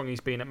 given how strong he's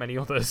been at many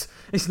others,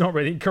 is not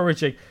really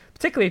encouraging,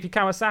 particularly if you're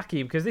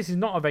Kawasaki, because this is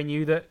not a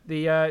venue that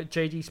the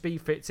JG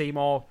Speedfit team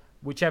or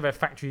whichever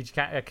factory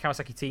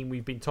Kawasaki team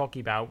we've been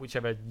talking about,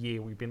 whichever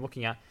year we've been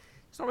looking at,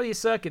 it's not really a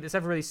circuit that's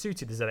ever really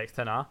suited the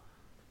ZX-10R.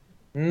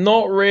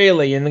 Not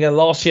really. And again,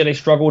 last year they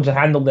struggled to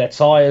handle their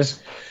tyres.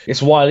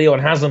 It's why Leon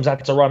Haslam's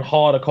had to run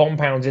harder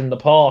compounds in the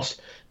past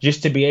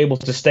just to be able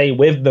to stay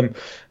with them.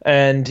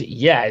 And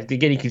yeah,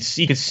 again, you could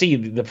see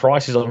the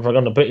prices on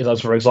the bit.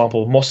 For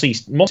example,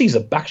 Mossie's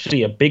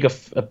actually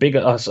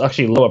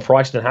actually lower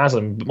price than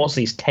Haslam. But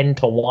Mossie's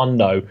 10-1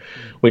 though,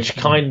 which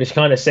kind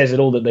of says it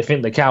all, that they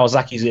think the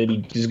Kawasaki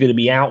is going to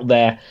be out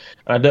there.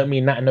 And I don't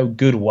mean that in no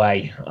good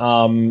way.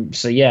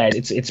 So yeah,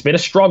 it's been a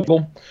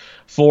struggle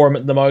for him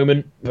at the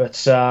moment,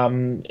 but I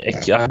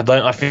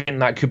think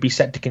that could be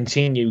set to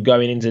continue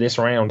going into this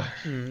round.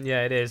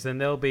 Yeah, it is, and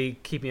they'll be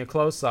keeping a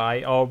close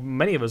eye, or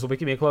many of us will be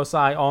keeping a close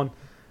eye on.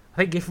 I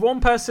think if one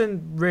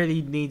person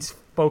really needs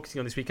focusing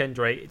on this weekend,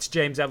 Dre, it's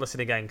James Ellison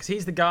again, because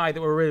he's the guy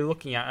that we're really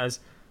looking at as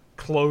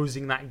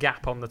closing that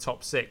gap on the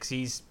top six.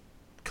 He's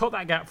cut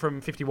that gap from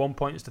 51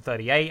 points to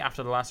 38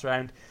 after the last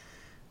round.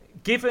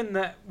 Given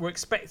that we're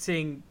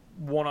expecting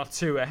one or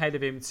two ahead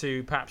of him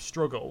to perhaps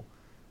struggle,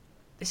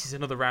 this is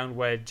another round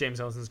where James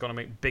Ellison's going to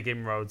make big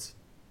inroads.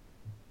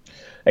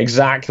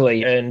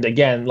 Exactly, and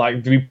again,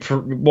 like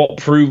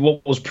what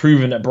was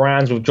proven at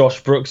Brands with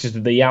Josh Brooks is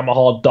that the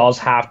Yamaha does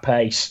have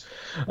pace,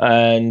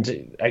 and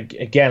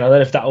again, I don't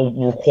know if that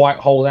will quite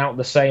hold out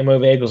the same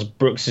over here, because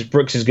Brooks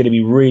is going to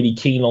be really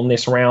keen on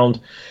this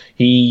round.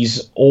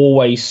 He's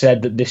always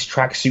said that this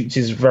track suits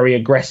his very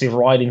aggressive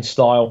riding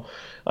style.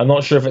 I'm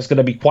not sure if it's going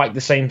to be quite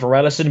the same for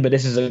Ellison, but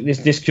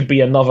this could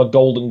be another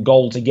golden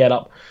goal to get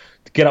up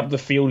the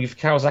field. If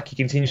Kawasaki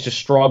continues to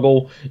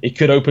struggle, it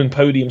could open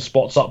podium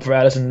spots up for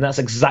Ellison, and that's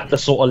exactly the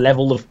sort of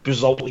level of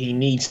result he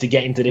needs to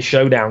get into this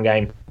showdown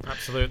game.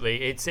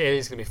 Absolutely. It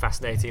is going to be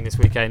fascinating this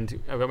weekend.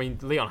 I mean,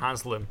 Leon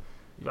Haslam,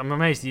 I'm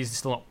amazed he's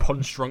still not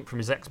punch drunk from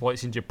his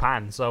exploits in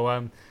Japan.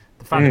 So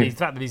the fact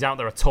that he's out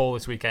there at all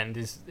this weekend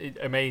is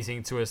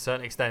amazing to a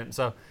certain extent.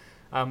 So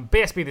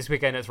BSB this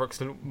weekend at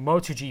Thruxton,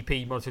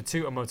 MotoGP,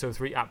 Moto2 and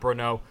Moto3 at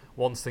Brno.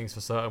 One thing's for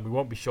certain, we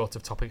won't be short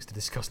of topics to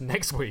discuss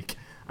next week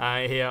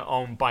here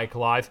on Bike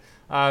Live.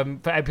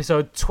 For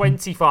episode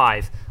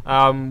 25,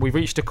 we've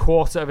reached a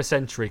quarter of a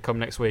century come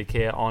next week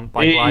here on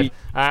Bike Live.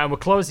 And we're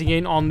closing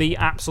in on the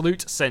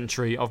absolute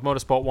century of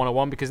Motorsport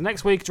 101, because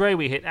next week, Dre,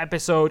 we hit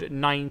episode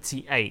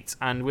 98.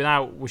 And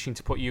without wishing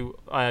to put you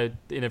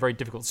in a very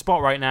difficult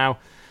spot right now,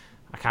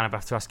 I kind of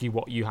have to ask you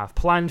what you have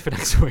planned for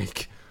next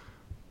week.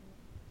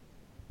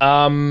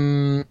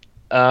 I'll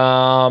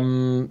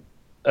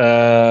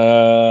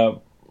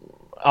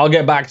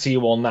get back to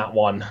you on that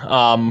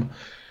one.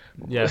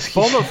 Yes,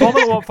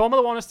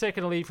 Formula One has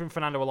taken a lead from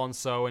Fernando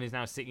Alonso and is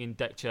now sitting in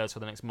deck chairs for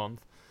the next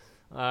month.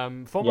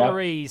 Formula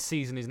E's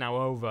season is now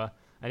over,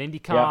 and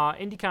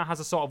IndyCar has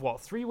a sort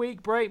of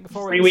 3-week break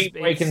before 3-week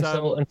break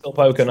until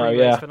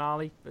Pocono.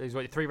 Finale. There's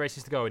 3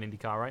 races to go in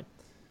IndyCar, right?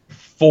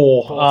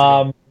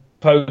 4.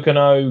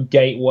 Pocono,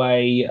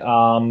 Gateway,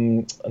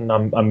 and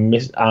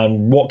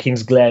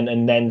Watkins Glen,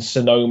 and then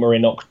Sonoma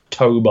in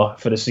October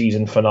for the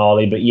season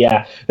finale. But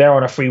yeah, they're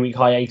on a 3-week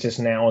hiatus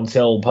now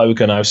until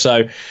Pocono.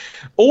 So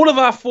all of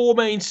our 4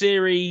 main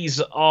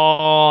series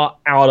are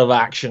out of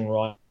action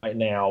right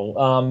now.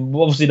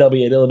 Obviously there'll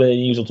be a little bit of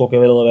news. We'll talk a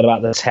little bit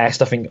about the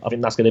test. I think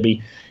that's going to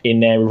be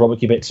in there with Robert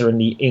Kubica and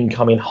the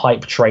incoming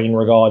hype train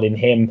regarding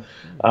him,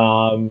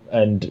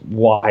 and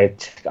why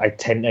I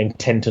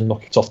tend to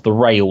knock it off the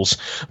rails.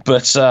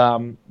 But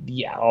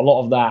yeah, a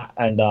lot of that,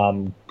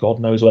 and God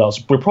knows what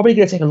else. We're probably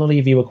going to take a lot of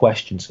your viewer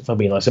questions, if I'm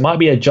being honest. It might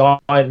be a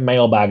giant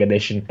mailbag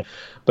edition,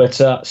 but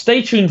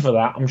stay tuned for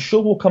that. I'm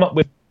sure we'll come up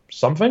with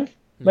something,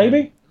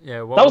 maybe.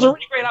 Yeah, that was a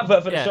really great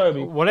advert for the show.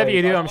 Whatever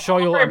you do, I'm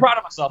sure you'll. I'm very proud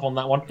of myself on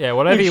that one. Yeah,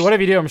 whatever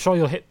you do, I'm sure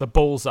you'll hit the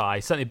bullseye.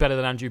 Certainly better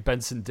than Andrew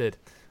Benson did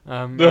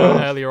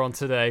earlier on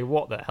today.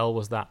 What the hell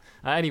was that?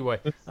 Anyway,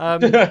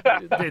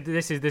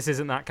 this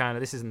isn't that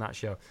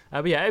show.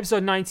 But yeah,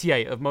 episode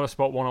 98 of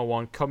Motorsport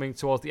 101 coming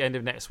towards the end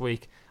of next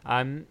week.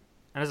 And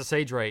as I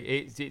say, Dre,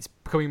 it's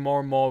becoming more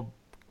and more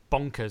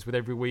bonkers with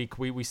every week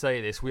we say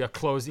this. We are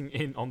closing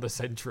in on the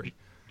century.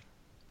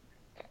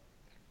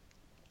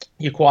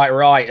 You're quite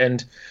right,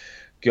 and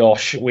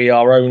gosh, we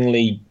are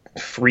only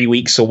 3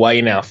 weeks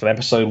away now from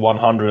episode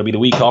 100. It'll be the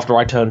week after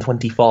I turn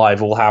 25.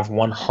 We'll have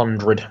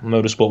 100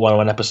 Motorsport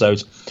 101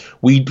 episodes.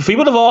 If you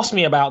would have asked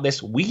me about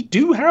this, we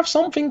do have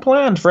something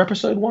planned for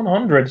episode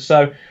 100.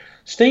 So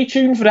stay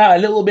tuned for that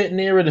a little bit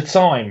nearer the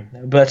time.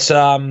 But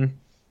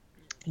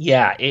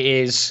yeah, it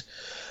is.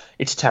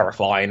 It's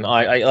terrifying.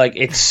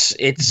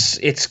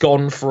 It's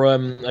gone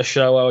from a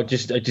show I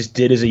just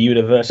did as a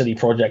university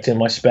project in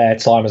my spare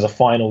time as a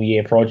final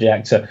year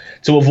project to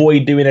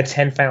avoid doing a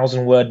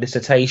 10,000 word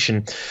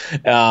dissertation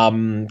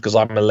because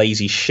I'm a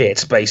lazy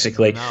shit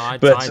basically. No,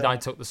 I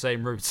took the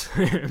same route.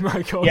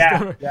 My God.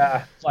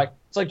 Yeah.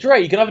 It's like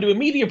Dre, you can either do a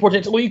media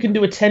project or you can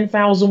do a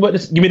 10,000 word.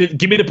 Give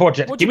me the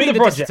project. What Give do me you the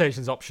mean project.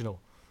 Dissertation's optional.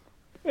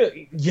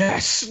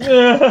 Yes.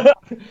 I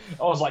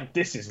was like,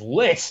 this is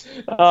lit.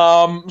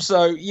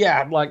 So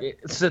yeah, like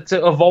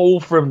to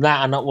evolve from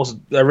that, and that was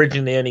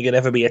originally only going to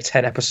ever be a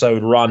 10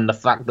 episode run. The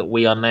fact that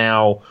we are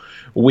now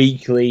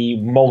weekly,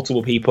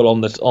 multiple people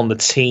on the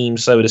team,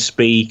 so to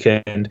speak,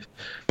 and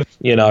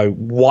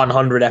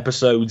 100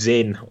 episodes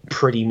in,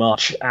 pretty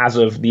much as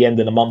of the end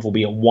of the month, will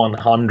be at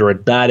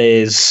 100. That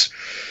is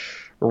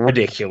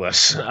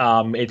ridiculous.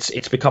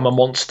 It's become a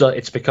monster.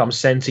 It's become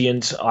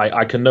sentient.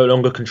 I can no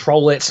longer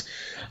control it.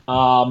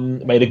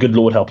 May the good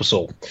Lord help us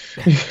all.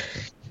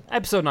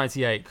 Episode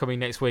 98 coming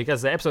next week.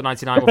 As the episode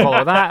 99 will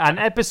follow that, and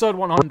episode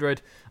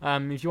 100.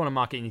 If you want to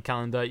mark it in your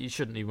calendar, you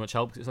shouldn't need much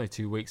help because it's only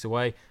 2 weeks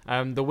away.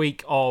 The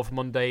week of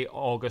Monday,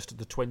 August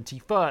the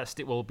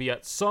 21st. It will be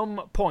at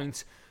some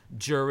point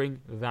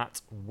during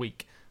that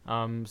week.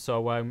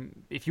 So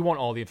if you want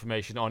all the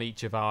information on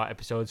each of our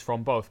episodes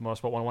from both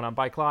Motorsport 101 and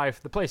Bike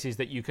Live, the places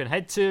that you can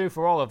head to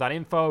for all of that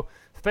info: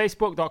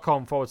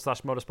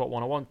 Facebook.com/Motorsport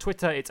 101,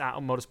 Twitter, it's at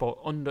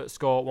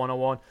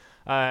Motorsport_101,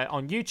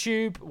 on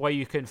YouTube, where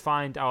you can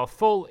find our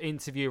full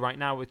interview right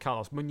now with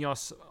Carlos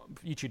Munoz,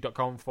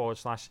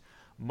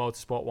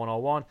 youtube.com/Motorsport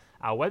 101.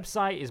 Our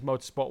website is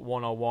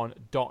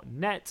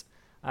motorsport101.net.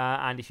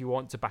 And if you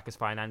want to back us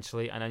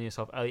financially and earn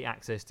yourself early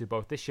access to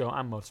both this show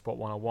and Motorsport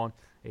 101,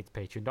 it's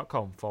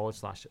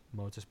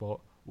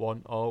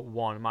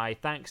patreon.com/Motorsport101. My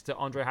thanks to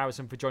Andre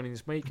Harrison for joining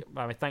this week.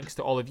 My thanks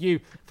to all of you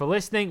for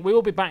listening. We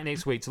will be back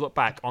next week to look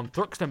back on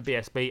Thruxton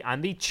BSB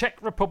and the Czech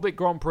Republic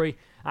Grand Prix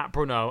at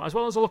Brno, as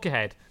well as a look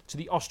ahead to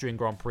the Austrian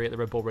Grand Prix at the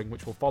Red Bull Ring,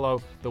 which will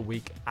follow the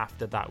week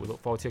after that. We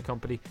look forward to your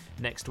company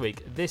next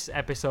week. This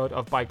episode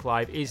of Bike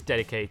Live is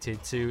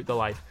dedicated to the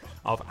life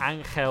of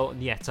Angel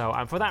Nieto,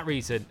 and for that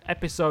reason,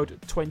 episode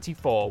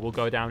 24 will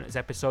go down as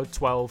episode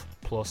 12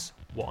 plus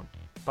 1.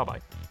 Bye-bye.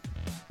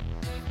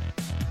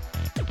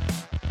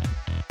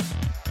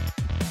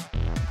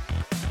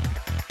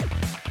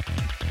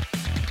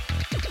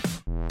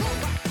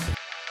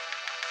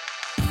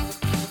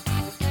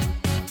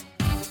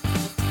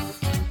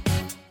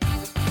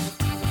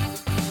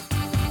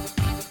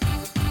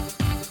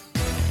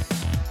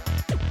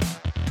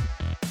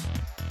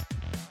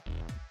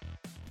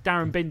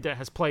 Darren Binder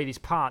has played his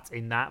part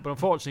in that, but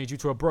unfortunately, due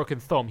to a broken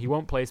thumb, he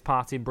won't play his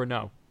part in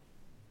Brno.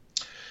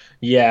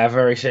 Yeah,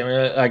 very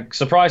similar. Like,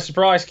 surprise,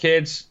 surprise,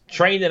 kids.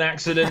 Trained in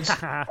accidents.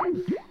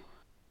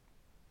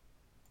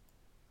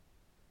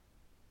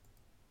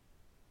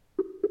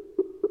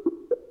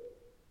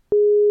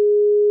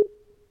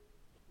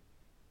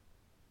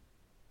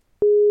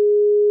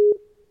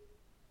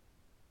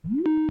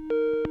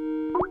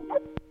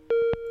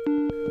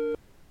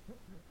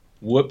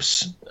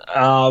 Whoops.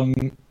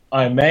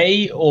 I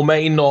may or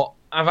may not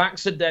have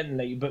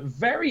accidentally, but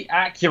very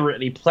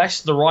accurately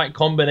pressed the right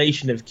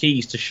combination of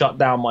keys to shut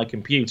down my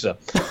computer.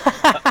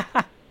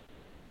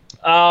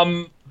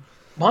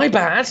 My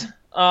bad.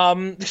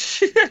 Yeah,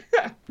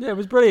 it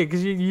was brilliant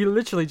because you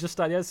literally just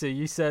started yesterday.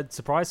 You said,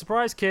 surprise,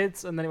 surprise,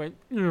 kids. And then it went,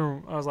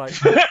 I was like,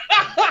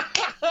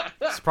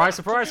 surprise,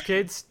 surprise,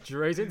 kids.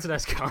 Jure's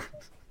internet's gone.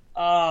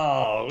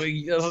 Oh,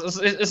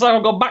 it's like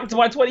I've gone back to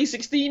my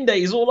 2016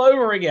 days all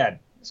over again.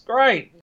 It's great.